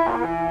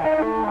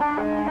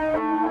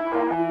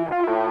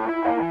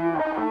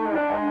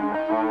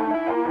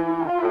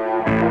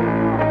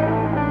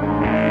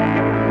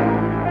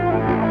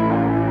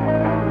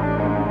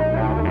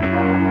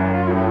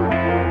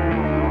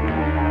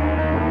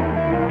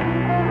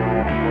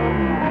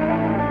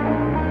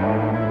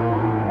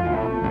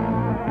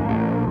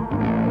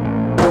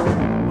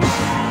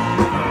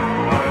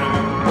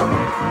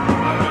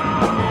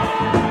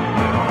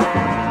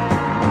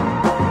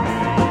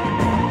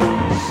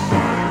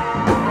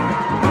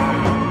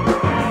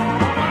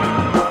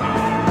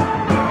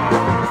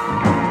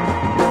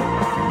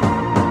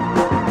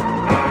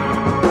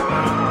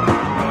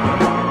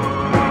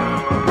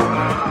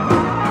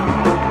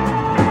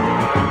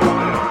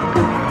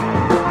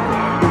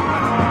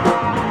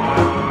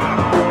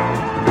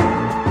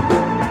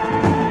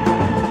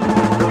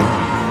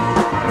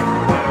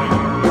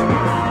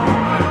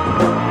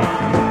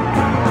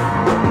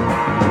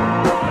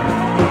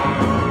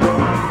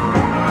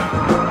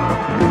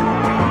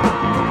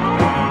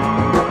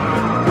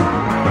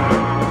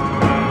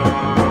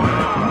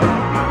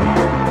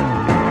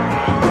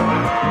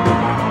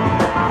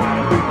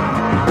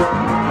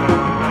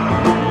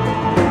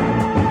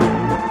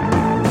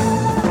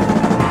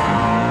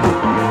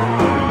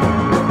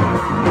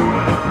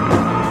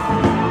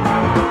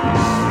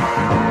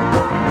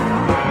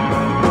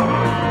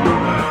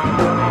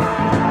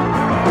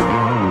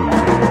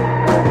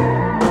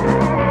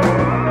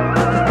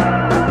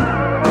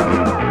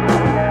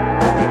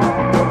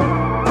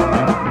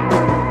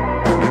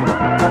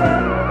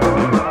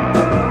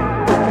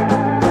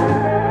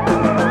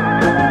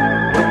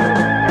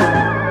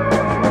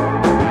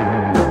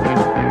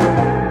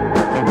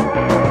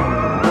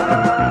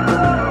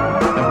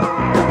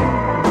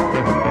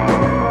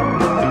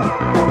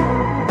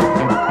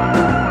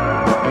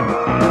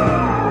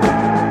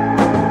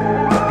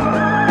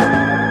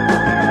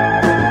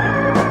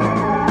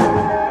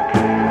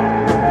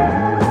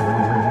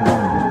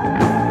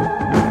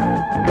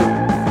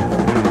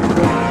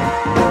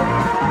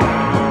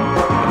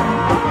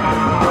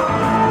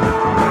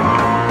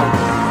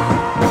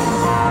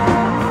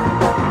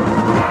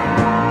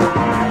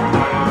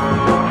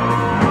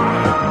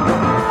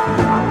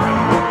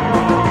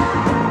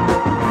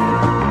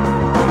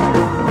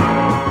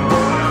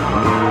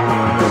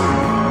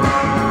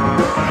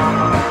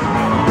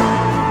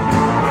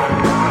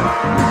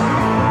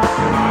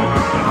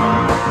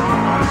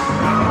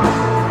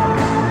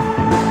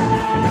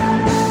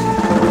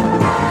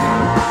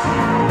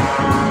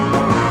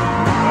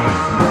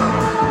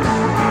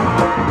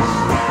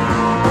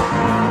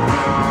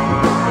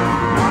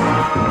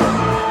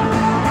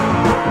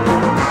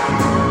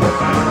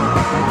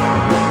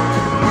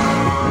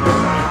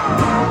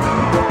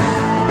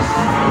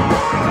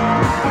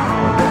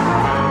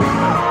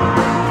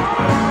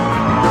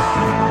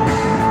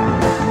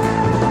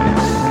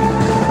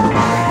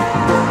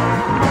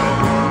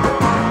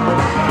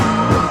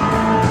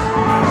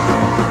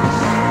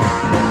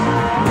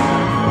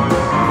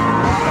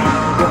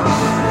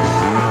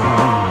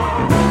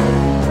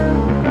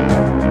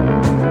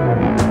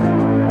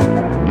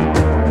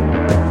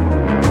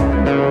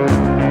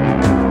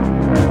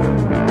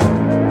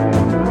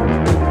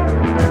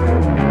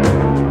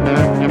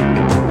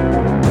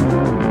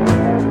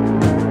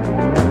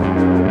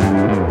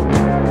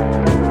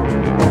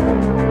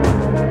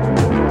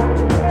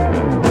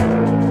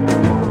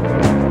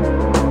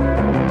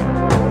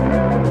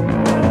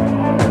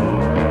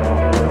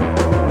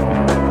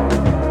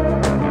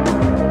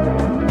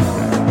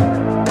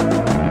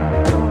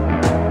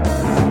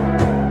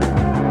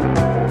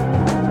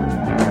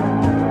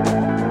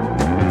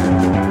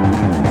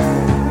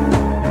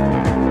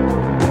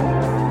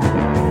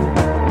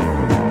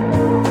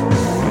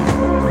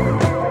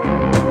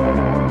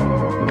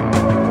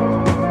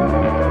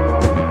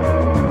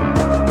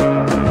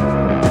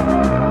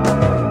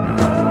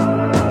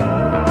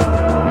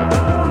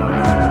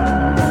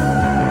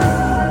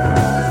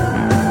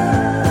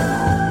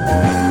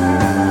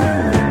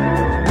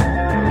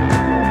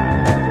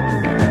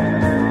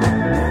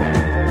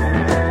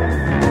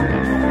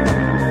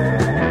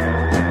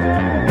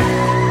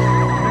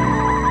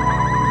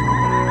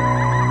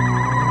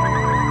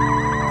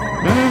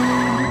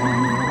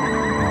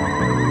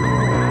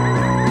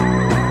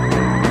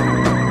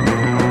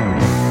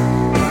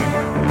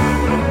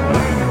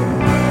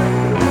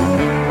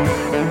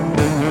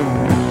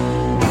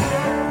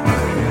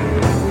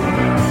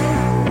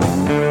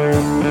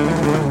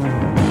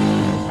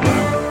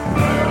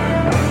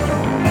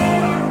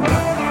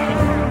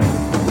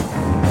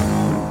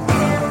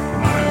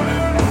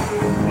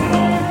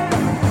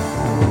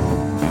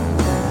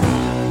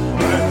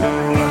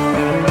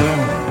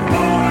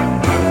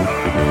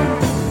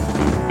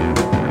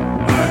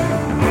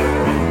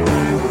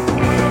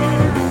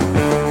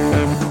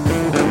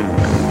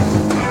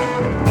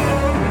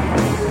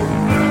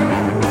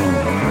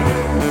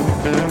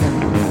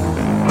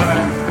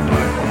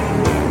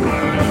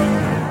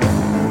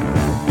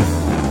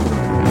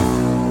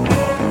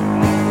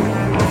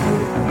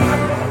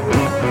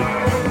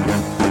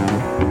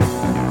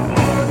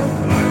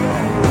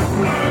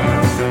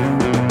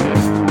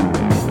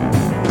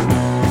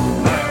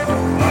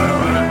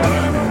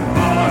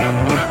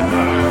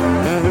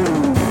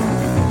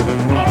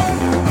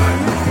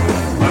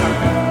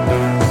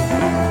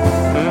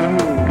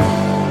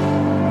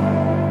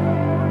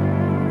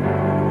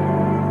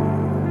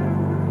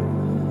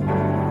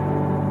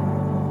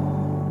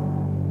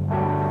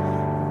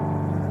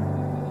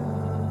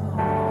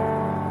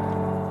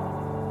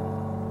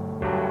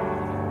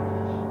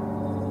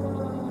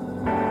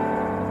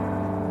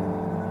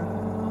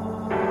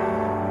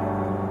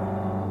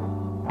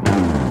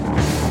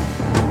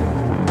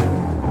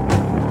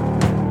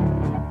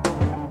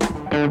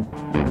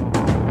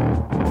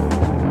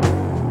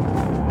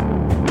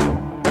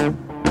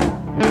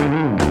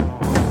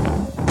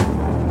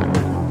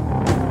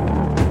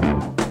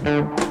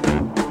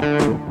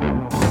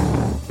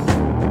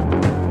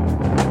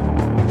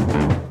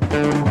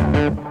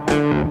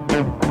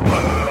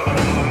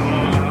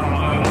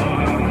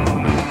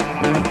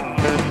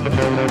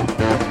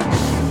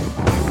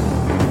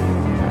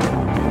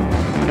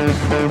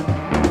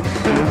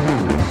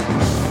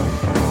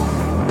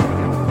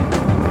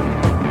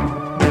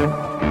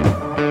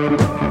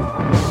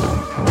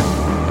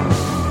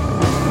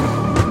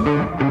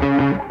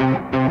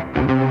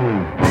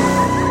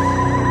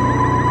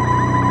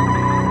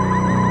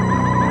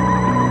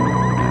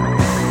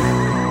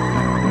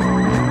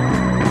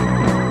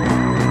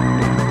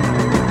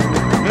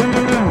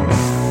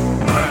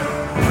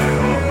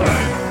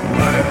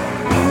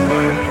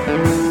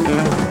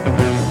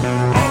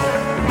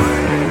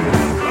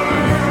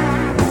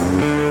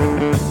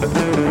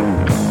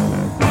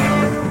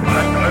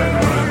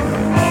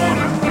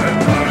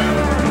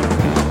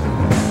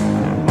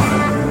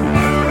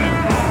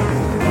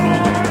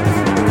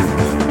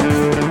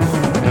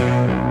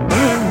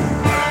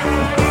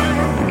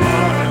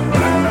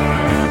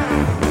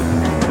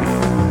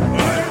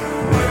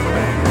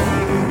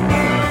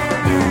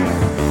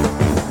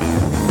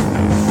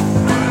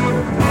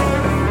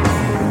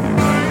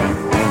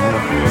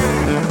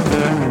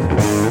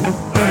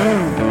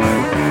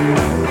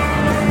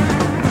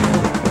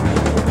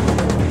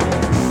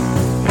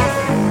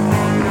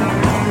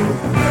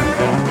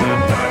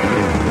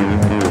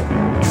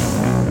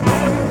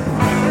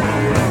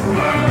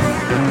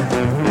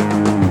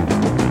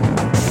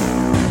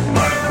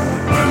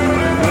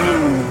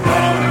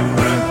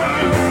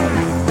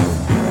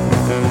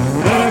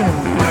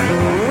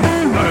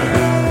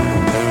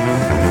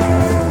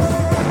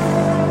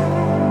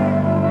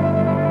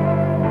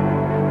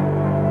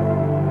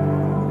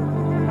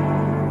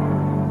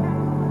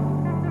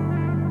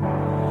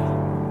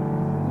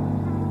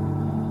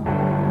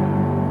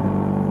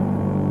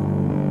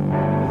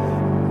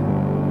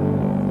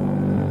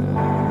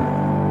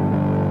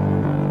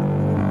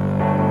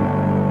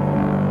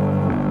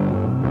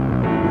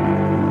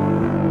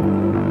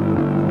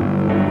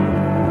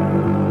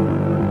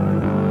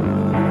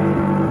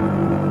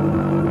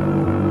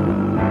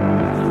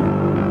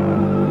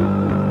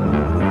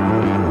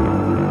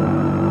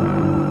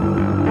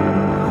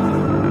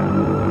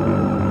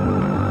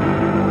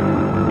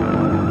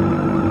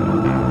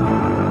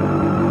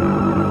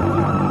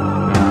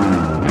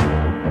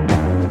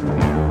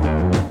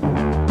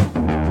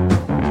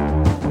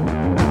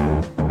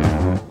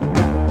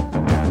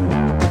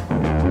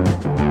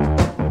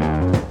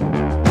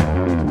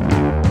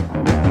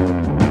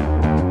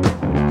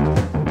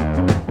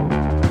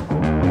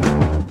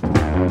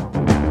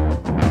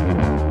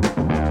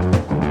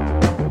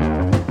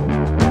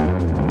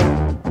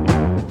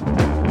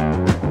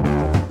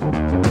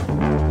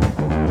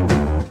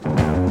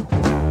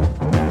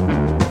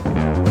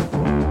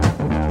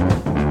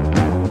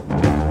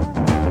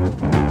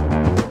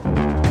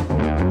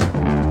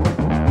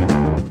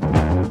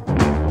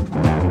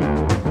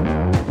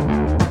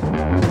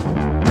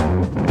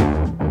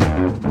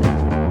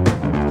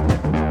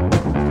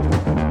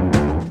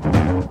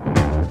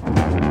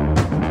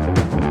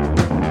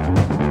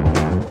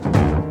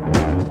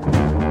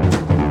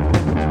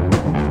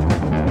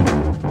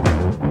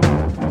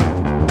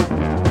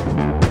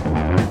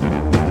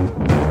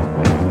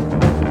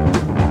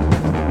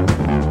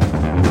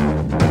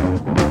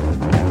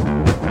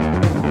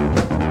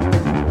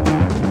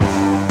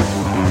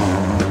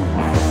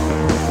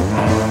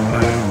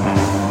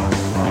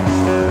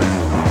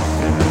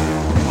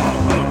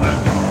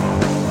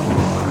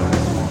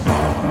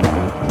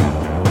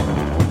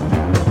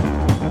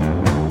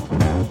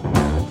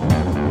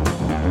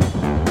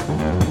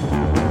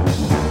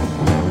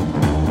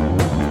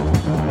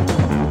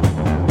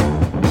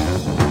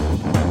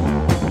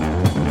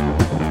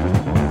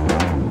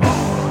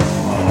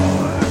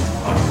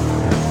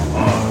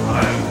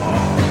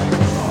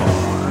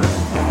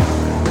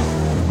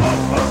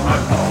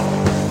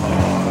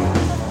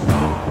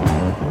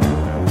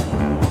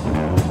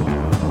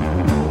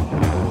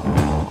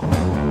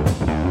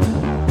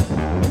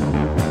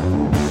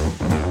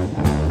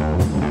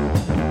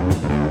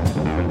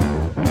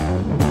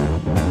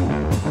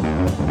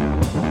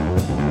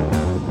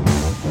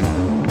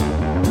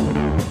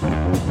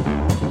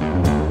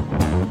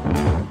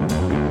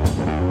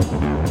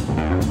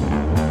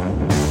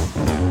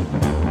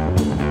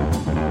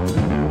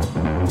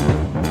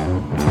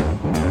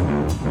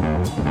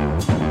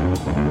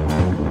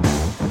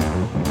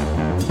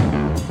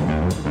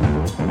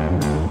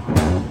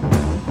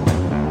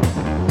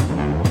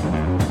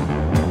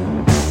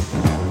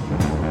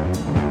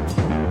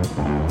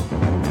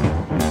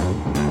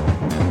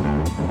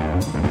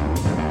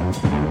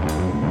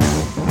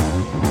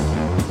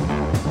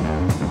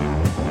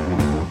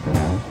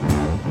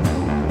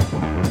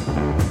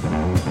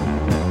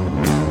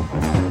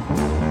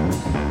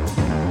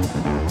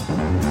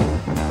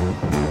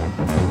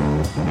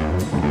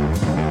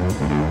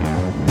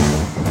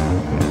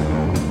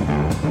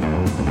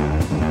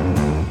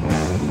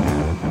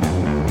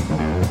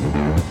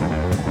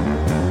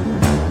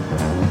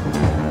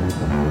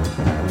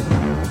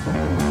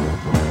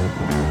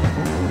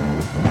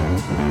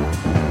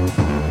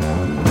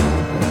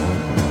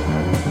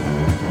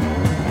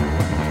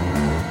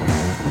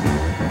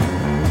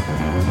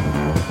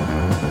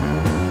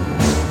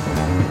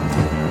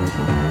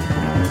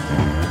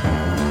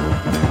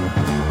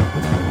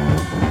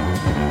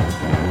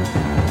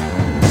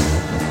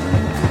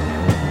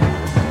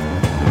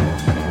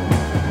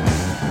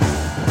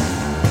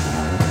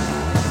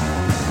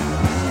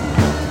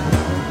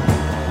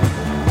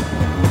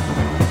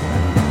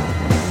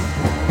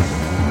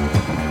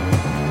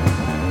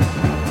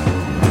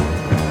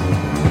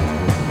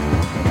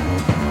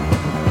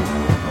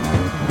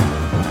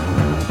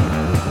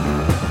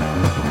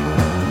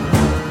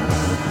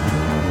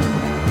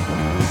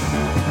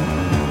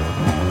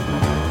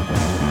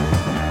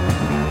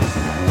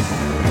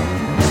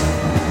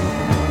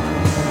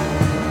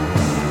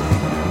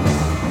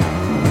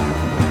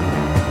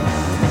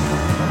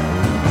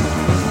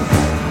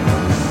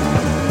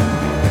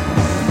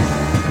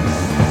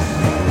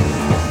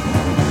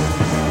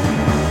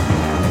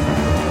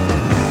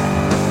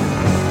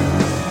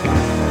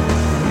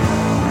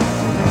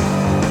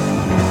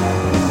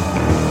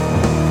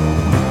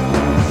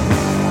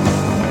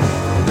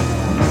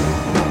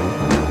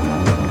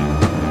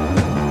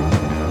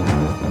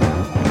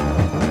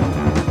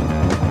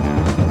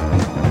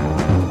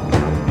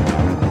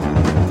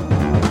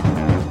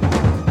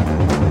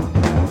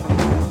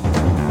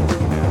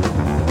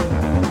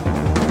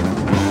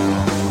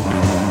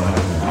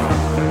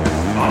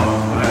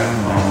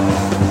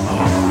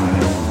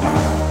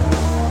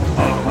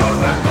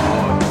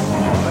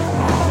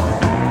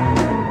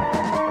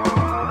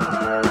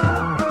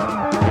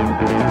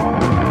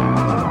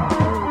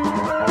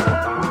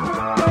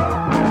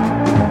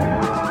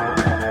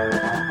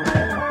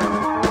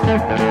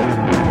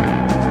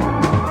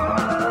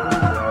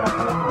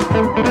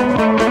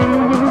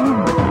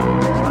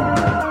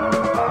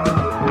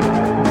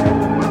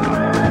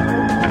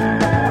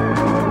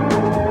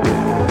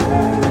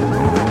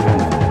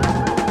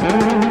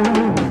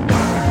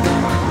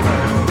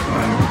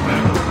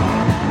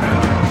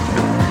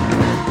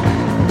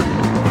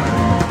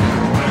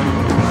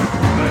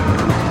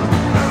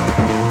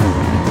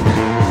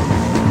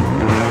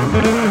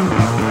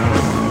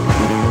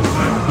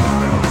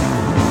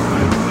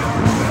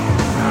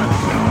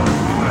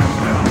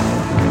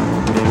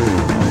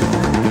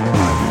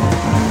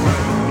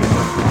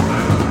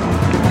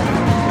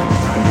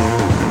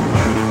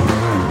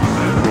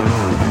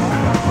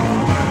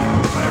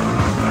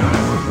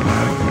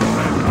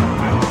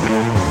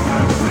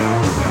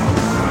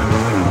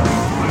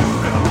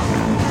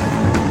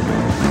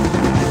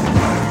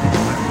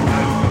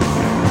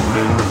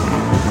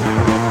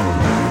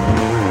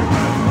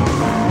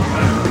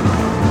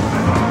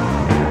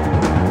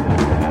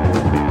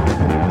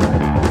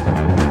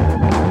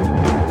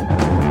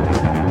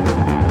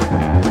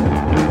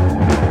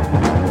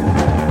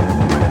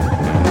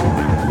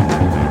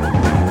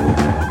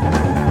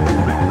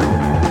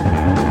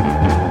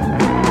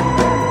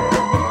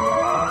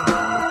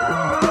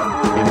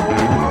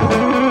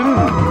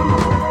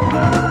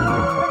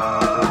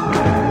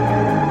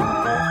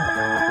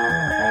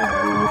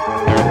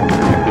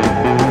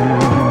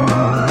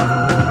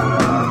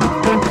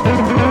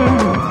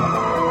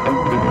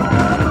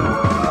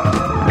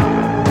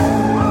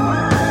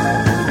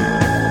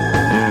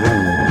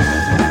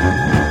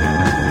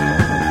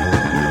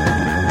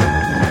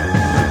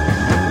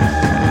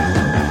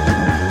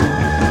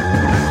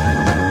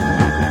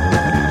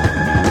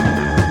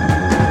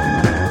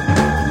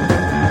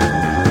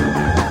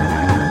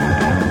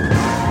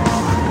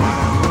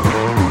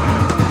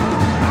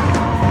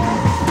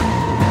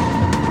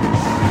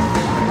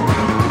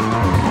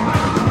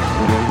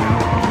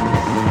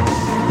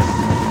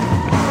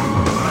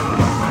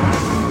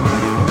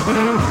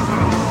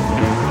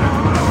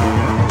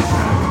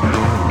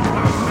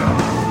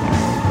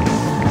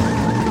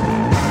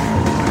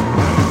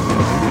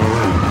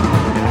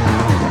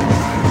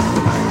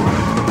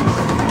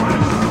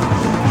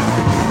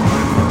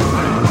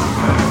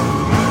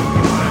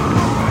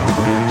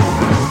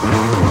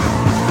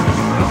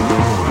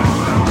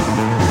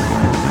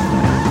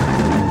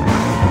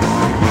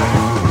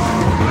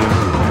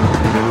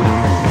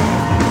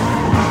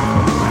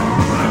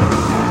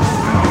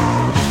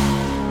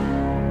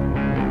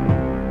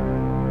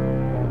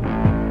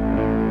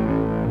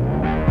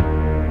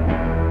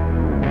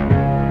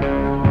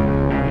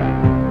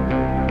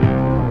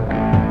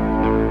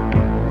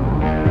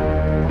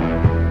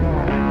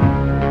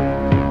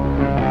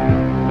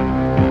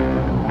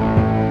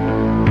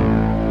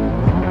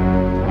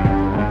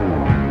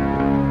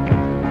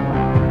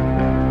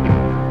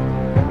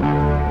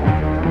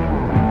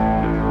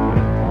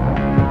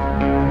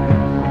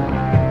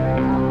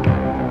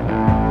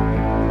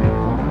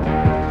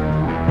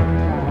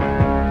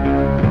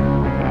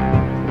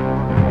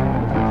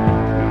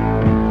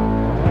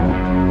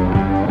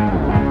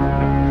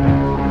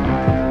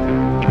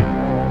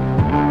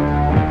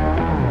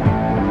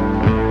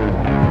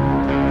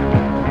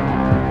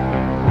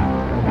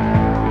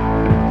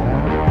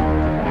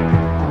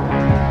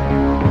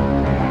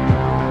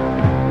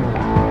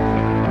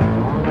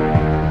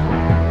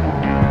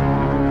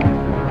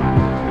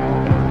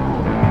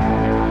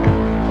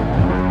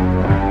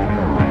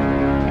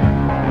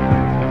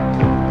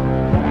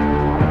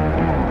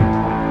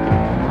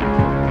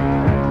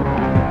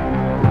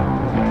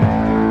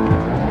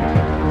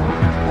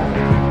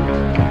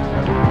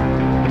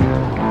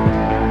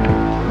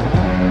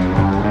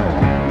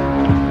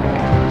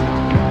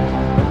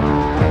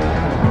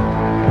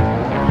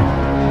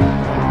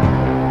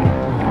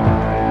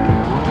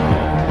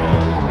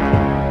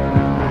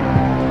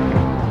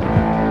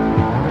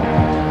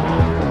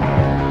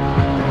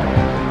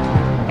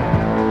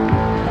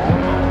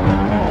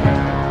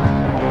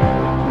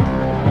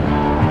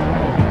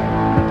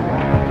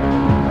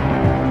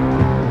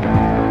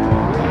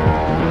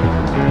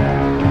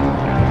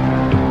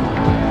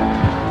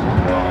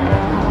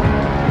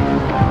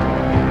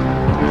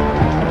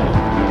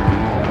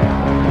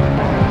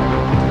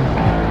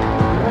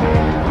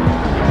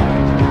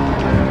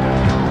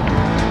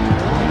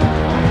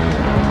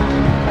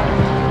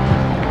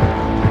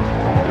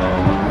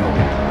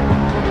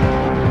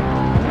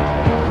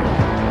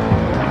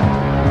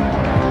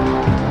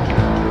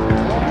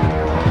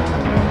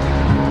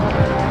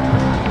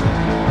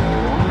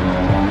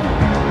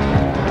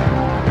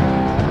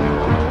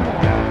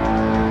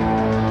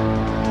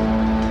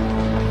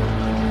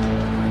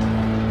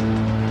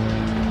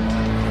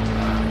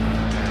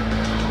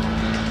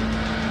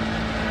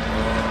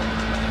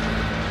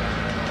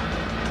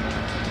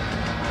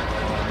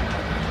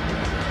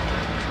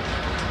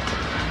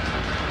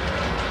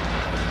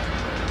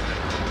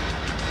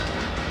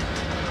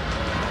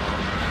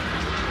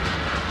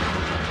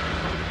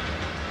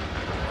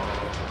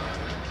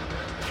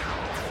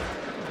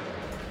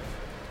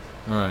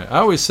 All right. I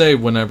always say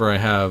whenever I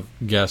have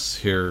guests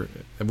here,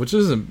 which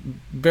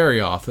isn't very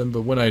often,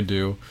 but when I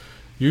do,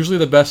 usually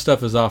the best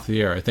stuff is off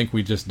the air. I think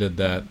we just did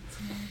that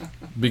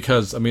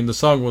because, I mean, the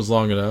song was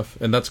long enough,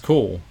 and that's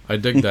cool. I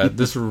dig that.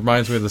 This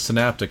reminds me of the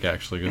Synaptic,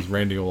 actually, because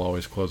Randy will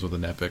always close with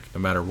an epic, no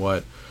matter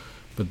what.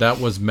 But that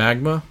was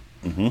Magma,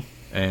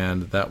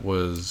 and that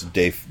was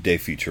Dave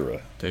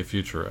Futura. Dave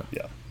Futura.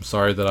 Yeah. I'm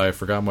sorry that I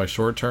forgot my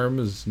short term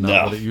is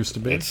not what it used to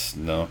be. It's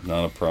not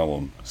a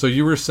problem. So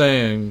you were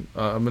saying,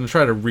 I'm going to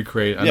try to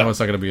recreate. I Yeah. know it's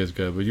not going to be as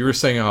good, but you were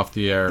saying off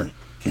the air,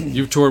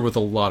 you've toured with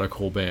a lot of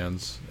cool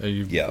bands.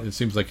 It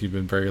seems like you've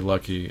been very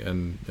lucky,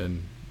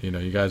 and you know,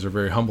 you guys are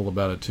very humble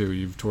about it too.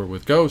 You've toured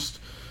with Ghost,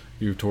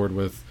 you've toured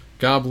with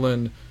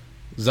Goblin,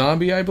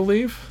 Zombie, I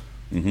believe.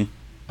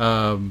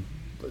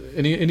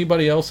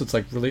 Anybody else? It's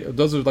like really,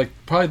 those are like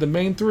probably the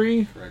main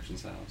three.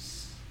 Corrections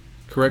House.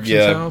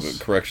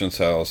 Corrections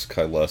House,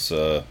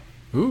 Kylesa.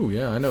 Ooh,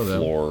 yeah, I know that.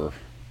 Floor.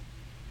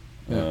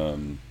 Yeah.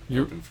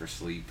 You're open for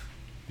Sleep.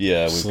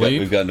 Yeah, Sleep?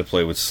 we've gotten to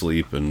play with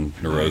Sleep and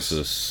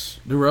Neurosis.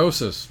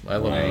 Neurosis. I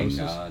love My Neurosis.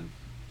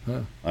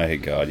 God. I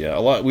Hate God. Yeah,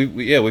 a lot.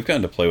 We've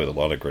gotten to play with a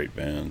lot of great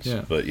bands.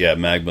 Yeah. But yeah,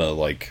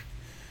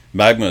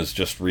 Magma's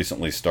just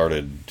recently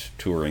started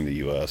touring the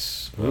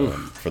U.S.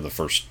 For the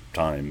first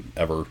time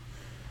ever.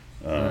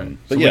 Right.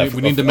 But So yeah,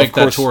 we need to make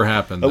that tour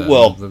happen. Then,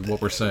 well,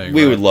 what we're saying,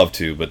 we right? would love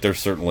to, but there's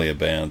certainly a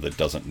band that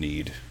doesn't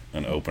need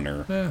an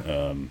opener.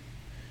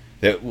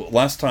 Yeah.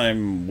 Last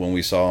time when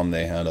we saw them,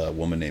 they had a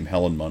woman named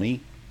Helen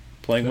Money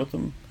playing with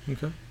them.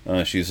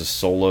 Okay. She's a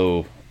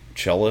solo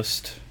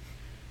cellist,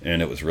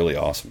 and it was really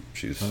awesome.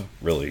 She's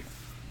really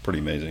pretty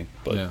amazing.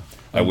 But Yeah.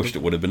 I wished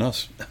it would have been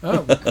us.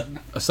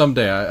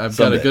 Someday. I've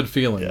got a Someday. good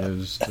feeling. Yeah.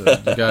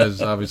 You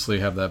guys obviously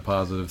have that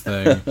positive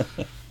thing.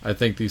 I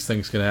think these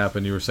things can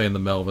happen. You were saying the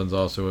Melvins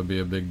also would be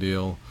a big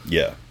deal.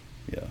 Yeah.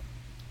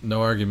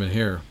 No argument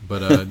here.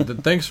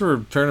 But thanks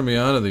for turning me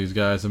on to these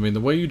guys. I mean,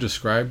 the way you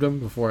described them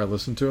before I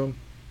listened to them,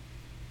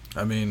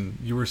 I mean,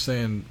 you were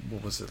saying,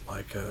 what was it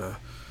like?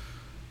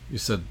 You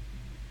said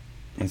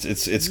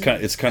It's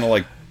kind of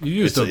like you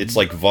used it's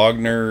like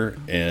Wagner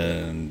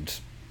and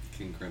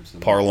King Crimson.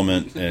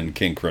 Parliament and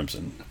King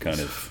Crimson kind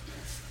of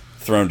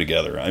thrown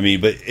together. I mean,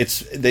 but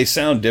they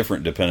sound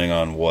different depending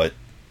on what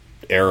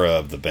era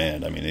of the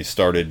band. I mean,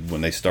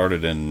 when they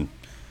started in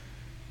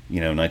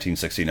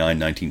 1969,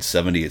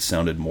 1970, it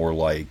sounded more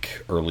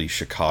like early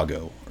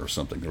Chicago or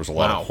something. There was a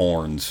lot of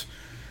horns.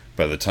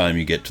 By the time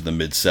you get to the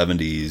mid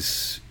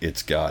 70s,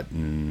 it's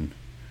gotten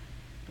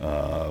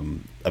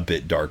a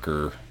bit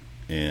darker,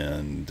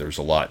 and there's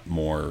a lot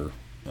more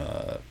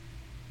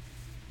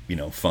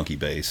funky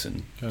bass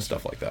and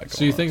stuff like that going on.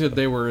 So you think that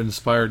they were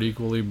inspired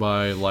equally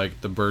by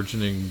like the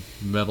burgeoning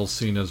metal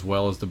scene as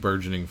well as the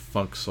burgeoning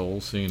funk soul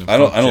scene and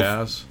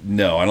jazz?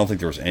 No, I don't think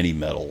there was any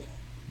metal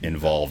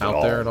involved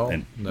out there at all.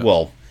 And, No.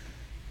 Well,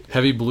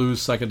 heavy blues,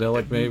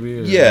 psychedelic, maybe.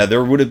 Or? Yeah,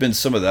 there would have been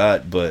some of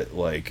that, but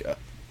like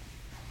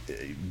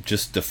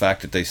just the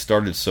fact that they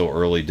started so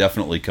early,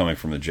 definitely coming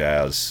from the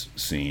jazz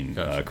scene.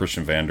 Gotcha.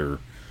 Christian Vander,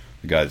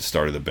 the guy that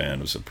started the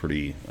band, was a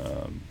pretty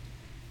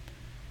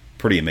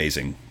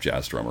amazing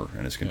jazz drummer,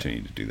 and has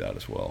continued to do that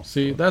as well.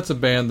 See, that's a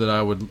band that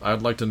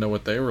I'd like to know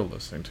what they were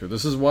listening to.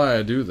 This is why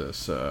I do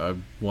this. I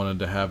wanted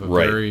to have a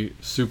very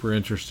super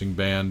interesting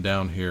band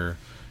down here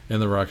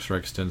in the Rock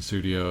Strikes 10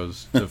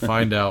 studios to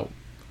find out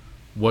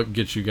what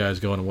gets you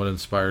guys going and what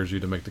inspires you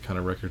to make the kind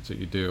of records that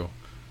you do.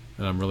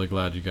 And I'm really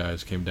glad you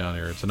guys came down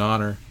here. It's an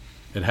honor.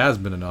 It has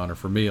been an honor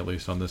for me, at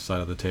least on this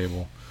side of the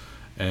table.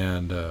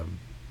 And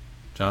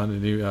John,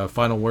 any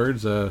final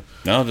words? No,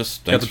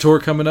 just got the tour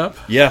coming up.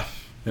 Yeah.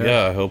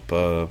 I hope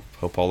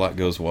all that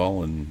goes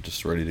well, and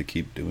just ready to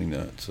keep doing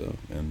that. So,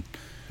 and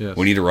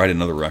we need to write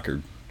another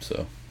record.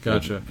 So,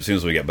 gotcha. As soon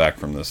as we get back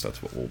from this,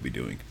 that's what we'll be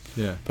doing.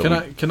 Yeah.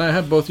 Can I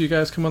have both of you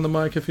guys come on the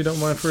mic if you don't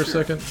mind for a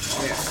second?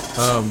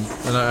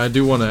 And I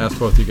do want to ask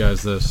both you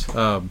guys this.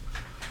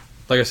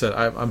 Like I said,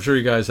 I'm sure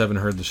you guys haven't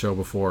heard the show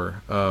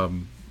before.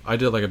 I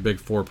did like a big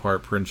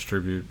 4-part Prince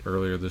tribute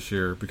earlier this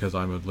year because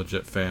I'm a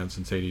legit fan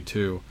since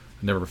 '82.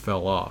 I never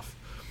fell off.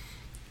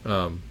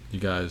 You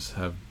guys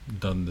have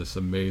done this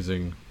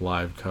amazing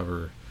live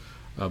cover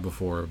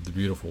before of The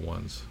Beautiful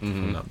Ones.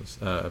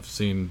 I've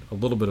seen a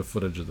little bit of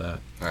footage of that.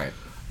 All right.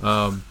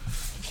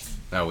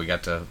 We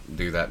got to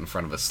do that in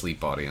front of a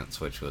Sleep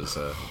audience, which was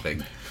a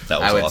big.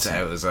 That was awesome.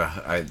 It was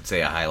I'd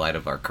say a highlight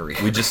of our career.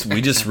 We just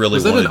really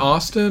was that wanted, in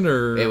Austin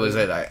or It was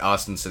at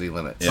Austin City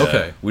Limits. Yeah,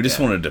 Okay. We just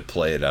wanted to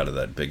play it out of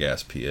that big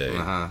ass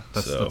PA.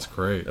 That's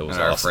great. It was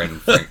And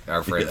awesome.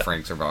 our friend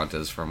Frank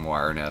Cervantes from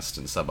Wire Nest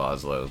and Sub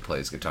Oslo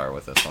plays guitar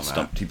with us on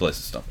that. He plays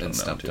the Stump Tone And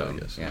now, Stump too, I Tone,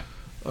 guess. yeah.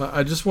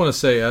 I just want to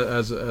say,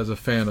 as a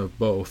fan of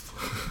both,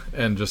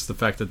 and just the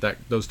fact that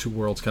those two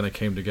worlds kind of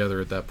came together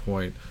at that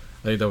point,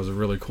 I think that was a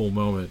really cool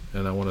moment,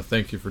 and I want to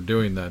thank you for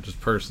doing that, just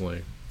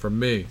personally, from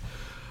me.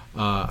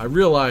 I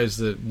realize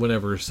that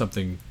whenever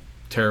something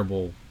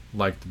terrible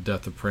like the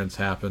death of Prince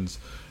happens,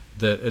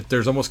 that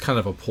there's almost kind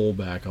of a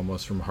pullback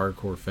almost from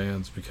hardcore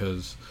fans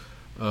because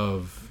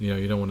of,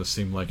 you don't want to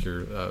seem like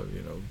you're,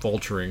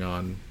 vulturing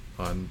on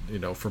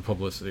for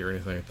publicity or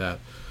anything like that.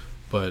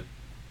 But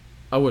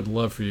I would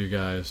love for you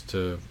guys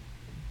to,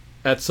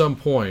 at some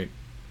point,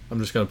 I'm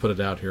just going to put it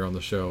out here on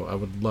the show, I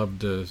would love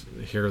to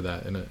hear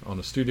that on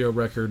a studio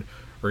record,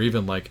 or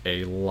even like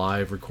a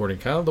live recording,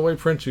 kind of the way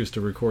Prince used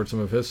to record some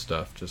of his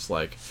stuff. Just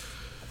like,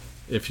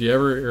 if you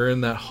ever are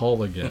in that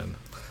hall again,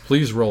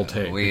 please roll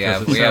tape,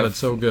 because it sounded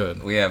so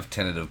good. We have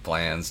tentative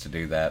plans to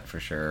do that for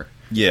sure.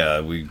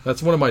 Yeah,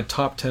 that's one of my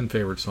top 10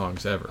 favorite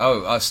songs ever.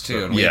 Oh, us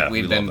too. And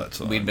we love that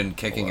song. We'd been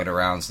kicking it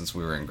around since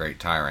we were in Great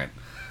Tyrant.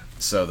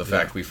 So the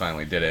fact we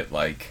finally did it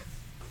like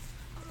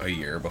a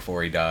year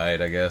before he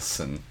died, I guess,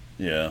 and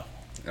yeah,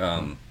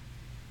 no,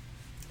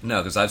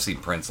 because I've seen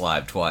Prince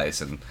live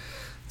twice, and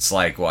it's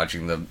like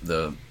watching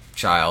the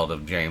child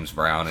of James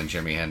Brown and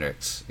Jimi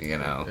Hendrix, you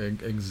know.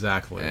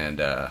 Exactly. And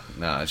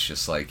no, it's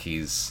just like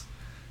he's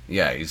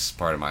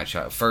part of my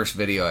child. First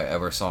video I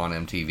ever saw on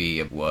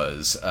MTV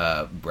was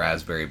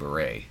Raspberry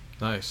Beret.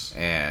 Nice.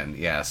 And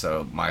yeah,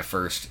 so my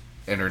first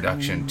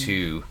introduction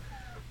to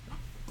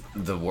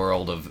the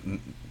world of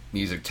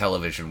music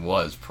television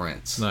was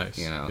Prince. Nice.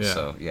 You know, yeah.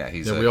 So yeah,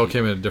 we all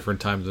came in at different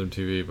times on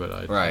TV,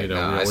 but we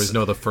always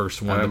know the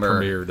first one that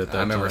premiered at that time.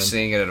 I remember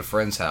seeing it at a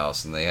friend's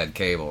house, and they had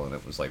cable, and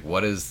it was like,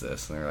 "What is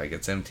this?" And they're like,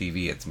 "It's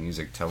MTV. It's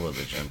music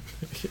television."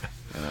 Yeah.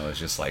 And I was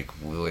just like,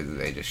 "Really? Do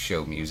they just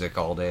show music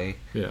all day?"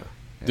 Yeah.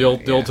 The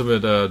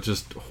ultimate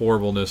just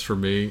horribleness for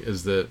me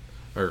is that,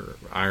 or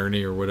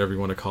irony, or whatever you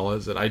want to call it,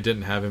 is that I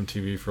didn't have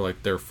MTV for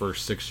like their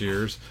first 6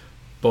 years.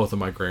 Both of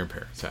my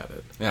grandparents had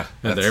it. Yeah.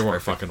 And they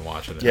weren't fucking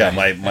watching it. Yeah,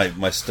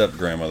 my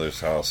step-grandmother's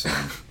house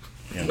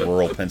in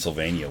rural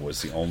Pennsylvania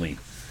was the only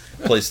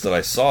place that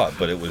I saw it,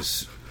 but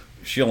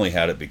she only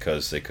had it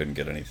because they couldn't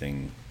get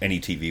any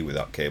TV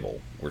without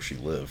cable where she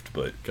lived.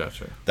 But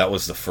gotcha. That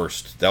was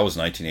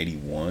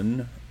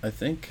 1981, I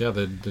think. Yeah,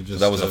 they just...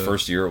 that was the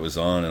first year it was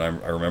on,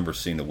 and I remember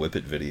seeing the Whip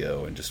It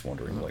video and just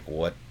wondering, like,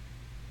 what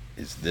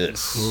is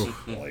this?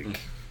 Like...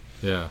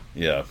 Yeah,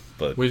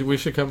 but we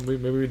should come.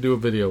 Maybe we do a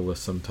video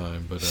list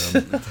sometime. But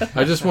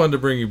I just wanted to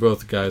bring you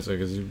both guys,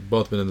 because you've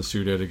both been in the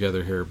studio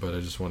together here. But I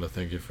just want to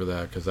thank you for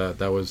that, because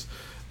that was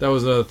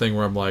another thing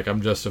where I'm like,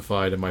 I'm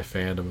justified in my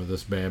fandom of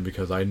this band,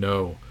 because I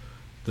know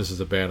this is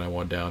a band I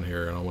want down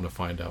here, and I want to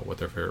find out what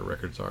their favorite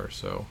records are.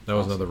 So that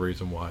was another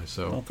reason why.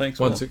 So thanks.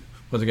 Once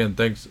again,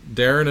 thanks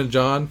Darren and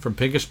John from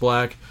Pinkish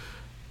Black.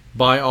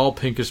 Buy all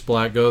Pinkish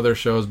Black. Go to their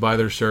shows. Buy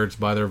their shirts.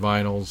 Buy their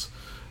vinyls.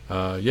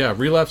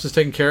 Relapse is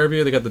taking care of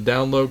you. They got the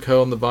download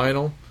code on the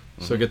vinyl,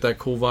 so get that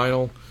cool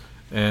vinyl.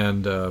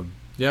 And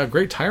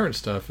Great Tyrant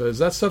stuff. Is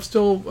that stuff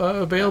still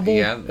available?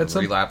 Yeah,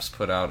 Relapse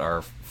put out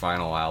our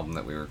final album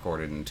that we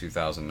recorded in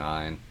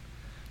 2009,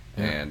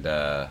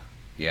 and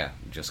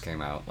just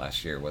came out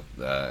last year with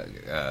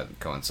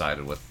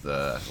coincided with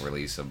the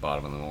release of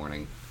Bottom of the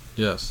Morning.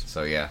 Yes.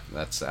 So yeah,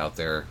 that's out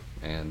there,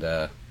 and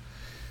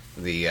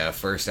the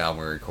first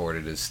album we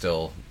recorded is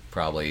still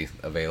probably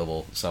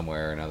available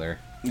somewhere or another.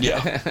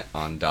 Yeah.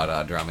 On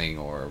Dada Drumming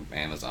or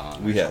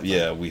Amazon. We have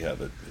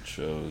it at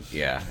shows.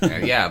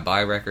 Yeah.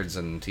 Buy records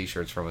and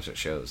T-shirts from us at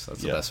shows.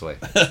 That's the best way.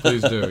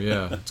 Please do.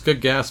 Yeah, it's good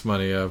gas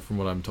money from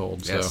what I'm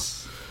told. Yes.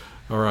 So.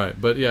 All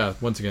right, but yeah,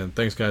 once again,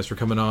 thanks guys for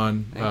coming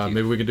on.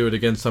 Maybe we can do it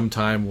again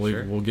sometime.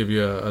 We'll give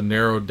you a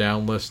narrowed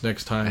down list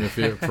next time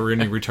for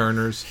any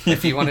returners.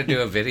 If you want to do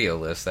a video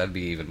list, that'd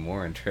be even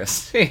more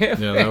interesting. Yeah,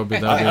 that would be.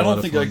 I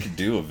don't think I could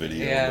do a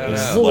video.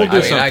 Yeah, we'll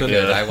do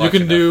something. You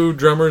can do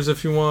drummers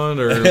if you want,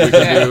 or we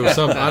can do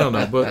some. I don't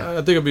know, but I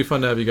think it'd be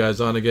fun to have you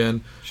guys on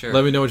again. Sure.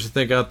 Let me know what you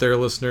think out there,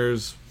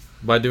 listeners.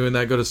 By doing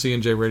that, go to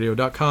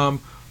cnjradio.com.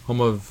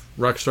 home of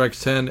Rock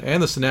Strikes 10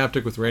 and the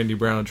Synaptic with Randy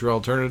Brown and True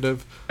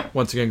Alternative.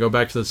 Once again, go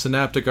back to the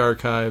Synaptic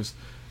archives,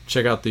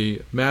 check out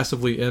the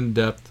massively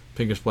in-depth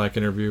Pinkish Black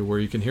interview where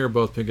you can hear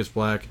both Pinkish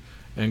Black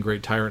and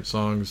Great Tyrant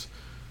songs.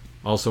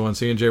 Also on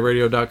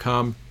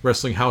cnjradio.com,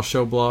 Wrestling House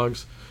Show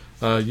blogs.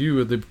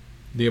 You,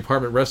 the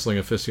apartment wrestling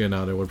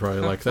aficionado, would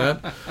probably like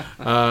that.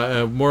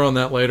 More on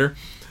that later.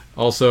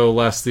 Also,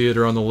 Last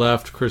Theater on the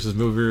left, Chris's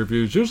movie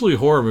reviews, usually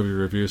horror movie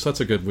reviews, so that's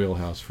a good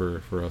wheelhouse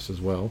for us as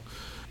well.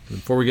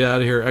 Before we get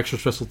out of here, extra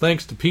special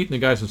thanks to Pete and the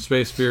guys from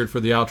Space Beard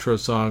for the outro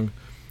song.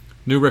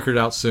 New record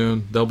out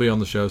soon. They'll be on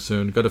the show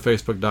soon. Go to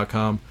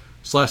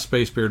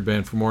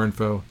facebook.com/SpaceBeardBand for more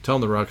info. Tell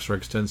them the Rock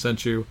Strikes 10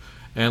 sent you.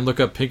 And look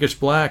up Pinkish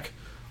Black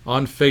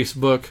on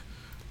Facebook.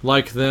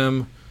 Like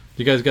them.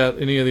 You guys got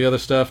any of the other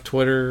stuff?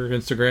 Twitter,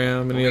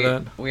 Instagram, any of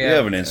that? We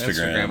have an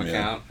Instagram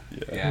account.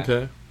 Yeah.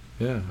 Okay.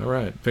 Yeah, all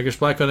right. Pinkish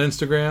Black on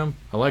Instagram.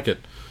 I like it.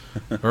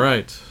 All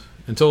right.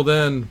 Until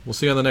then, we'll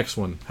see you on the next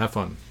one. Have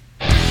fun.